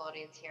knowledgeable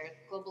audience here.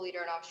 Global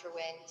leader in offshore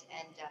wind,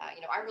 and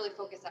I really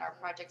focus on our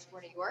projects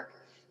for New York,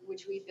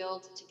 which we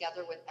build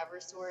together with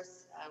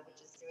Eversource, which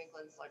is New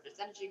England's largest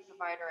energy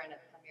provider and a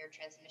premier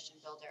transmission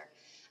builder.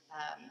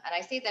 And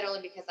I say that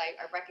only because I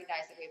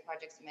recognize that we have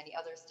projects in many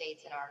other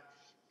states, and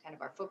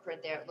our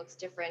footprint there, it looks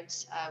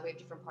different. We have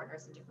different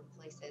partners in different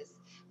places,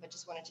 but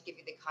just wanted to give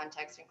you the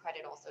context and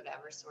credit also to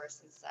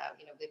Eversource, since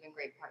they've been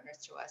great partners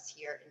to us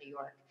here in New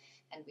York,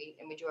 and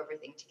we do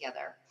everything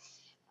together.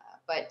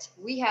 But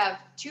we have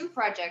two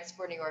projects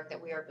for New York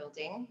that we are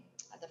building.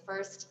 The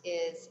first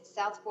is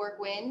South Fork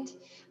Wind,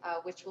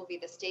 which will be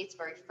the state's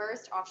very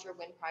first offshore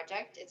wind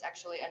project. It's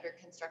actually under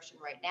construction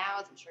right now,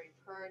 as I'm sure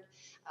you've heard.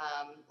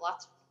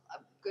 Lots of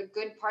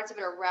good parts of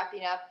it are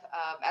wrapping up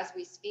as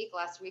we speak.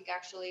 Last week,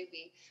 actually,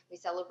 we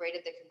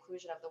celebrated the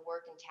conclusion of the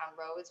work in Town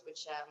Roads,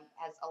 which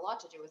has a lot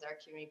to do with our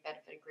community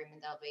benefit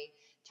agreement that I'll be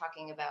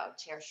talking about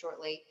here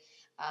shortly.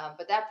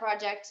 But that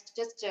project,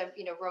 just to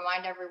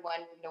remind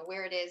everyone,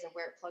 where it is and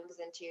where it plugs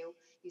into.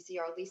 You see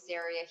our lease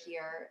area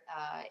here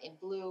in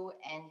blue,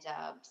 and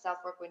South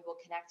Fork Wind will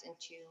connect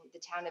into the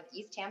town of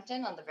East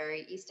Hampton on the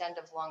very east end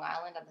of Long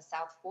Island on the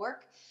South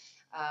Fork.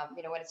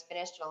 When it's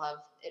finished,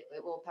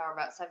 it will power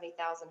about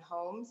 70,000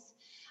 homes.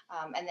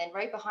 And then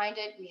right behind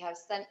it, we have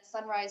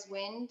Sunrise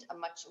Wind, a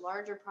much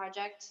larger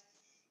project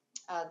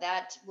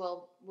that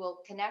will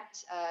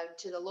connect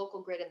to the local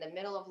grid in the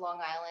middle of Long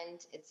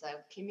Island. It's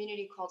a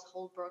community called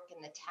Holdbrook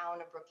in the town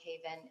of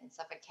Brookhaven in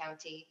Suffolk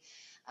County.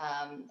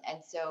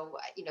 And so,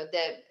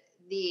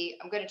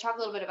 I'm going to talk a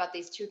little bit about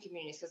these two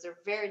communities because they're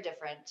very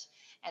different,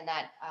 and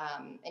that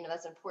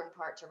that's an important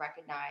part to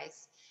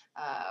recognize.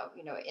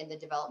 In the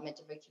development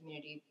of a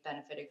community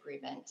benefit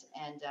agreement.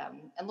 And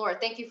Laura,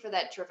 thank you for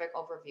that terrific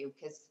overview,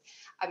 because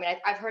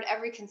I've heard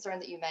every concern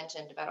that you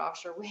mentioned about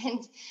offshore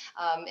wind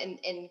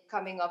in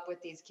coming up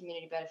with these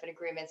community benefit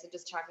agreements and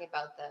just talking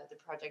about the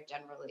project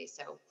generally.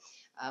 So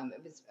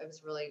it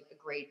was really a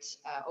great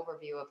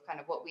overview of kind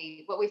of what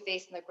we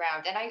face in the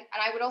ground. And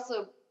I would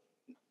also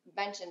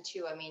mention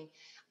too,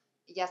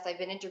 yes, I've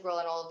been integral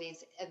in all of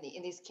these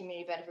in these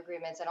community benefit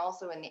agreements, and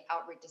also in the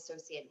outreach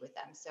associated with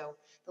them. So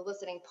the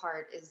listening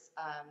part is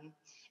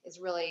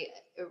really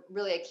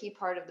a key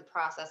part of the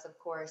process, of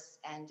course,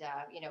 and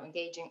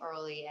engaging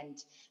early and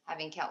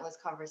having countless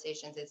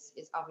conversations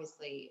is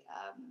obviously,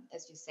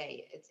 as you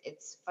say,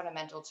 it's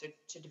fundamental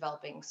to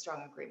developing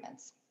strong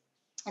agreements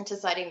and to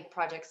citing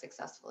projects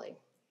successfully.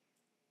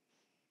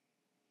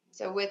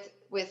 So with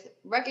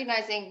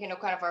recognizing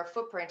kind of our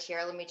footprint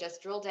here, let me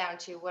just drill down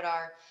to what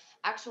our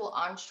actual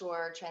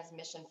onshore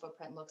transmission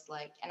footprint looks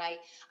like. And I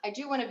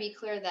do want to be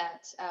clear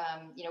that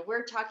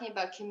we're talking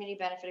about community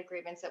benefit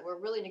agreements that were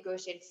really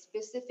negotiated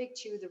specific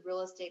to the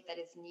real estate that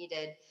is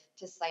needed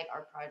to site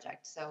our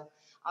project. So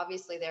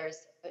obviously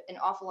there's an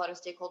awful lot of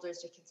stakeholders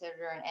to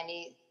consider in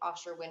any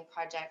offshore wind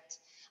project.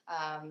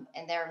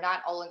 And they're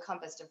not all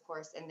encompassed, of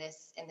course, in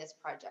this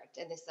project,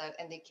 in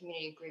the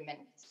community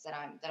agreements that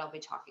I'll be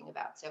talking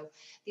about. So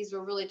these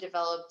were really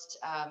developed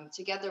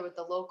together with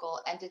the local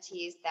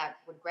entities that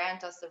would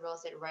grant us the real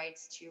estate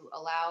rights to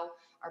allow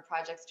our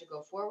projects to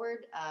go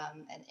forward,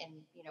 and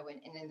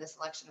in the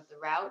selection of the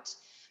route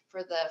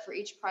for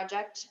each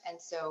project. And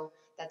so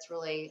that's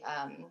really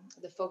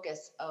the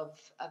focus of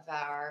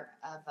our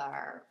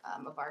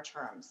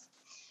terms.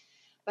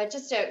 But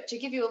just to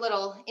give you a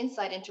little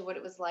insight into what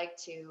it was like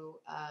to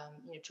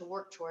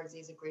work towards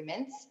these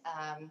agreements,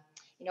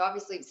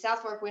 obviously South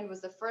Fork Wind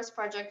was the first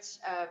project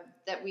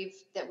that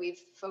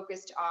we've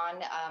focused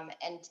on,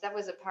 and that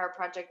was a power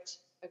project,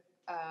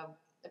 a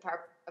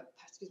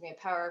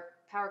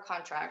power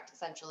contract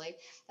essentially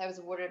that was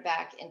awarded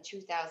back in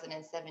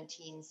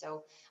 2017.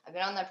 So I've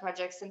been on that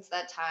project since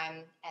that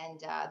time, and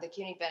the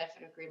community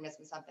benefit agreement has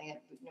been something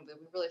that we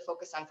really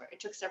focused on it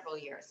took several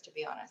years, to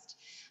be honest.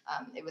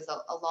 It was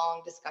a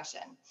long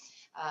discussion.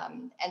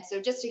 And so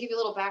just to give you a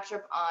little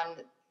backdrop on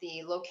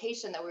the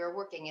location that we were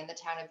working in, the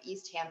town of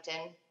East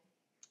Hampton.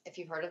 If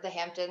you've heard of the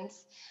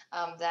Hamptons,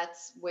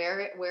 that's where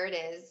it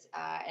is.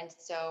 And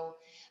so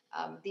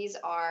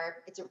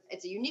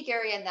it's a unique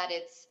area in that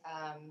it's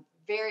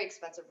very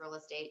expensive real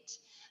estate,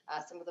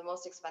 some of the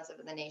most expensive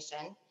in the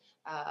nation.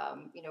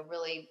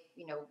 Really,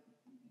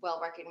 well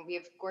recognized. We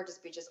have gorgeous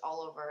beaches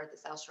all over the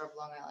South Shore of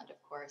Long Island,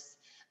 of course,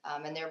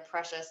 and they're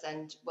precious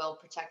and well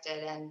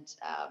protected, and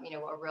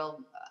a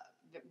real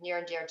near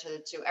and dear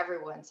to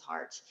everyone's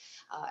heart.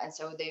 And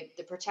so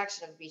the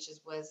protection of beaches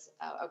was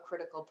a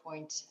critical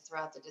point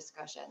throughout the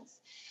discussions.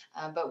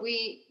 But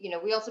we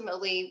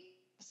ultimately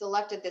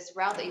selected this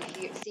route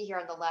that you see here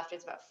on the left.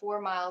 It's about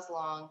 4 miles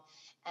long,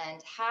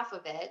 and half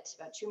of it,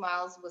 about 2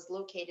 miles, was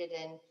located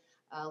in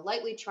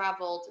lightly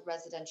traveled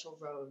residential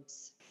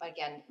roads.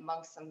 Again,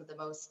 amongst some of the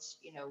most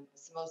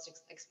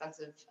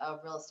expensive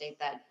real estate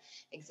that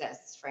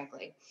exists,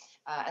 frankly.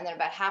 And then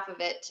about half of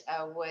it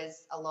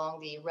was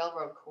along the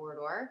railroad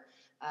corridor.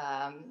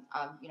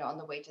 on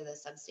the way to the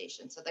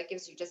substation. So that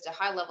gives you just a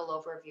high-level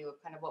overview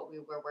of kind of what we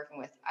were working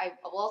with. I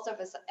will also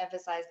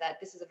emphasize that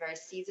this is a very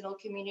seasonal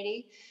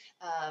community.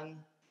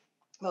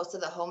 Most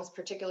of the homes,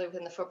 particularly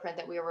within the footprint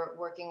that we were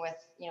working with,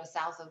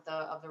 south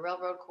of the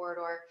railroad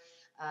corridor,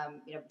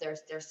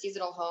 they're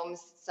seasonal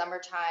homes,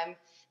 summertime,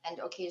 and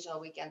occasional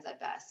weekends at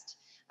best.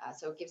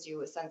 So it gives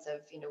you a sense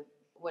of,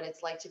 what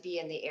it's like to be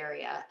in the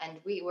area. And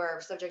we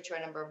were subject to a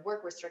number of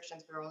work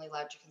restrictions. We were only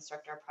allowed to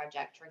construct our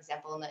project, for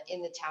example,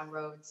 in the town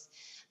roads,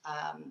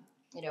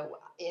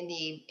 in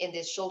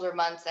the shoulder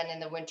months and in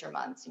the winter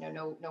months,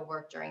 no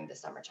work during the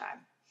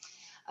summertime.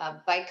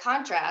 By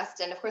contrast,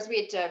 and of course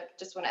we had to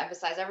just want to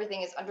emphasize,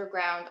 everything is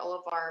underground. All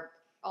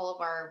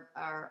of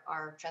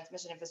our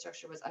transmission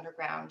infrastructure was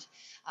underground.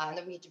 And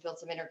then we had to build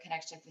some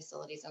interconnection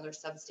facilities, another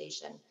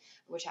substation,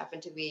 which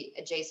happened to be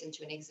adjacent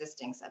to an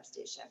existing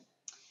substation.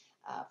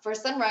 For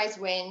Sunrise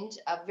Wind,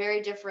 a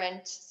very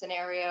different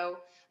scenario.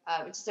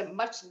 It's just a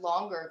much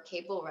longer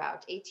cable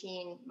route,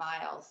 18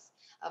 miles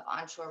of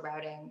onshore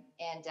routing,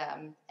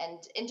 and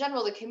in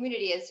general, the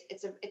community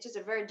it's just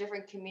a very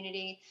different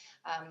community,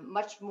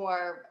 much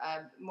more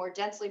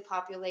densely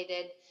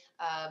populated,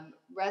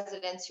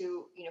 residents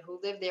who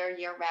live there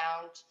year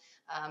round,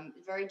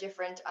 very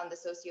different on the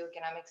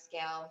socioeconomic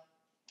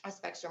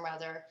spectrum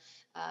rather,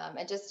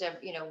 and just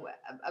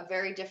a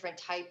very different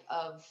type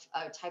of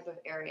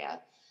area.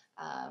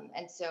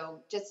 And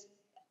so just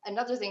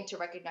another thing to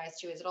recognize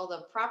too is that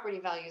although property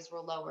values were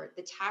lower,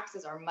 the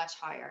taxes are much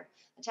higher.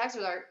 The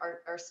taxes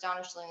are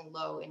astonishingly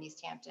low in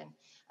East Hampton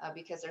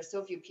because there's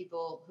so few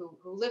people who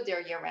live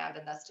there year round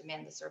and thus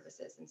demand the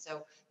services. And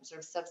so they're sort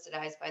of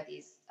subsidized by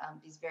these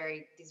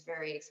very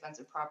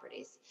expensive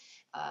properties.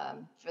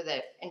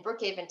 In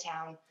Brookhaven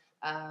town,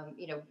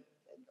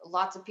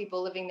 lots of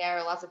people living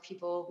there, lots of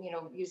people,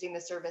 using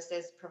the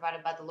services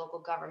provided by the local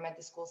government,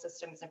 the school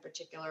systems in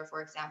particular,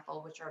 for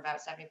example, which are about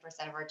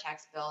 70% of our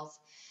tax bills.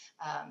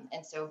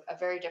 And so a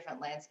very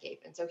different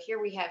landscape. And so here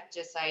we have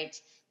to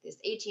cite this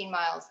 18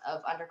 miles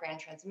of underground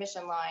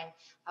transmission line.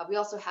 We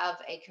also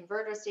have a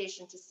converter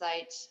station to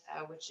cite,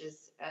 which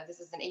is, this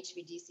is an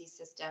HVDC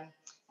system.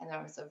 And then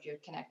also you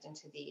connect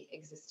into the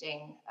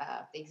existing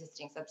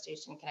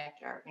substation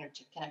connector,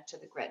 to connect to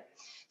the grid.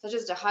 So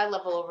just a high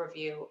level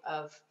overview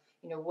of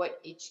what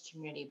each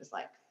community was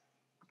like.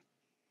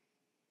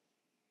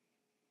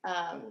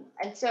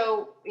 And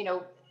so,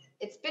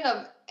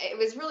 it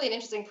was really an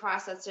interesting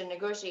process to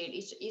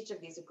negotiate each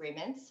of these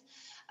agreements.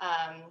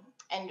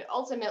 And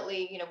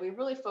ultimately, we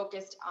really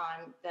focused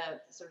on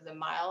the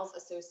miles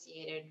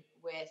associated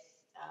with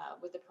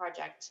the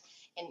project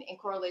in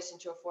correlation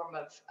to a form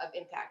of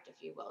impact,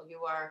 if you will.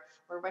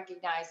 We're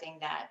recognizing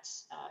that,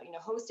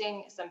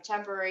 hosting some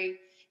temporary,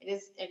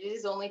 it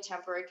is only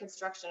temporary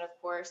construction, of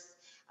course,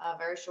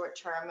 very short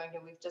term. I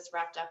mean, we've just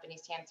wrapped up in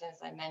East Hampton, as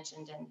I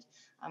mentioned, and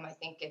I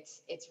think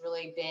it's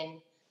really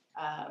been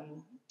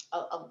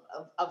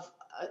of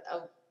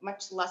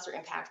much lesser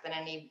impact than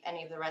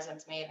any of the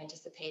residents may have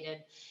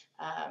anticipated.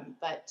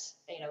 But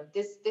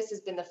this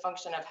has been the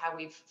function of how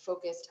we've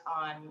focused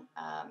on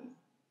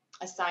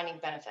assigning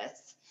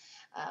benefits.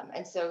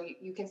 And so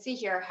you can see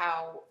here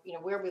how,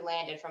 where we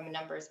landed from a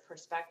numbers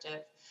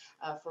perspective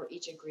for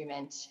each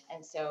agreement.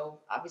 And so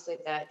obviously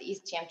the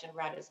East Hampton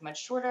route is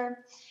much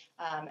shorter,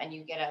 and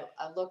you get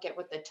a look at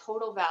what the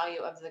total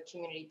value of the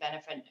community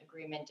benefit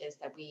agreement is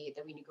that we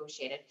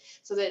negotiated.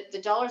 So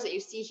the dollars that you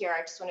see here,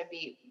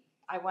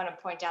 I want to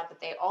point out that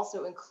they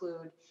also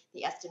include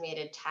the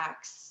estimated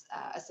tax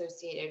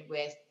associated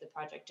with the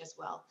project as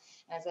well.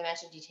 And as I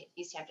mentioned,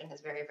 East Hampton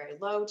has very, very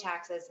low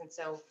taxes. And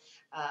so,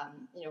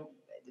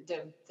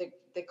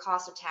 the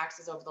cost of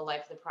taxes over the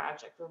life of the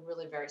project were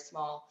really very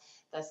small.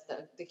 Thus,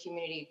 the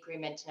community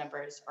agreement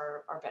numbers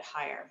are a bit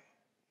higher.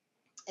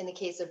 In the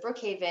case of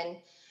Brookhaven,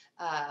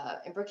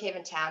 in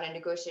Brookhaven town and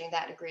negotiating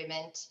that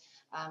agreement,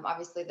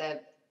 obviously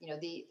the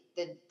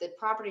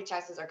property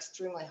taxes are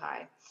extremely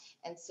high.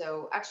 And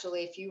so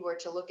actually, if you were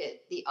to look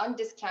at the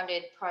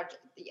undiscounted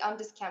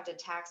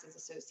taxes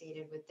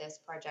associated with this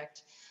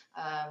project,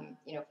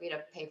 if we had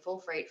to pay full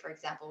freight, for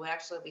example, would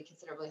actually be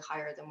considerably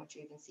higher than what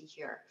you even see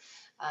here.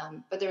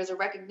 But there is a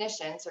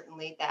recognition,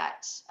 certainly,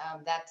 that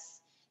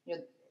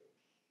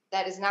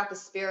that is not the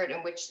spirit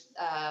in which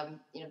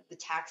the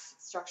tax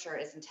structure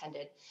is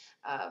intended.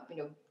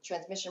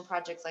 Transmission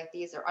projects like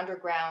these are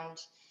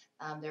underground.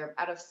 They're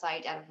out of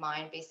sight, out of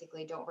mind,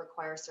 basically don't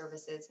require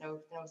services,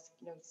 no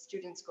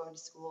students going to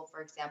school,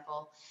 for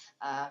example.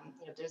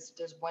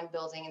 There's one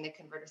building in the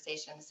converter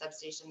station, the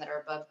substation, that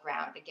are above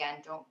ground.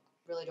 Again, don't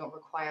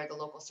require the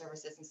local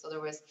services. And so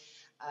there was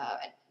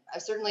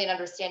certainly an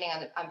understanding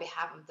on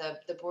behalf of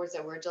the boards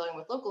that we're dealing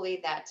with locally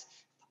that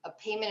a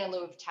payment in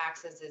lieu of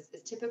taxes is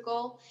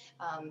typical,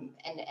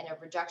 and a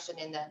reduction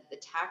in the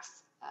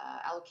tax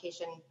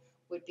allocation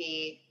would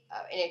be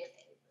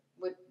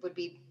would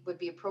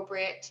be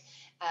appropriate,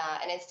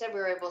 and instead we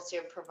were able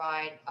to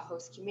provide a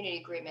host community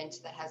agreement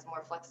that has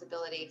more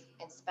flexibility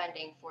in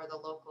spending for the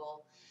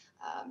local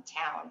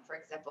town, for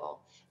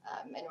example,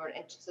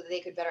 so that they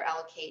could better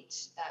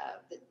allocate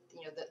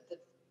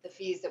the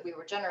fees that we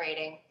were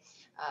generating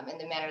in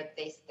the manner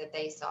that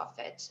they saw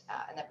fit,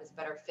 and that was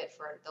better fit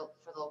for the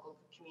local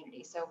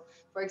community. So,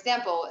 for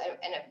example,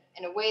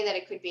 in a way that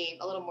it could be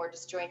a little more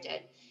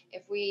disjointed,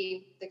 if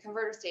the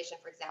converter station,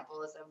 for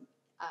example,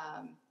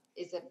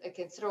 is a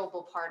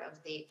considerable part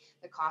of the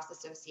cost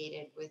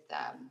associated with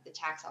the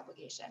tax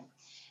obligation.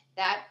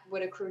 That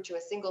would accrue to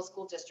a single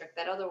school district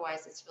that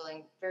otherwise is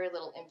feeling very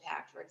little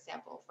impact, for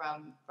example,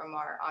 from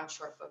our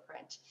onshore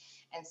footprint.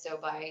 And so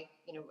by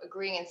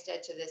agreeing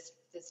instead to this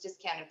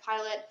discounted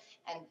pilot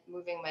and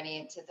moving money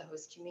into the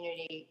host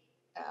community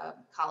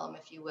column,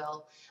 if you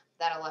will,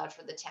 that allowed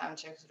for the town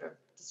to sort of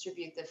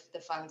distribute the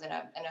funds in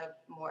a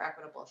more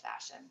equitable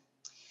fashion.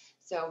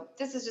 So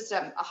this is just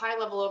a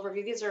high-level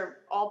overview. These are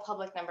all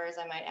public numbers,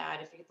 I might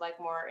add. If you'd like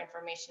more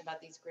information about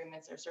these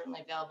agreements, they're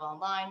certainly available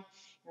online.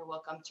 You're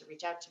welcome to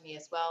reach out to me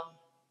as well.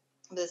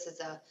 This is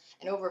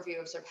an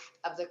overview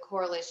of the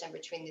correlation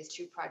between these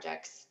two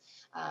projects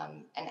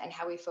and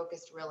how we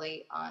focused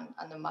really on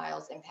the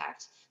miles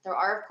impact. There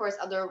are, of course,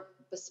 other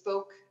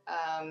bespoke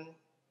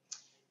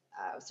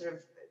sort of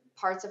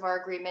parts of our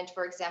agreement.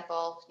 For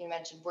example, you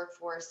mentioned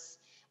workforce.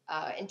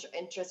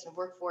 Interest in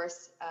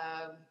workforce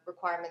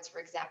requirements. For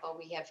example,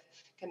 we have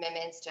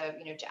commitments to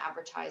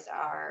advertise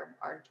our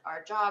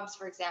jobs.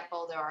 For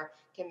example, there are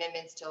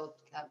commitments to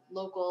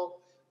local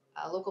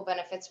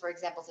benefits. For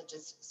example, such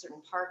as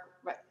certain park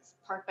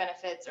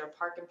benefits or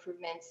park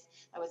improvements.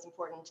 That was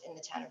important in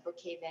the town of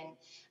Brookhaven.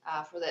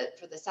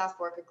 For the South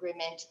Fork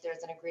agreement,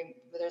 there's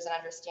an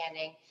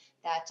understanding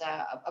that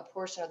a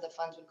portion of the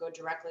funds would go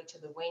directly to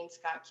the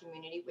Wainscott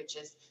community, which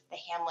is the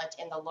hamlet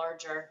in the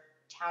larger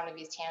town of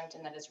East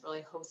Hampton that is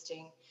really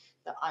hosting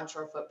the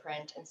onshore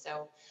footprint. And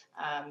so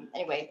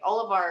anyway, all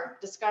of our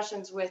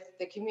discussions with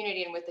the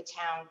community and with the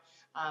town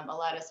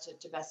allowed us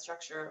to best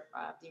structure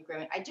the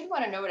agreement. I did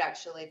want to note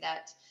actually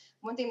that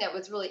one thing that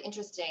was really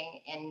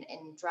interesting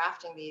in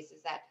drafting these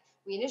is that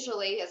we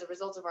initially, as a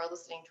result of our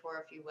listening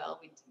tour, if you will,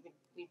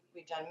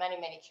 we've done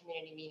many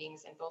community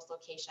meetings in both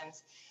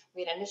locations.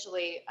 We had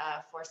initially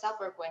for South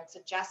Fork Wind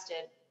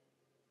suggested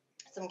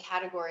some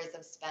categories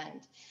of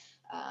spend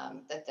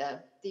that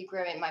the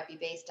agreement might be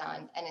based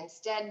on. And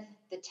instead,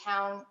 the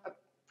town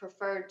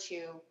preferred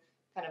to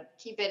kind of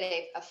keep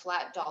it a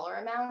flat dollar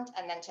amount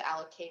and then to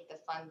allocate the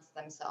funds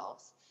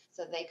themselves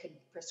so they could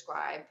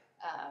prescribe,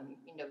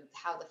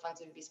 how the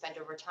funds would be spent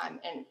over time.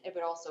 And it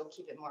would also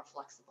keep it more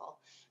flexible,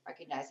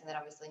 recognizing that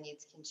obviously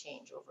needs can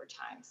change over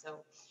time.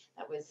 So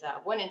that was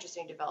one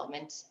interesting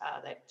development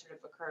that sort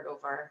of occurred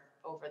over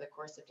the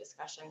course of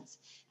discussions.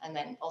 And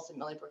then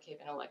ultimately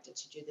Brookhaven elected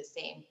to do the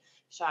same,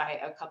 shy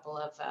a couple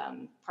of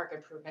park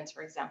improvements,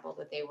 for example,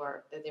 that they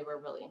were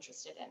really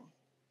interested in.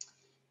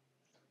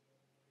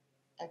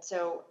 And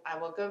so I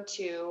will go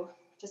to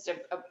just a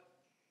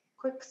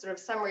quick sort of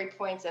summary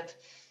points of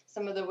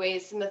some of the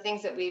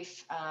things that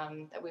we've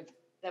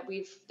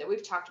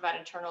talked about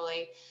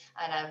internally,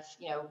 and of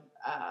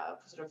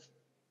sort of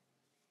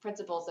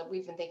principles that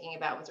we've been thinking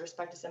about with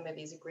respect to some of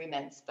these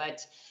agreements.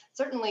 But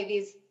certainly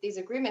these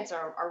agreements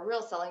are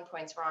real selling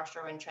points for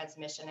offshore wind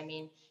transmission. I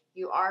mean,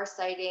 you are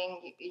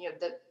citing,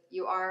 that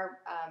you are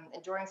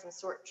enduring some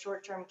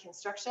short-term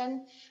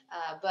construction,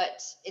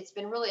 but it's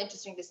been really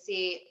interesting to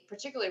see,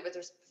 particularly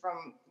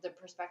from the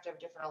perspective of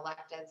different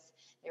electeds,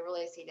 they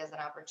really see it as an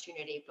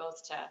opportunity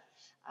both to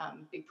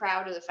be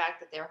proud of the fact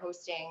that they're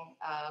hosting,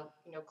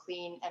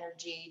 clean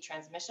energy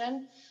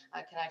transmission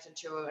connected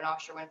to an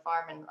offshore wind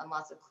farm and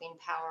lots of clean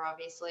power,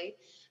 obviously,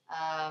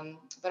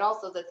 but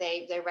also that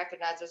they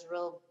recognize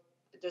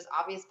there's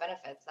obvious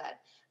benefits that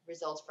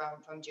result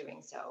from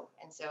doing so.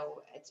 And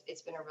so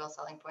it's been a real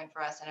selling point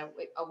for us, and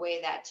a way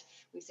that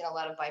we've seen a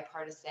lot of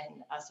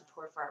bipartisan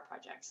support for our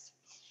projects.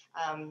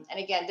 And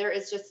again, there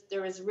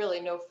is really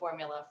no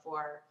formula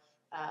for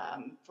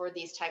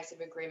these types of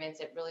agreements.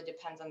 It really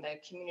depends on the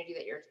community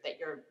that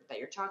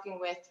you're talking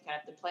with, kind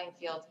of the playing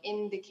field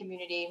in the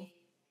community.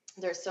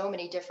 There's so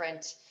many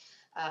different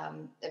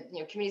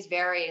communities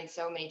vary in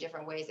so many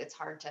different ways. It's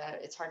hard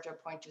to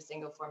point to a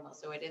single formula.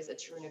 So it is a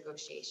true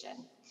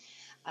negotiation.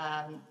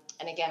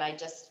 And again, I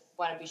just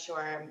want to be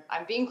sure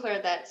I'm being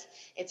clear that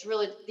it's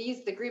really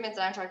the agreements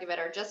that I'm talking about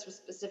are just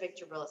specific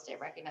to real estate,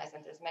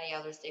 recognizing there's many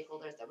other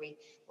stakeholders that we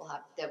will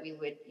have, that we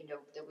would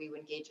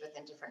engage with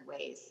in different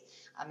ways.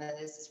 And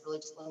this is really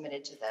just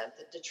limited to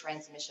the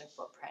transmission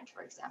footprint,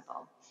 for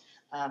example.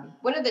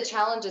 One of the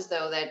challenges,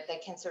 though,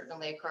 that can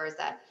certainly occur is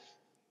that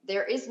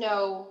there is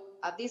no,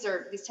 these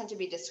tend to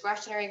be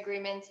discretionary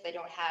agreements. They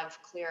don't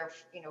have clear,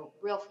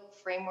 real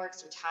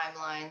frameworks or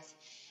timelines.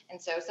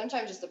 And so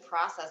sometimes just the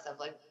process of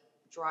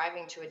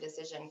driving to a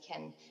decision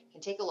can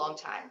take a long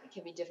time. It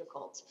can be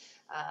difficult.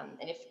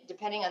 And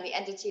depending on the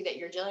entity that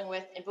you're dealing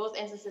with, in both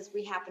instances,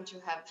 we happen to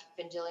have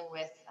been dealing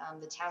with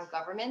the town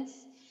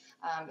governments.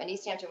 In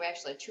East Hampton, we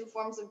actually have two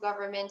forms of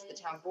government, the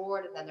town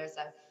board, and then there's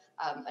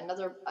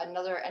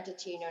another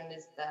entity known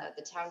as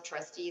the town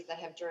trustees that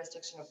have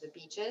jurisdiction of the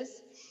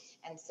beaches.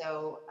 And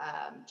so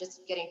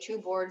just getting two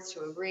boards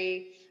to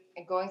agree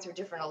and going through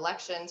different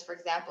elections, for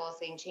example,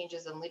 seeing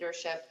changes in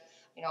leadership,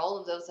 all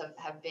of those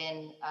have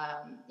been,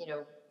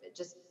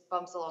 just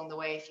bumps along the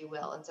way, if you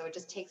will. And so it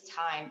just takes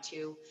time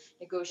to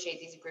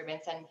negotiate these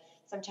agreements. And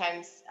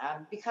sometimes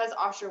because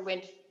offshore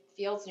wind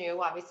feels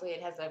new, obviously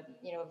it has a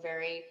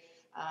very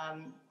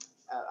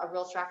a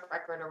real track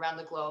record around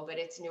the globe, but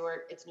it's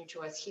new to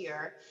us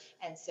here.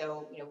 And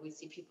so,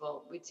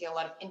 we'd see a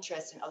lot of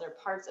interest in other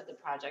parts of the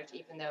project,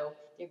 even though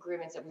the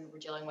agreements that we were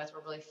dealing with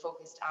were really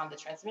focused on the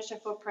transmission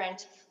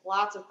footprint.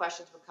 Lots of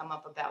questions would come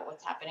up about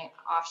what's happening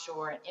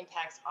offshore and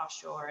impacts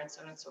offshore and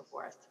so on and so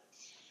forth.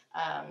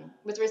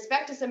 With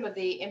respect to some of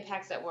the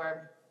impacts that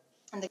were,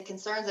 and the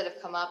concerns that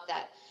have come up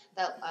that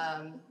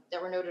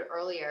were noted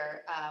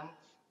earlier, I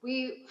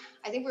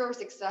think we were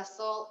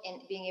successful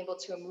in being able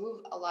to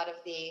move a lot of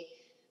the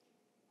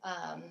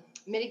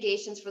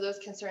mitigations for those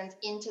concerns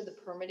into the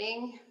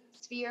permitting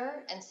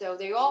sphere, and so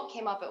they all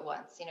came up at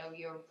once.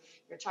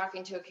 You're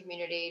talking to a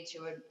community,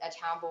 to a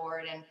town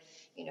board, and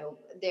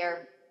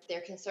their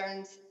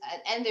concerns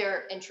and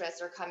their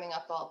interests are coming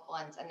up all at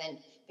once, and then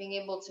being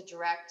able to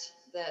direct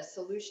the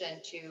solution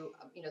to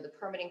the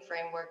permitting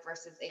framework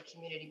versus a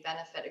community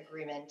benefit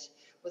agreement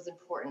was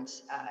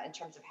important in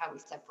terms of how we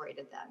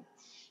separated them.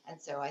 And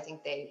so I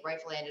think they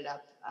rightfully ended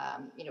up,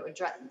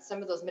 addressing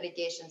some of those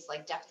mitigations,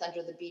 like depth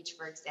under the beach,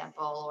 for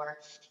example, or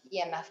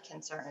EMF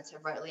concerns,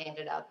 have rightly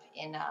ended up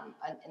in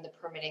the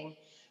permitting,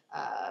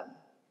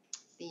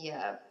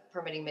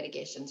 permitting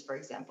mitigations, for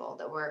example,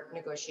 that were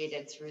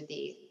negotiated through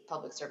the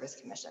Public Service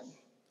Commission.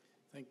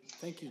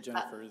 Thank you,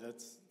 Jennifer.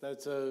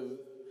 That's a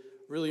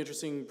really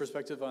interesting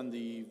perspective on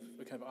the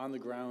kind of on the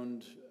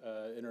ground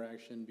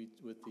interaction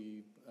with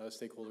the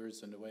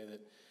stakeholders in a way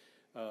that.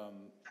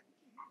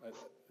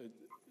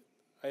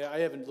 I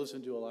haven't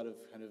listened to a lot of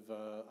kind of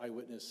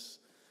eyewitness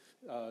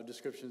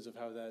descriptions of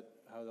how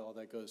all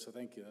that goes. So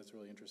thank you. That's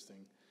really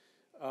interesting.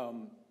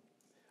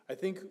 I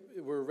think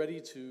we're ready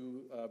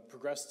to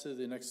progress to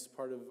the next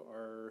part of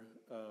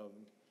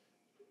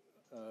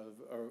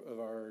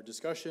our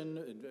discussion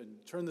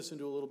and turn this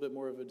into a little bit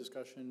more of a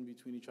discussion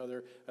between each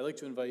other. I'd like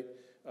to invite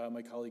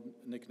my colleague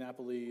Nick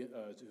Napoli,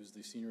 who's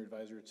the senior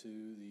advisor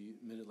to the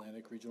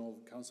Mid-Atlantic Regional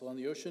Council on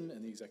the Ocean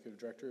and the executive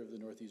director of the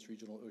Northeast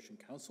Regional Ocean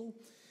Council,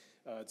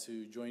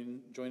 to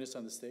join us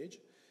on the stage.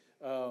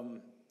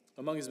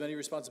 Among his many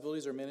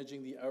responsibilities are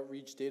managing the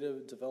outreach, data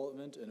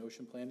development, and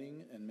ocean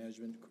planning and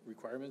management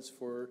requirements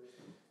for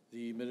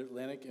the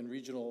Mid-Atlantic and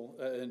regional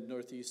and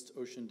Northeast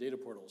Ocean data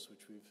portals,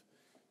 which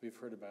we've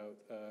heard about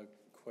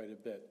quite a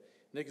bit.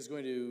 Nick is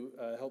going to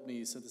help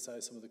me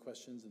synthesize some of the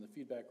questions and the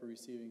feedback we're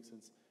receiving,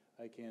 since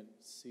I can't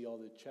see all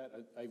the chat.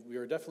 We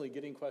are definitely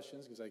getting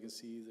questions, because I can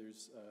see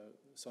there's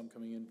some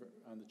coming in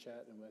on the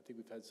chat, and I think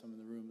we've had some in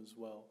the room as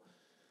well.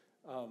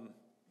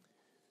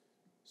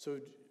 So,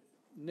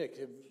 Nick,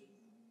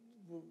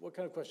 what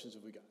kind of questions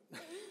have we got?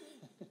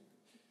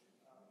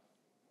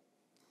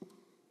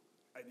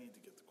 I need to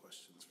get the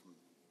questions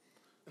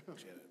from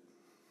Janet.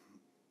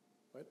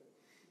 What?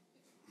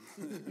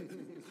 I don't have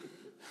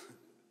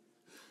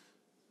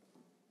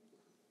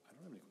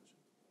any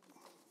questions.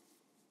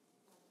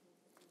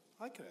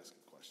 I can ask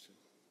a question.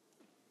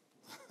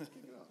 Kick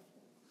it off.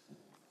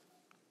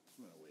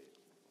 I'm going to wait.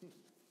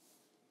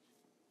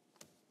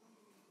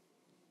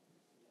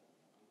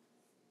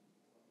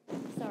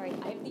 Sorry,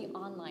 I have the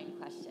online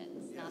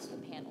questions, not the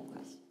panel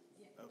questions.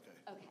 Okay.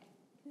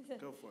 Okay.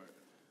 Go for it.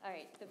 All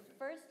right, the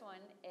first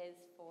one is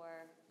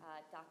for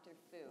Dr.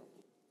 Fu.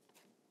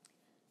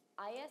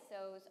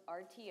 ISO's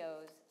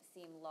RTOs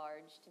seem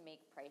large to make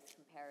price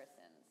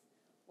comparisons.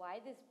 Why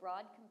this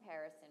broad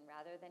comparison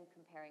rather than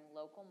comparing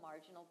local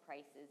marginal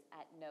prices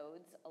at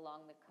nodes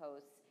along the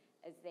coast,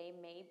 as they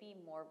may be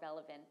more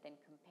relevant than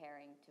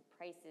comparing to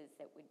prices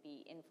that would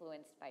be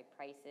influenced by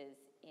prices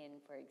in,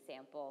 for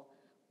example,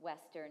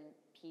 Western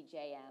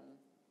PJM,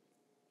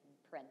 in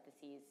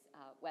parentheses,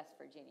 West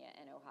Virginia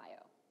and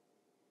Ohio?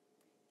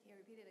 Can you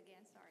repeat it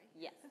again? Sorry.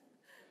 Yes.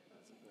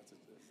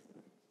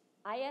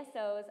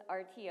 ISO's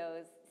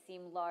RTOs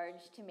seem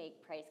large to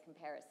make price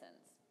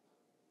comparisons.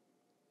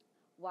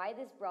 Why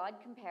this broad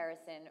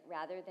comparison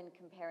rather than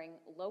comparing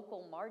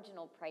local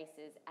marginal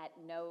prices at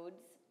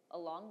nodes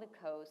along the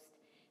coast,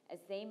 as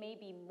they may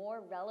be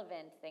more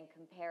relevant than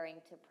comparing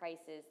to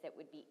prices that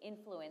would be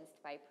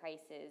influenced by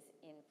prices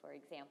in, for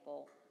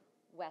example,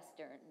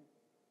 Western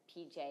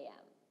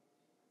PJM?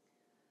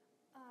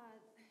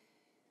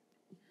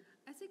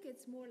 I think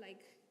it's more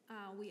like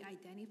we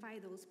identify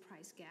those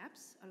price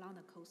gaps along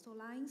the coastal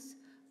lines.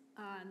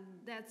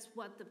 That's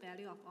what the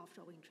value of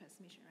offshore wind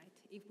transmission, right?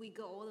 If we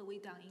go all the way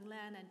down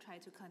inland and try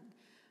to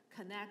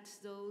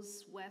connect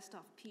those west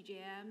of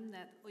PJM,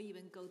 or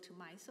even go to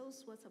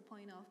MISOs, what's the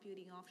point of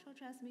building offshore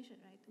transmission,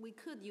 right? We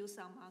could use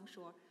some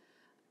onshore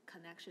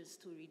connections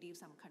to reduce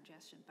some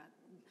congestion, but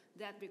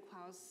that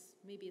requires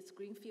maybe it's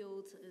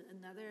greenfield,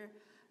 another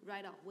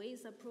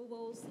right-of-ways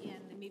approvals,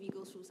 and maybe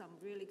go through some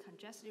really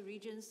congested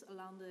regions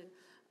along the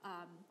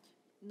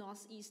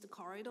northeast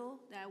corridor.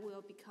 That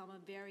will become a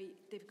very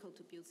difficult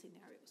to build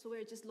scenario. So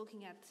we're just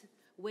looking at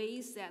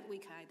ways that we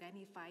can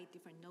identify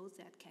different nodes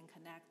that can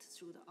connect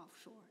through the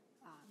offshore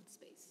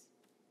space.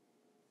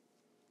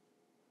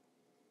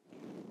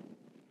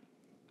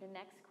 The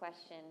next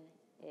question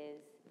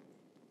is,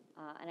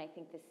 and I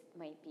think this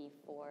might be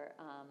for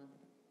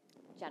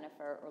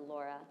Jennifer or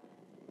Laura,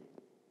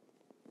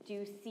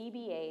 do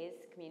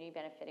CBAs, community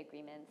benefit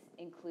agreements,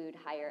 include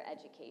higher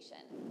education?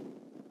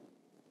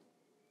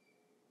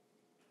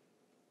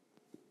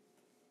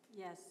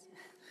 Yes.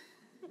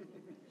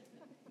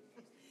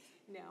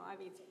 No, I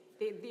mean,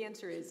 the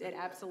answer is it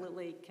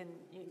absolutely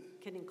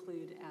can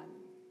include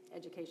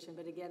education.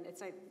 But again,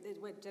 it's like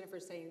what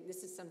Jennifer's saying,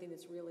 this is something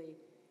that's really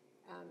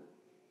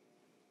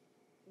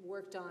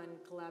worked on,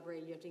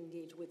 collaborated. You have to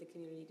engage with the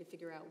community to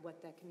figure out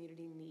what that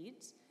community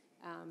needs.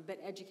 But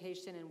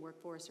education and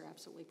workforce are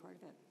absolutely part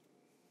of it.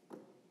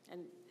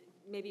 And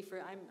maybe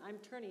I'm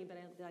turning, but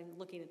I'm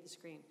looking at the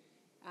screen.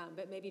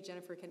 But maybe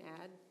Jennifer can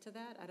add to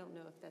that. I don't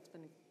know if that's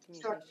been a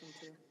communication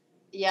too.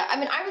 Yeah, I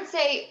mean, I would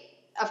say,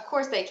 of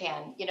course they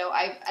can. You know,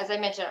 as I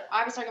mentioned,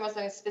 I was talking about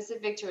something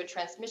specific to a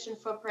transmission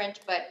footprint,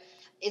 but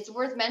it's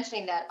worth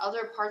mentioning that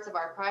other parts of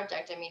our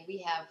project, I mean, we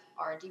have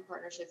R&D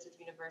partnerships with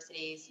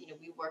universities. You know,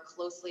 we work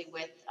closely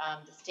with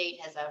the state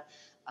has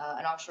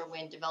an offshore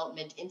wind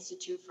development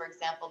institute, for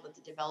example, that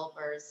the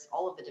developers,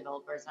 all of the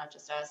developers, not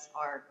just us,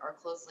 are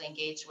closely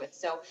engaged with.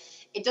 So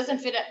it doesn't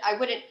fit.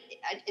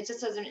 It just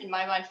doesn't, in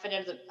my mind, fit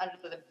under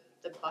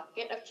the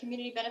bucket of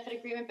community benefit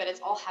agreement, but it's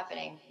all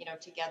happening, you know,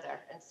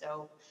 together. And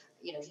so,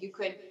 you know,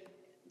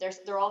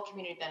 they're all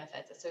community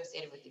benefits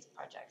associated with these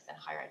projects, and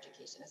higher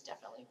education is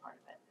definitely a part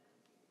of it.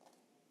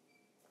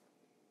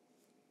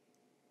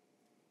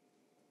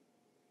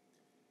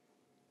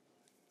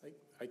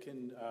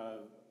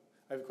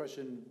 I have a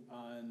question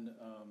on,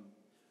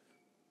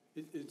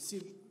 it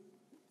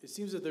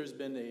seems that there's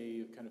been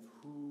a kind of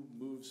who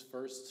moves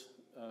first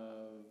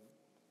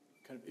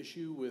kind of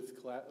issue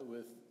with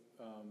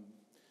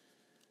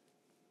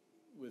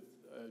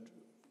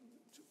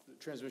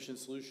transmission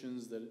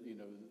solutions that, you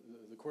know,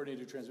 the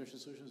coordinated transmission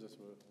solutions, that's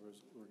what I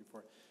was working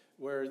for,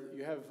 where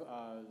you have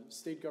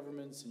state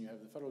governments and you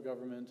have the federal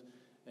government,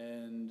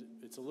 and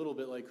it's a little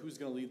bit like who's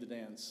going to lead the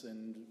dance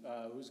and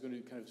who's going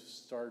to kind of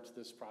start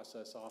this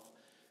process off.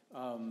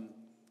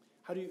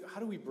 How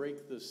do we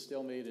break the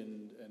stalemate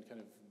and kind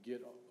of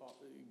get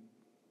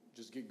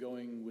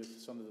going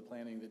with some of the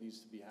planning that needs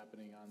to be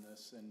happening on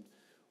this? And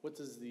what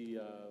does the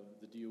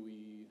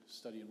DOE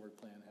study and work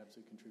plan have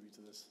to contribute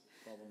to this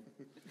problem?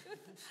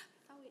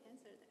 How we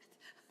answer that?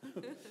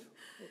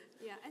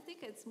 Yeah, I think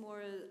it's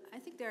more. I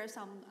think there are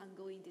some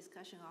ongoing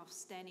discussion of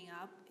standing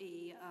up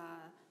a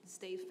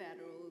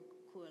state-federal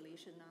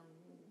coalition on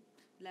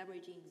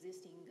leveraging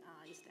existing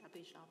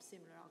established of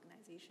similar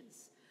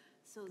organizations,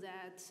 so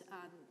that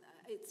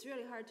it's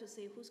really hard to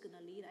say who's going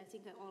to lead. I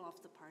think that all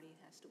of the party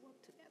has to work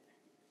together.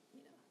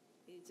 You know,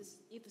 it's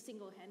just if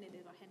single-handed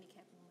or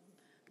handicapped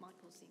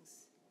multiple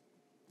things.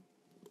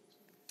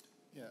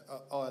 Yeah,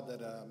 I'll add that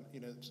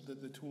you know,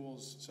 the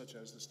tools such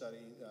as the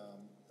study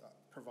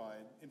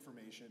provide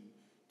information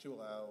to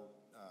allow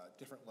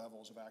different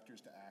levels of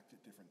actors to act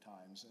at different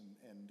times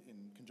and in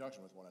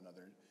conjunction with one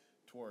another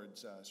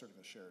towards sort of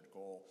a shared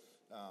goal.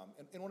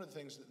 And one of the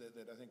things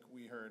that I think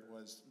we heard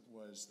was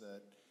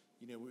that,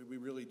 you know, we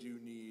really do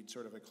need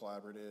sort of a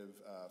collaborative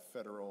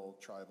federal,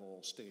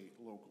 tribal, state,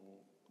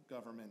 local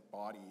government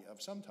body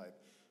of some type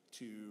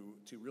to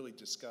really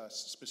discuss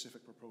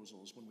specific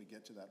proposals when we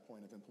get to that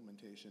point of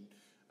implementation.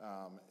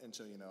 And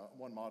so, you know,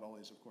 one model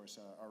is, of course,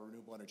 our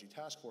renewable energy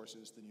task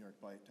forces. The New York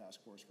BITE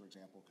task force, for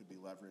example, could be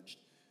leveraged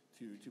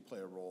to play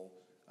a role.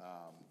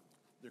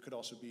 There could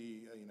also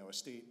be, you know, a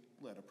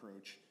state-led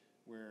approach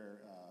where,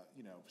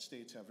 you know,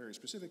 states have very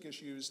specific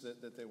issues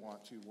that they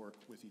want to work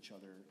with each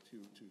other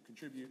to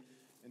contribute.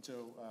 And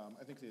so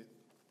I think that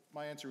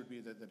my answer would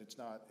be that it's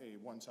not a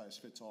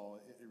one-size-fits-all.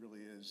 It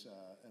really is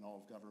an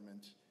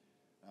all-of-government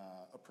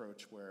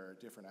approach where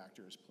different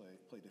actors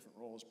play different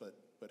roles, but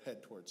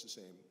head towards the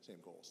same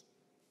goals.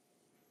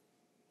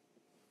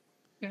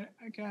 Yeah,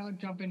 can I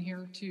jump in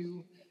here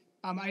too?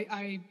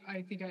 I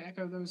think I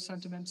echo those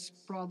sentiments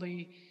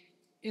broadly,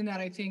 in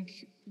that I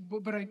think,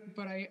 but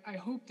I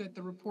hope that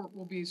the report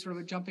will be sort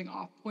of a jumping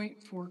off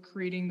point for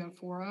creating the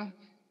fora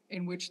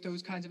in which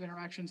those kinds of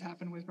interactions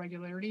happen with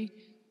regularity.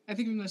 I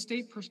think from the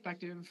state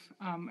perspective,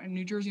 and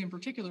New Jersey in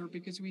particular,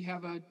 because we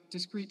have a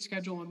discrete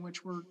schedule in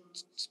which we're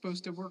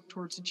supposed to work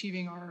towards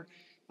achieving our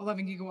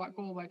 11 gigawatt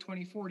goal by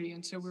 2040.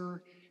 And so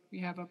we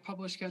have a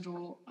published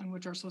schedule on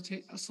which our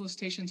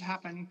solicitations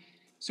happen.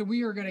 So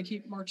we are going to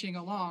keep marching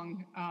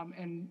along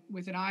and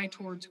with an eye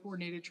towards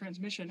coordinated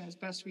transmission as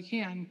best we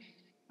can.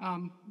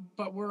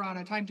 But we're on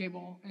a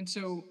timetable. And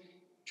so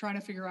trying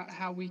to figure out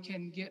how we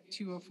can get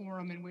to a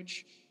forum in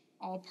which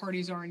all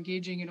parties are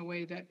engaging in a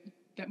way that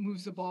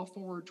moves the ball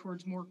forward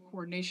towards more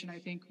coordination, I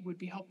think would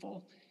be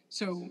helpful.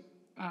 So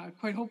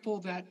quite hopeful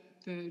that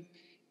the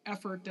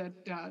effort that,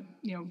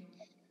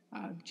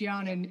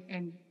 Jian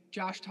and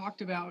Josh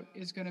talked about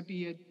is going to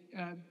be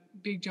a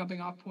big jumping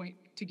off point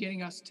to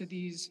getting us to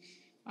these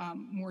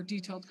more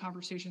detailed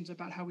conversations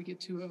about how we get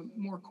to a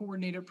more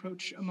coordinated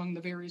approach among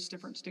the various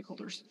different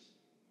stakeholders.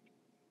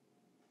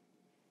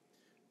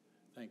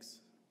 Thanks.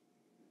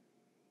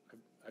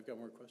 I've got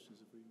more questions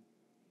if we...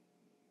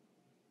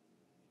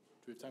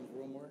 Do we have time for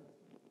one more?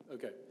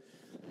 Okay.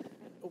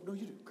 Oh, no,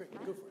 you do. Great, go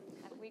for it.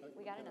 We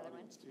got another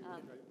one.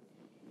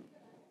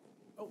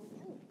 Oh.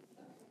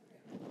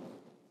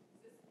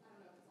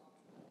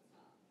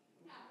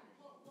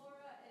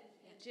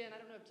 Jen, I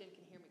don't know if Jen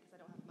can hear me because I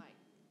don't have a mic.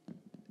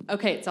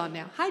 Okay, it's on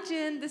now. Hi,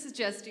 Jen. This is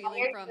Jess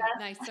Dealing from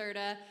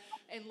NYSERDA.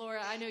 And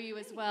Laura, I know you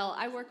as well.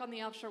 I work on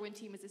the offshore wind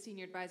team as a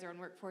senior advisor on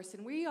workforce,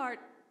 and we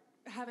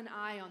have an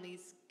eye on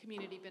these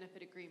community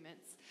benefit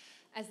agreements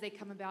as they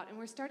come about. And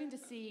we're starting to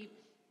see,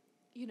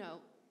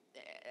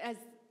 as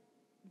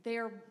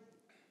there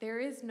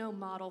is no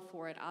model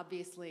for it,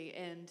 obviously,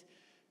 and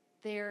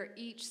they're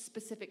each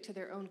specific to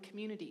their own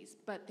communities,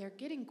 but they're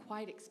getting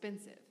quite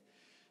expensive.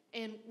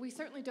 And we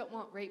certainly don't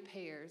want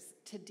ratepayers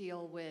to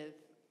deal with,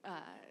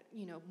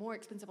 more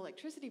expensive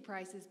electricity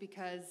prices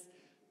because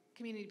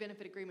community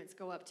benefit agreements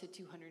go up to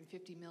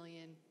 $250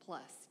 million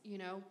plus,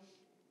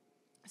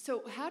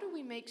 So how do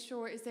we make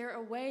sure, is there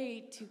a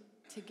way to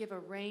give a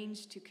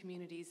range to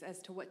communities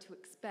as to what to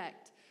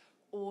expect,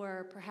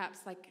 or perhaps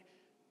like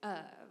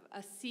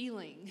a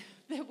ceiling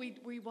that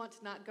we want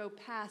to not go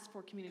past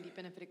for community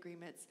benefit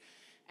agreements?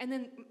 And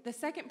then the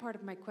second part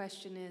of my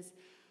question is,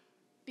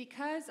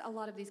 because a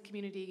lot of these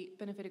community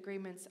benefit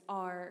agreements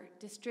are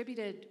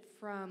distributed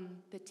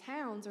from the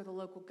towns or the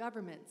local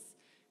governments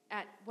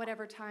at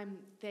whatever time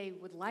they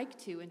would like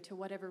to and to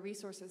whatever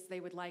resources they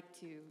would like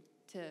to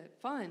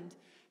fund,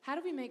 how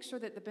do we make sure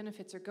that the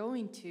benefits are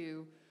going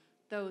to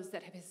those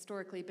that have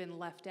historically been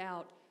left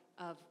out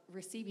of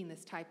receiving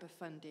this type of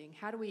funding?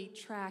 How do we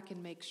track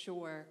and make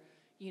sure,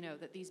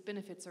 that these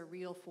benefits are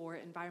real for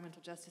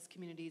environmental justice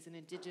communities and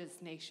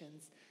indigenous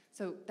nations?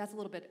 So that's a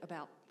little bit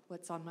about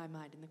what's on my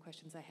mind and the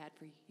questions I had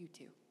for you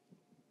two.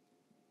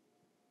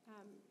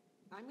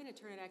 I'm going to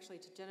turn it actually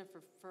to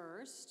Jennifer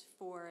first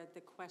for the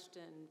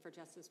question, for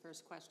Jess's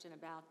first question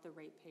about the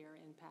ratepayer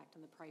impact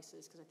and the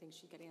prices, because I think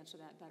she could answer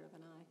that better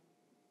than I.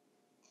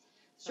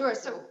 Sure.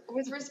 So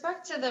with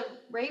respect to the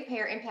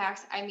ratepayer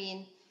impacts,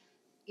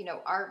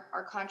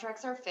 our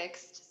contracts are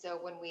fixed. So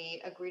when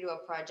we agree to a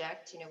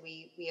project,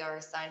 we are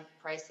assigned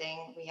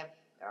pricing. We have,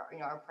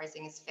 our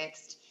pricing is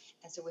fixed,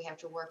 and so we have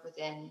to work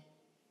within,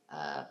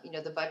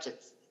 the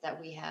budgets that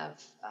we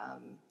have,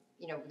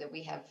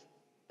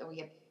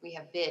 we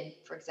have bid,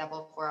 for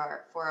example, for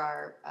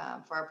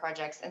our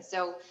projects. And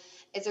so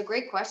it's a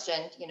great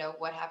question.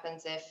 What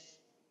happens if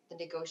the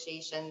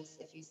negotiations,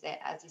 as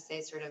you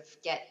say, sort of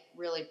get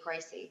really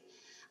pricey?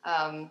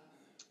 I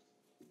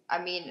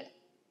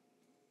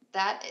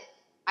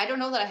don't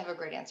know that I have a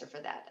great answer for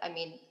that.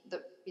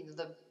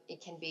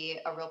 It can be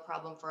a real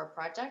problem for a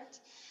project.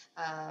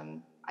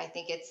 I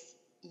think it's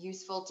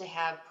useful to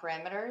have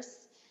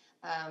parameters.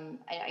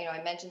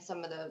 I mentioned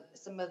some of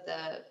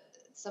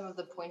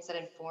the points that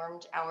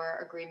informed our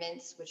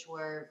agreements, which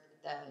were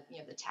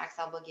the tax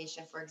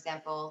obligation, for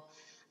example,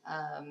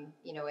 and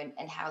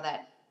how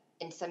that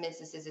in some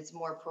instances it's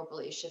more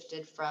appropriately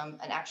shifted from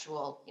an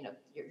actual,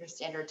 your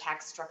standard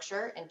tax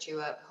structure into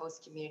a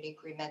host community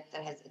agreement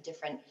that has a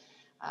different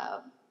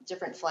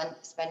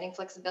spending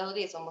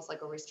flexibility. It's almost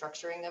like a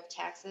restructuring of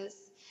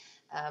taxes,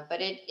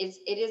 but it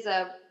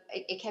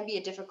can be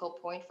a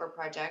difficult point for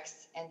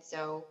projects, and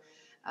so.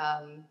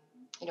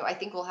 I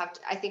think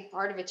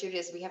part of it too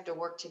is we have to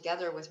work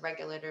together with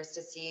regulators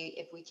to see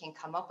if we can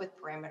come up with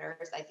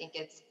parameters. I think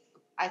it's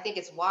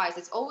wise.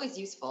 It's always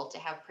useful to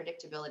have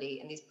predictability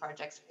in these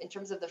projects in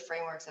terms of the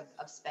frameworks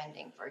of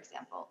spending, for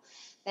example.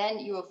 Then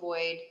you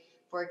avoid,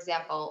 for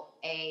example,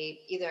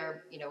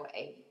 either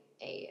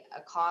a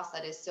cost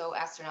that is so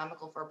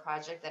astronomical for a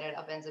project that it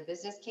upends a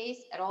business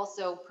case. It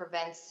also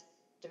prevents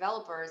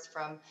developers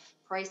from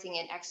pricing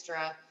in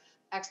extra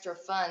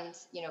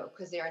funds,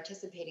 because they're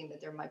anticipating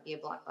that there might be a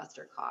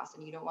blockbuster cost,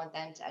 and you don't want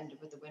them to end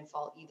up with a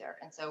windfall either.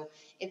 And so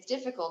it's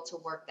difficult to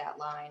work that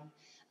line.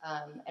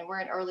 And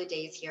we're in early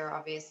days here,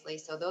 obviously.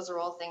 So those are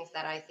all things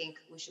that I think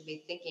we should be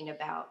thinking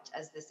about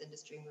as this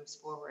industry moves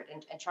forward,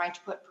 and trying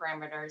to put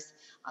parameters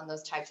on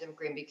those types of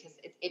agreements, because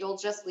it'll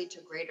just lead to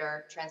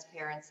greater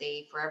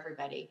transparency for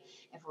everybody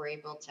if we're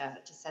able to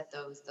set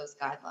those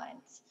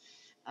guidelines.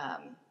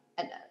 I'll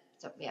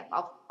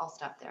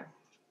stop there.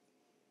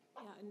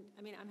 Yeah,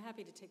 and I'm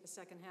happy to take the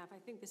second half. I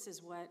think this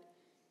is what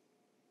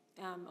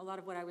a lot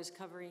of what I was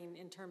covering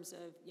in terms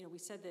of, we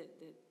said that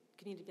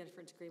community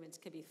benefit agreements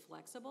can be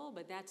flexible,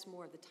 but that's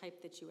more the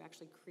type that you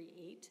actually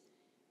create.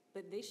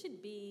 But they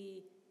should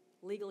be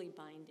legally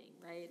binding,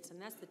 right?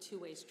 And that's the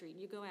two-way street.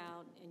 You go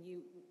out and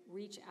you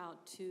reach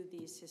out to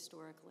these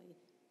historically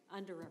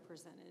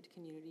underrepresented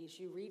communities.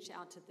 You reach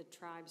out to the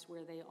tribes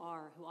where they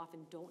are, who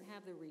often don't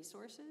have the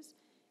resources,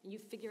 and you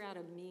figure out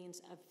a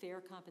means of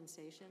fair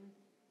compensation.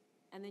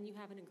 And then you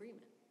have an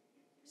agreement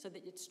so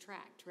that it's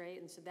tracked, right?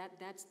 And so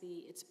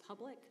it's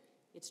public,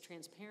 it's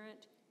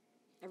transparent,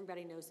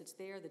 everybody knows it's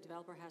there, the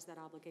developer has that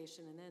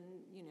obligation, and then,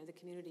 the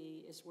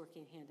community is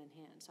working hand in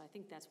hand. So I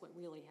think that's what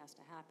really has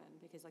to happen,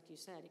 because like you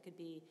said, it could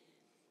be,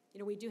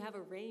 we do have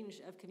a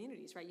range of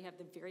communities, right? You have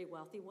the very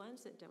wealthy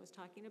ones that Joe was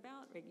talking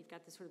about, right? You've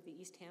got the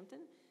East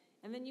Hampton,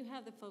 and then you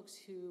have the folks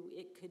who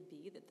it could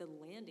be that the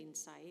landing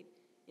site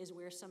is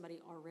where somebody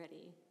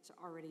has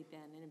already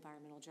been an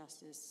environmental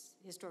justice,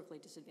 historically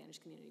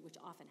disadvantaged community, which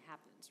often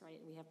happens, right?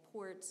 And we have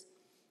ports,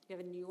 we have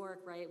in New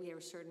York, right? We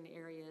have certain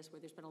areas where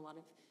there's been a lot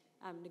of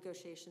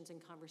negotiations and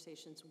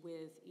conversations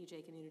with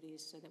EJ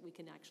communities so that we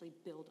can actually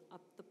build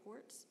up the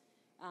ports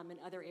and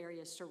other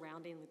areas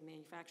surrounding with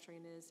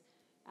manufacturing is.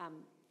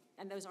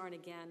 And those aren't,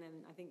 again,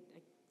 and I think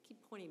I keep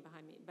pointing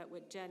behind me, but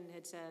what Jen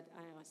had said,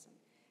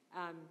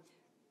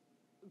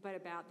 but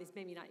about these,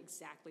 maybe not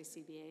exactly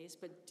CBAs,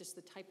 but just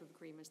the type of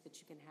agreements that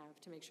you can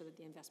have to make sure that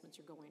the investments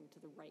are going to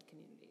the right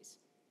communities.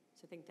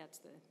 So I think that's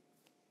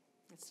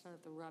sort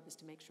of the rub, is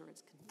to make sure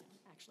it's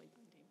actually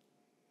binding.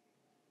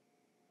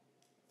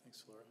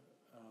 Thanks, Laura.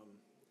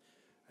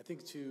 I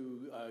think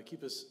to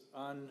keep us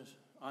on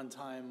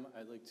time,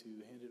 I'd like to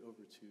hand it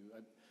over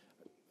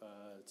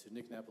to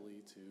Nick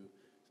Napoli to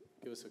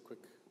give us a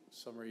quick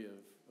summary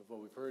of what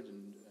we've heard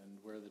and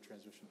where the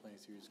transmission planning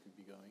series could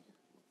be going.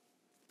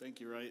 Thank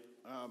you, Wright.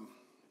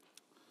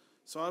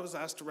 So I was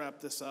asked to wrap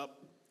this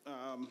up,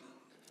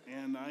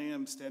 and I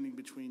am standing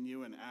between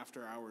you and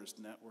after-hours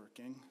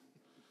networking,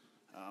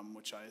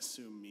 which I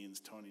assume means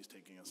Tony's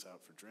taking us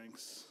out for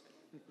drinks.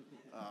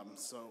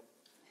 So,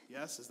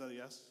 yes, is that a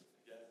yes?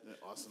 Yes. Yeah,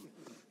 awesome.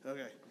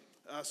 Okay,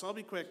 so I'll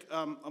be quick.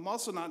 I'm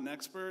also not an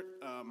expert.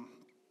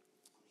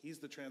 He's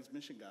the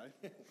transmission guy.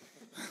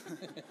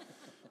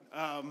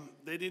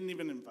 They didn't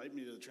even invite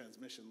me to the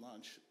transmission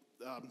lunch.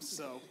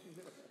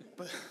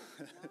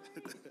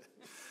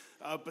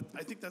 But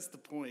I think that's the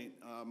point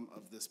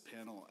of this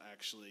panel,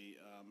 actually,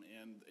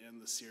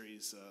 and the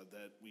series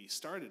that we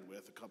started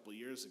with a couple of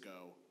years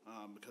ago,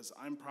 because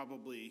I'm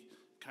probably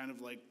kind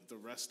of like the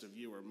rest of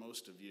you, or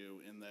most of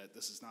you, in that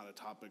this is not a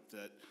topic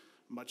that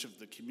much of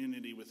the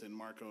community within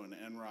Marco and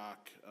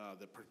NROC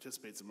that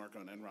participates in Marco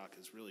and NROC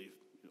is really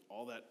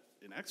all that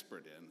an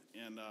expert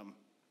in. And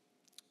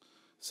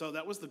so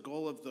that was the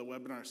goal of the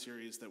webinar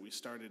series that we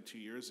started 2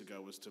 years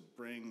ago, was to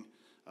bring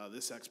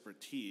this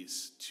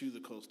expertise to the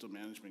coastal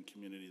management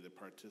community that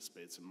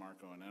participates in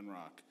Marco and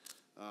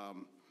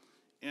NROC.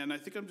 And I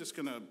think I'm just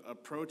going to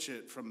approach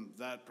it from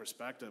that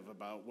perspective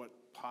about what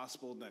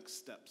possible next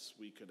steps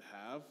we could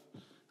have.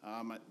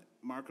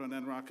 Marco and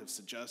NROC have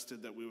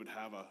suggested that we would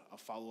have a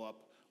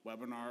follow-up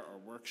webinar or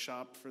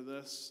workshop for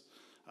this.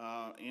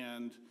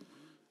 And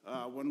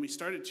when we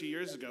started 2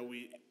 years ago,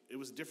 it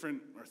was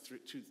different,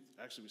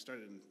 actually we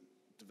started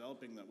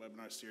developing that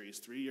webinar series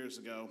 3 years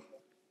ago.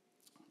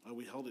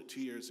 We held it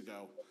 2 years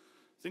ago.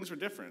 Things were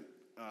different.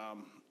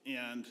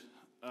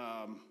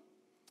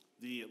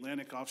 The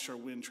Atlantic offshore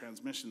wind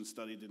transmission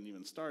study didn't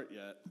even start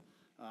yet.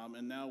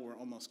 And now we're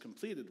almost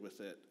completed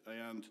with it.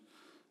 And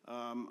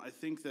I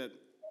think that,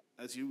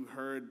 as you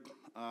heard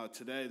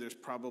today, there's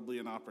probably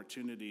an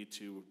opportunity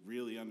to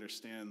really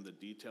understand the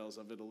details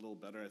of it a little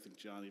better. I think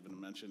Jian even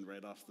mentioned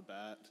right off the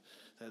bat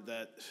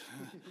that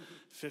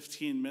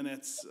 15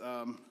 minutes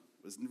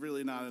was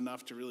really not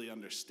enough to really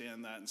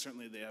understand that, and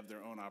certainly they have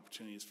their own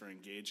opportunities for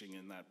engaging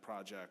in that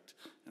project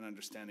and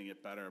understanding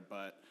it better,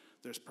 but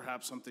there's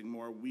perhaps something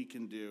more we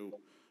can do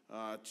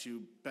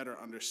to better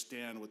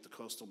understand what the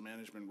coastal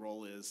management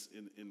role is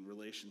in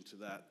relation to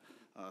that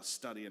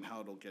study and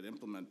how it'll get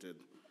implemented.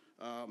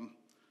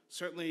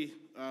 Certainly,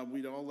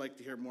 we'd all like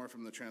to hear more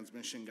from the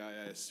transmission guy,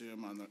 I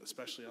assume,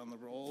 especially on the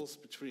roles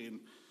between,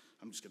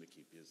 I'm just going to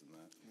keep using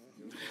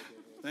that.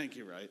 Thank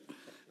you, Wright.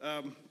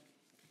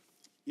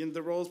 In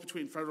the roles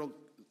between federal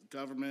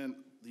government,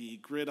 the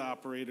grid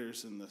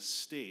operators, and the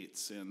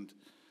states. And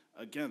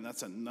again,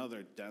 that's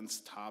another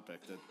dense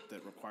topic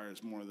that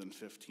requires more than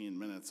 15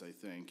 minutes, I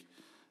think.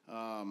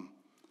 And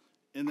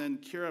then,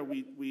 Kira,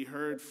 we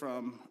heard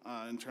from,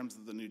 in terms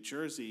of the New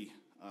Jersey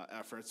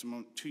efforts,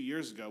 2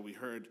 years ago, we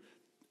heard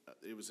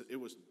it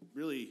was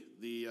really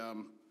the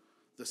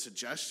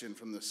suggestion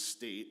from the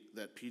state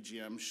that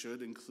PGM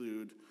should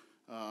include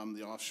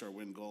the offshore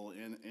wind goal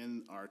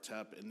in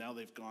RTEP, and now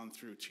they've gone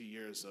through 2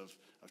 years of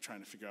trying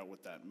to figure out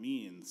what that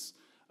means.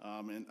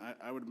 And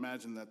I would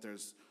imagine that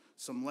there's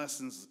some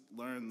lessons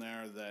learned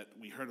there that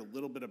we heard a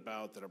little bit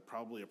about that are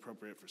probably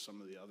appropriate for some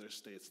of the other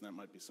states, and that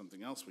might be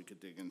something else we could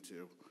dig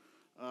into.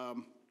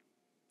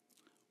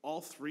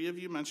 All three of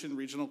you mentioned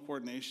regional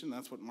coordination.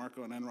 That's what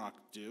Marco and NROC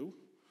do,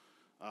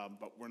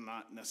 but we're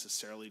not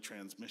necessarily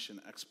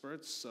transmission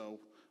experts, so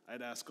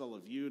I'd ask all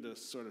of you to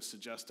sort of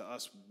suggest to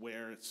us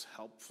where it's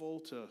helpful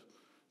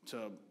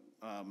to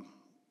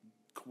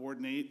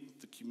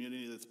coordinate the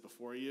community that's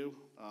before you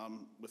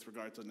with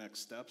regard to next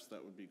steps.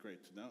 That would be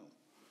great to know.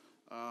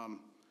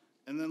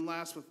 And then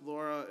last, with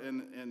Laura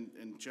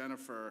and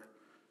Jennifer,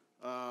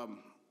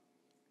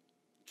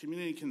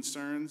 community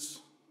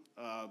concerns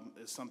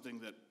is something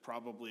that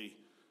probably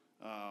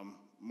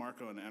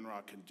Marco and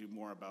NROC can do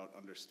more about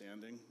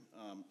understanding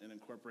and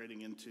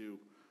incorporating into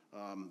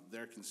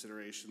their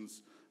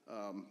considerations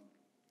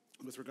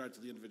with regard to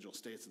the individual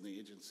states and the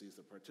agencies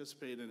that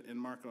participate in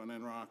Marco and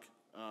NROC.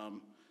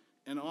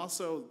 And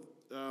also,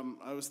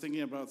 I was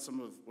thinking about some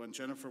of when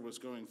Jennifer was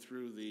going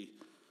through the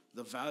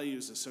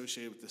values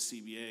associated with the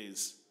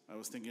CBAs. I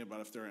was thinking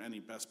about if there are any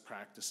best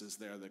practices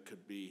there that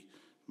could be,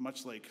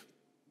 much like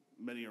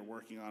many are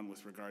working on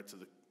with regard to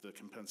the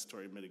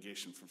compensatory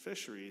mitigation for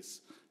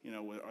fisheries, you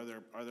know,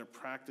 are there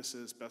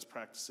practices, best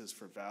practices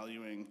for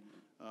valuing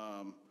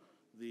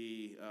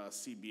the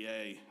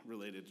CBA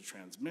related to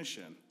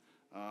transmission?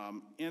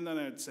 And then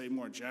I'd say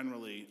more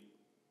generally,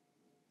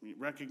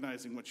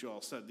 recognizing what you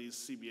all said,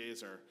 these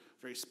CBAs are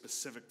very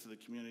specific to the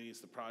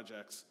communities, the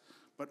projects,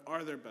 but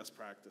are there best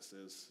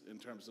practices in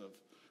terms of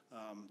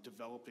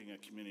developing a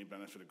community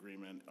benefit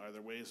agreement? Are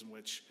there ways in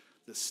which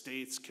the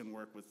states can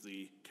work with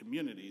the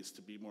communities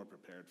to be more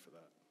prepared for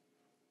that?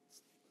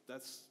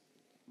 That's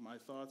my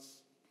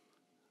thoughts.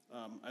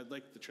 I'd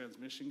like the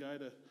transmission guy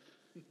to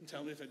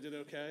tell me if I did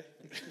okay.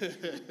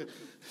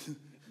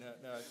 No,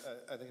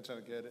 I think it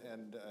sounded good,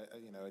 and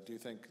you know, I do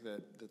think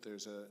that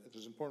there's an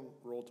important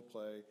role to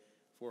play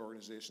for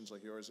organizations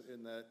like yours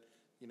in that,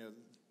 you know,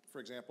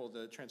 for example,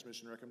 the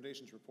transmission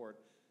recommendations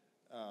report,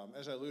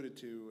 as I alluded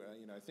to,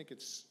 you know, I think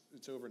it's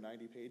over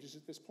 90 pages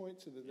at this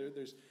point, so that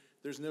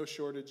there's no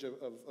shortage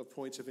of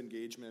points of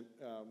engagement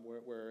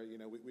where you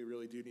know, we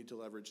really do need to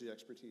leverage the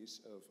expertise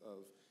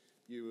of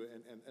you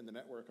and the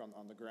network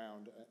on the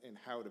ground in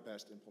how to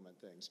best implement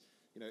things.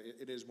 You know,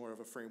 it is more of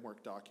a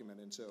framework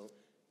document, and so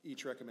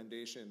each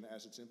recommendation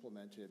as it's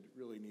implemented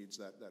really needs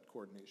that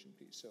coordination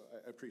piece. So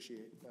I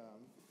appreciate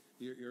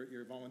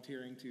your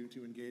volunteering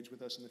to engage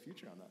with us in the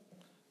future on that.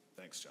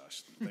 Thanks,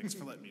 Josh. Thanks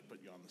for letting me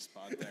put you on the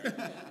spot there.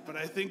 But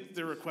I think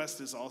the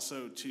request is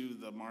also to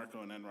the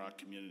Marco and NROC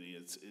community.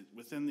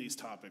 Within these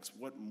topics,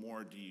 what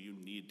more do you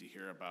need to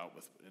hear about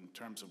in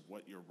terms of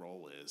what your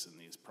role is in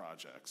these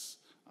projects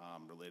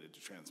related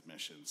to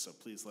transmission? So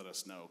please let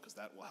us know, because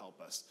that will help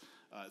us.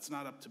 It's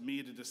not up to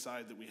me to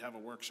decide that we have a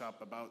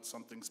workshop about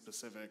something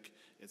specific.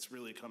 It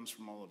really comes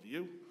from all of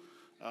you.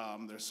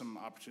 There's some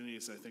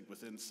opportunities, I think,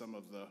 within some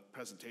of the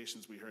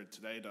presentations we heard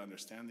today to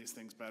understand these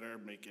things better,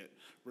 make it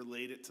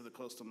relate it to the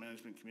coastal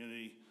management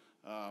community.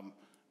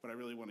 But I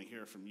really want to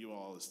hear from you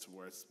all as to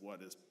what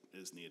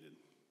is needed.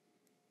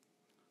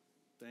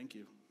 Thank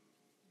you.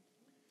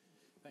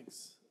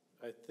 Thanks.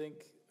 I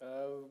think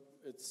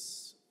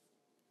it's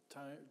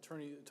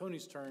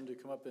Tony's turn to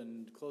come up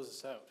and close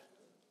us out.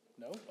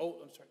 No? Oh,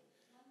 I'm sorry.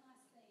 One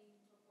last thing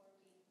before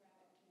we wrap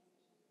up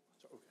transmission.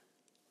 Okay.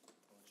 I'll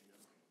let you go.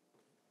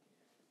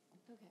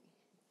 Okay.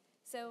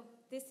 So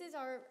this is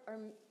our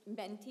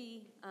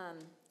mentee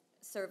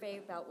survey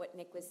about what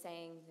Nick was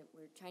saying, that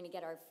we're trying to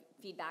get our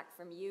feedback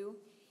from you.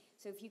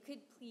 So if you could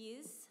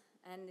please,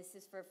 and this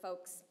is for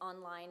folks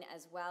online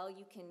as well,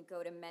 you can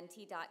go to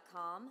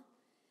mentee.com,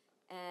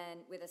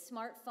 and with a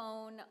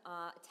smartphone,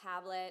 a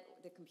tablet,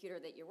 the computer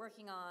that you're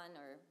working on,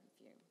 or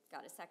if you've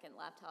got a second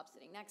laptop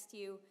sitting next to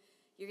you,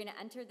 you're going to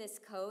enter this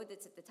code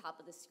that's at the top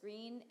of the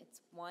screen.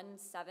 It's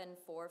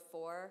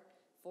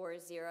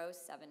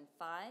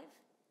 17444075.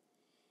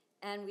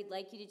 And we'd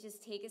like you to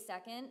just take a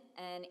second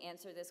and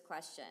answer this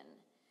question.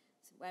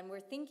 So when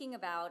we're thinking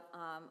about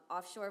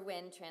offshore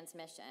wind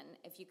transmission,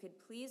 if you could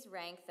please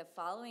rank the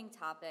following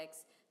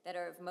topics that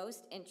are of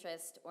most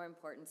interest or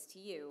importance to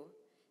you,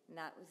 and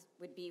that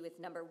would be with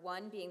number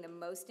 1 being the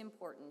most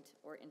important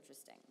or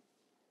interesting.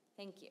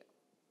 Thank you.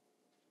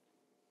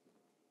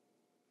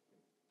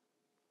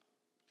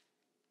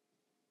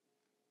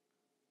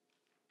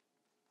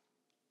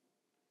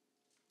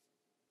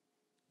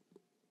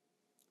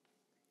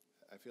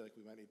 I feel like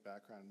we might need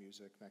background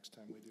music next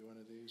time we do one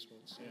of these.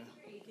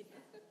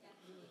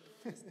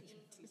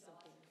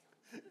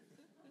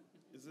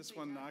 Is this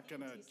one not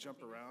going to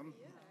jump around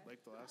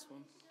like the last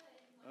one?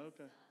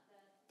 Okay.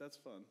 That's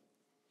fun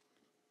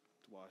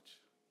to watch.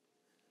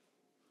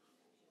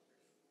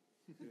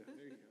 Yeah,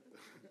 there you go.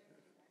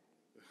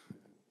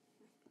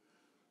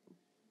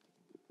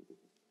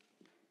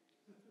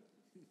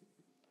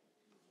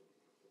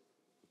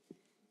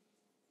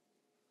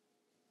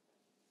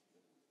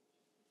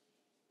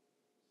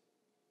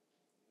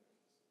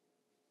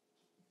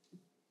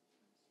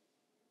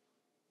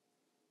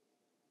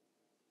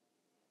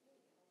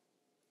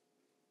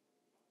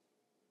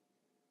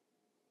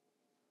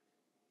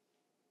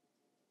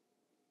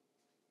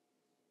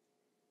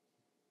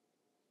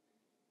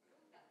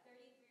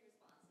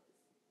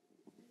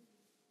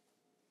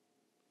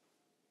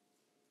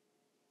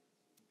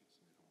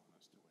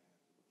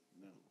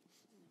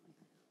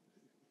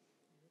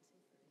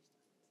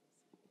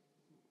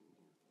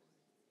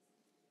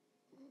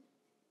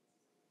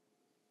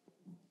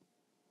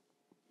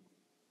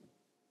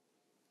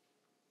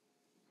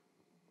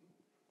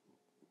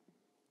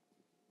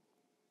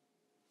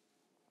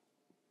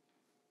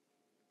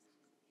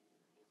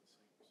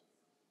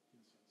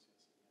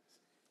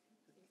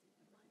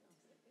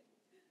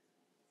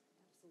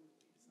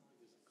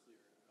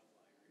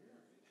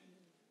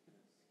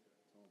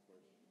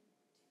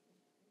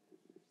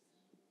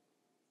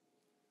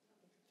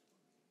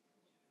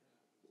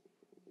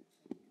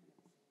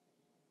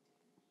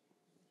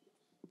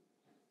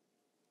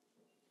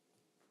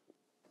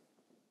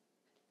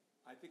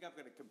 I think I'm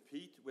going to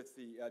compete with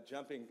the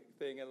jumping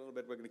thing a little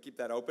bit. We're going to keep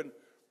that open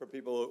for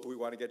people who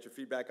want to get your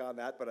feedback on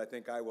that, but I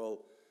think I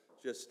will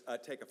just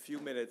take a few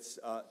minutes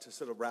to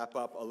sort of wrap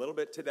up a little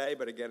bit today,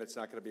 but again, it's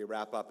not going to be a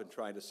wrap up in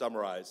trying to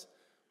summarize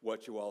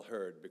what you all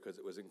heard, because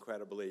it was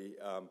incredibly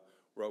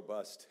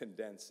robust and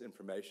dense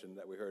information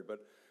that we heard.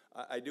 But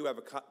I do have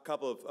a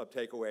couple of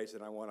takeaways,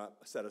 and I want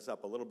to set us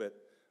up a little bit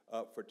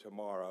for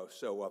tomorrow.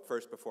 So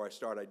first, before I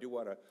start, I do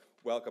want to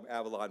welcome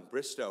Avalon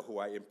Bristow, who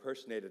I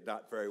impersonated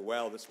not very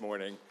well this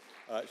morning.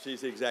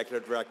 She's the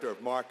executive director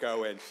of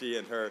Marco, and she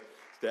and her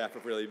staff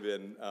have really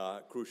been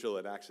crucial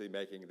in actually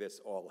making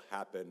this all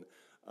happen.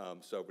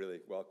 So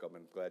really welcome,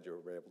 and glad you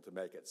were able to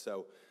make it.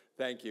 So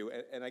thank you.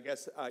 And I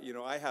guess, you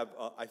know,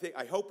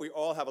 I hope we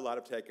all have a lot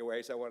of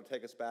takeaways. I want to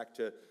take us back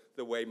to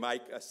the way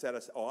Mike set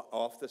us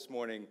off this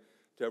morning,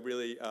 to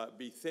really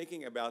be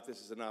thinking about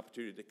this as an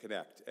opportunity to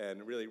connect,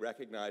 and really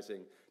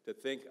recognizing to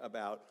think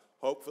about,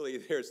 hopefully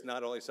there's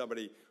not only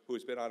somebody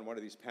who's been on one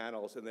of these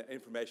panels and the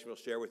information we'll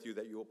share with you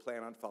that you will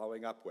plan on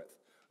following up with.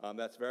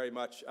 That's very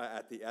much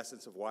at the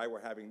essence of why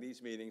we're having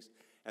these meetings,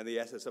 and the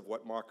essence of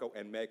what Marco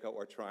and Mako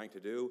are trying to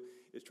do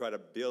is try to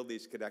build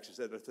these connections.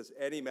 And if there's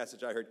any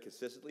message I heard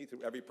consistently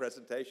through every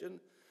presentation,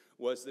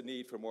 was the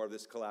need for more of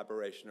this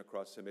collaboration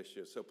across some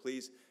issues. So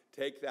please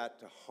take that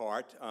to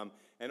heart,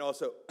 and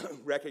also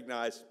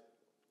recognize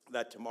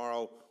that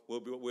tomorrow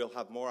we'll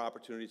have more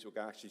opportunities. We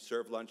can actually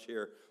serve lunch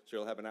here, so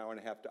you'll have an hour and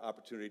a half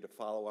opportunity to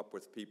follow up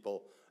with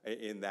people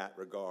in that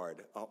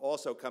regard.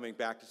 Also, coming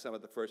back to some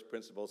of the first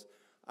principles,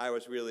 I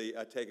was really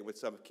taken with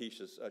some of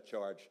Keisha's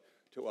charge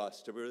to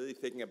us, to really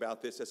thinking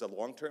about this as a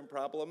long-term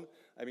problem.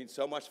 I mean,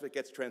 so much of it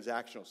gets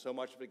transactional, so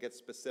much of it gets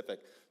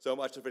specific, so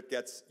much of it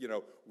gets, you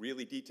know,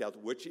 really detailed,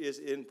 which is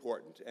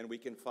important, and we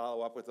can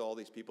follow up with all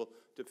these people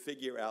to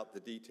figure out the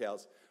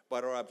details.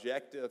 But our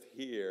objective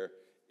here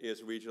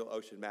is regional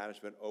ocean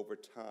management over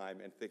time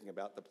and thinking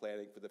about the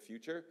planning for the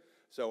future.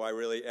 So I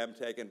really am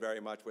taken very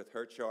much with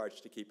her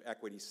charge to keep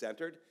equity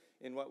centered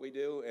in what we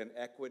do, and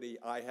equity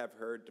I have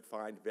heard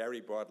defined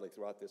very broadly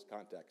throughout this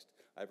context.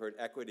 I've heard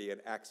equity and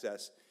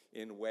access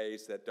in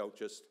ways that don't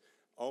just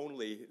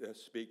only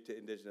speak to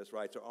indigenous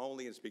rights or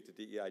only speak to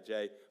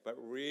DEIJ, but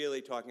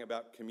really talking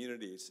about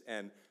communities.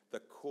 And the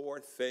core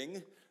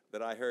thing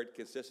that I heard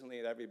consistently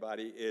in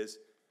everybody is,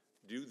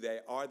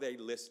 are they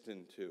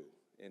listened to?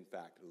 In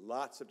fact,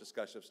 lots of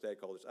discussion of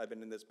stakeholders. I've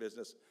been in this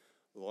business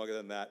longer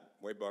than that,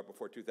 way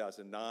before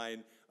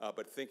 2009,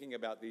 but thinking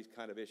about these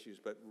kind of issues.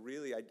 But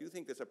really, I do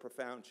think there's a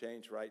profound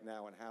change right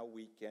now in how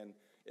we can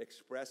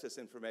express this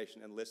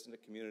information and listen to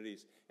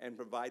communities and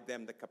provide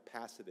them the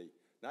capacity,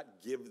 not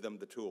give them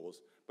the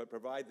tools, but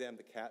provide them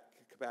the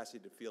capacity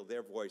to feel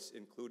their voice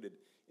included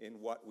in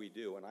what we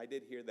do. And I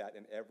did hear that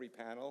in every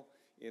panel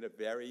in a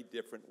very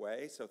different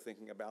way, so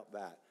thinking about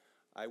that.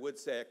 I would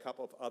say a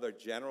couple of other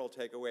general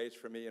takeaways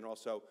for me, and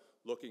also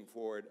looking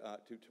forward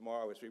to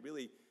tomorrow, is we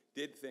really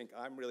did think,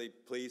 I'm really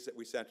pleased that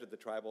we centered the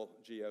tribal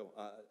geo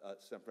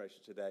separation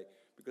today,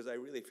 because I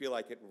really feel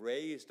like it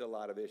raised a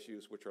lot of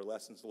issues which are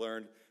lessons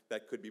learned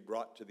that could be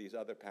brought to these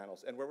other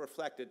panels, and were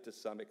reflected to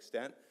some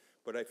extent,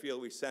 but I feel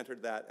we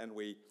centered that and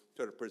we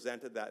sort of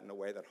presented that in a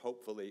way that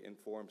hopefully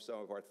informs some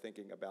of our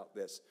thinking about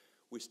this.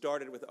 We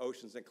started with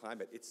oceans and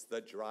climate. It's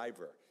the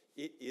driver.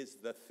 It is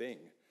the thing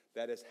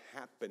that is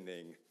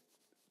happening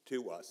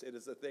to us. It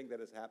is the thing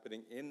that is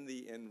happening in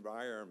the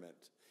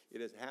environment.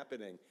 It is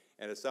happening.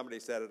 And as somebody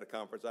said at a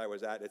conference I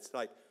was at, it's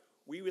like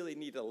we really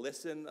need to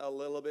listen a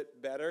little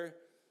bit better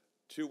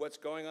to what's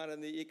going on in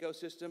the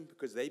ecosystem,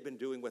 because they've been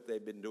doing what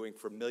they've been doing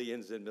for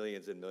millions and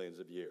millions and millions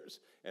of years.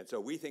 And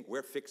so we think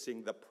we're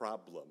fixing the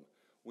problem.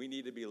 We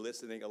need to be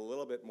listening a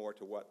little bit more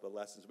to what the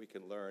lessons we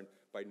can learn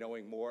by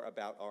knowing more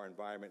about our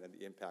environment and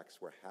the impacts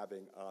we're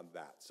having on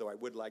that. So I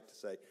would like to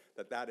say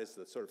that that is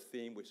the sort of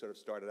theme we sort of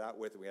started out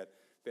with. We had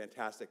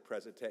fantastic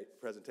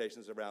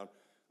presentations around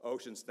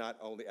oceans, not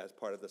only as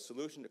part of the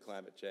solution to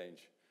climate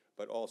change,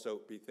 but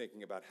also be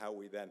thinking about how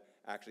we then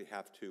actually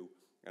have to,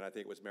 and I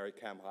think it was Mary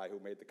Kamhai who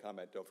made the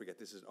comment, don't forget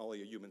this is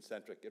only a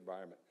human-centric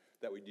environment,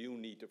 that we do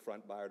need to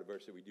front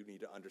biodiversity, we do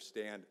need to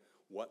understand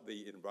what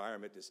the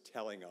environment is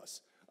telling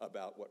us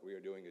about what we are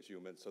doing as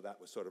humans. So that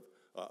was sort of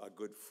a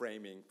good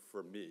framing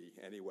for me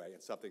anyway,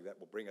 and something that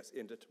will bring us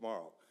into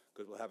tomorrow,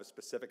 because we'll have a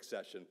specific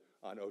session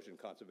on ocean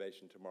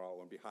conservation tomorrow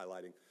and be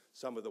highlighting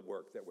some of the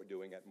work that we're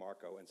doing at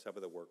Marco and some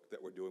of the work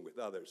that we're doing with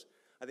others.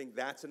 I think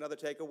that's another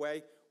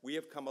takeaway. We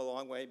have come a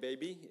long way,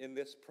 baby, in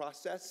this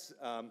process.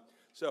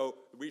 So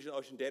the Regional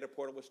Ocean Data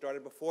Portal was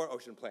started before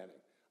ocean planning.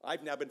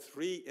 I've now been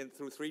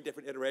through three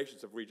different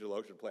iterations of regional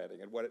ocean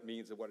planning and what it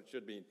means and what it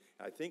should mean.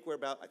 And I think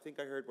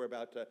I heard we're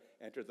about to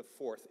enter the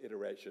fourth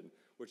iteration,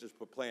 which is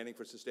for planning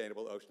for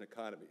sustainable ocean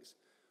economies.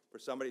 For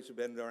somebody who's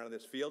been around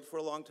this field for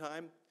a long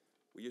time,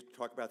 we used to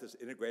talk about this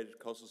integrated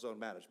coastal zone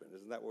management.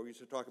 Isn't that what we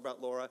used to talk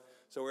about, Laura?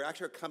 So we're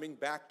actually coming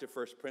back to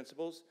first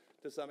principles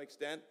to some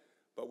extent,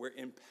 but we're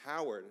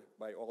empowered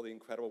by all the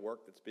incredible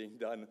work that's being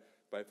done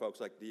by folks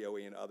like DOE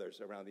and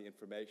others around the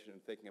information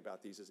and thinking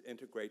about these as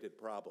integrated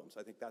problems.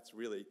 I think that's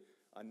really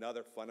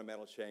another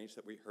fundamental change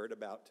that we heard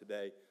about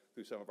today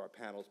through some of our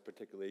panels,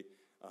 particularly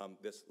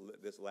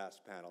this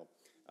last panel.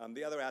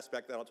 The other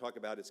aspect that I'll talk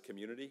about is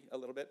community a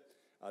little bit.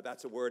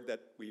 That's a word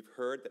that we've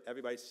heard that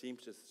everybody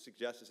seems to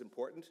suggest is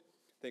important.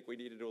 I think we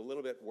need to do a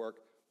little bit more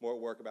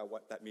work about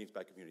what that means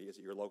by community. Is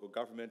it your local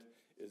government?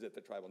 Is it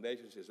the tribal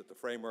nations? Is it the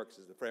frameworks?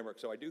 Is it the framework?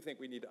 So I do think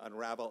we need to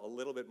unravel a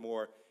little bit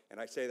more, and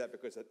I say that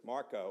because at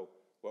Marco,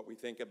 what we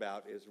think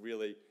about is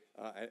really,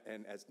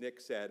 and as Nick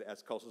said,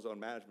 as coastal zone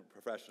management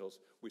professionals,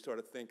 we sort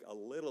of think a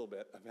little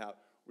bit about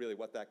really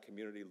what that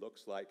community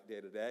looks like day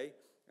to day,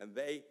 and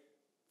they,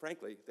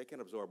 frankly, they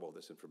can absorb all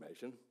this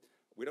information.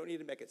 We don't need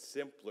to make it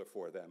simpler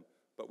for them,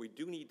 but we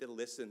do need to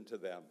listen to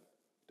them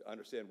to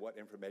understand what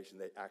information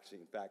they actually,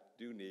 in fact,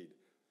 do need.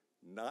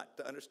 Not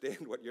to understand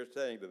what you're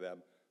saying to them,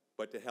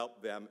 but to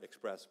help them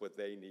express what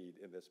they need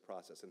in this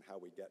process and how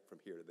we get from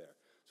here to there.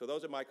 So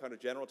those are my kind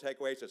of general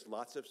takeaways. There's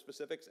lots of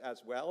specifics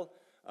as well,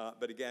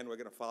 but again, we're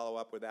going to follow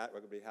up with that. We're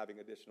going to be having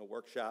additional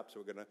workshops.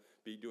 We're going to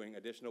be doing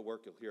additional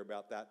work. You'll hear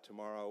about that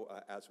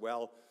tomorrow as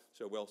well.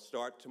 So we'll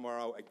start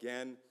tomorrow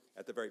again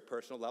at the very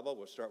personal level.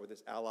 We'll start with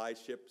this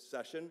allyship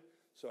session.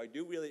 So I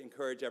do really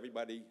encourage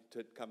everybody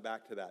to come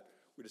back to that.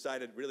 We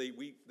decided really,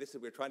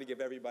 we're trying to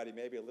give everybody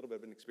maybe a little bit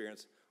of an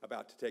experience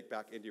about to take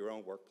back into your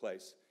own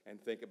workplace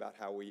and think about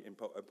how we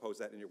impose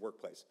that in your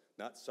workplace,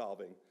 not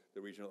solving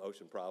the regional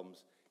ocean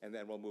problems. And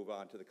then we'll move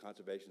on to the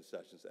conservation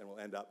sessions, and we'll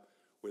end up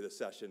with a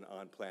session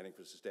on planning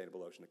for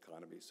sustainable ocean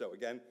economy. So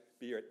again,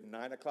 be here at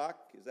 9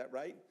 o'clock, is that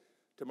right?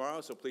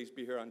 Tomorrow, so please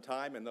be here on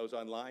time. And those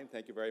online,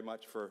 thank you very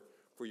much for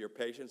your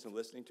patience and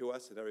listening to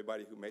us, and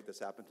everybody who made this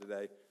happen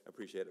today.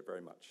 Appreciate it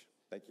very much.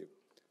 Thank you.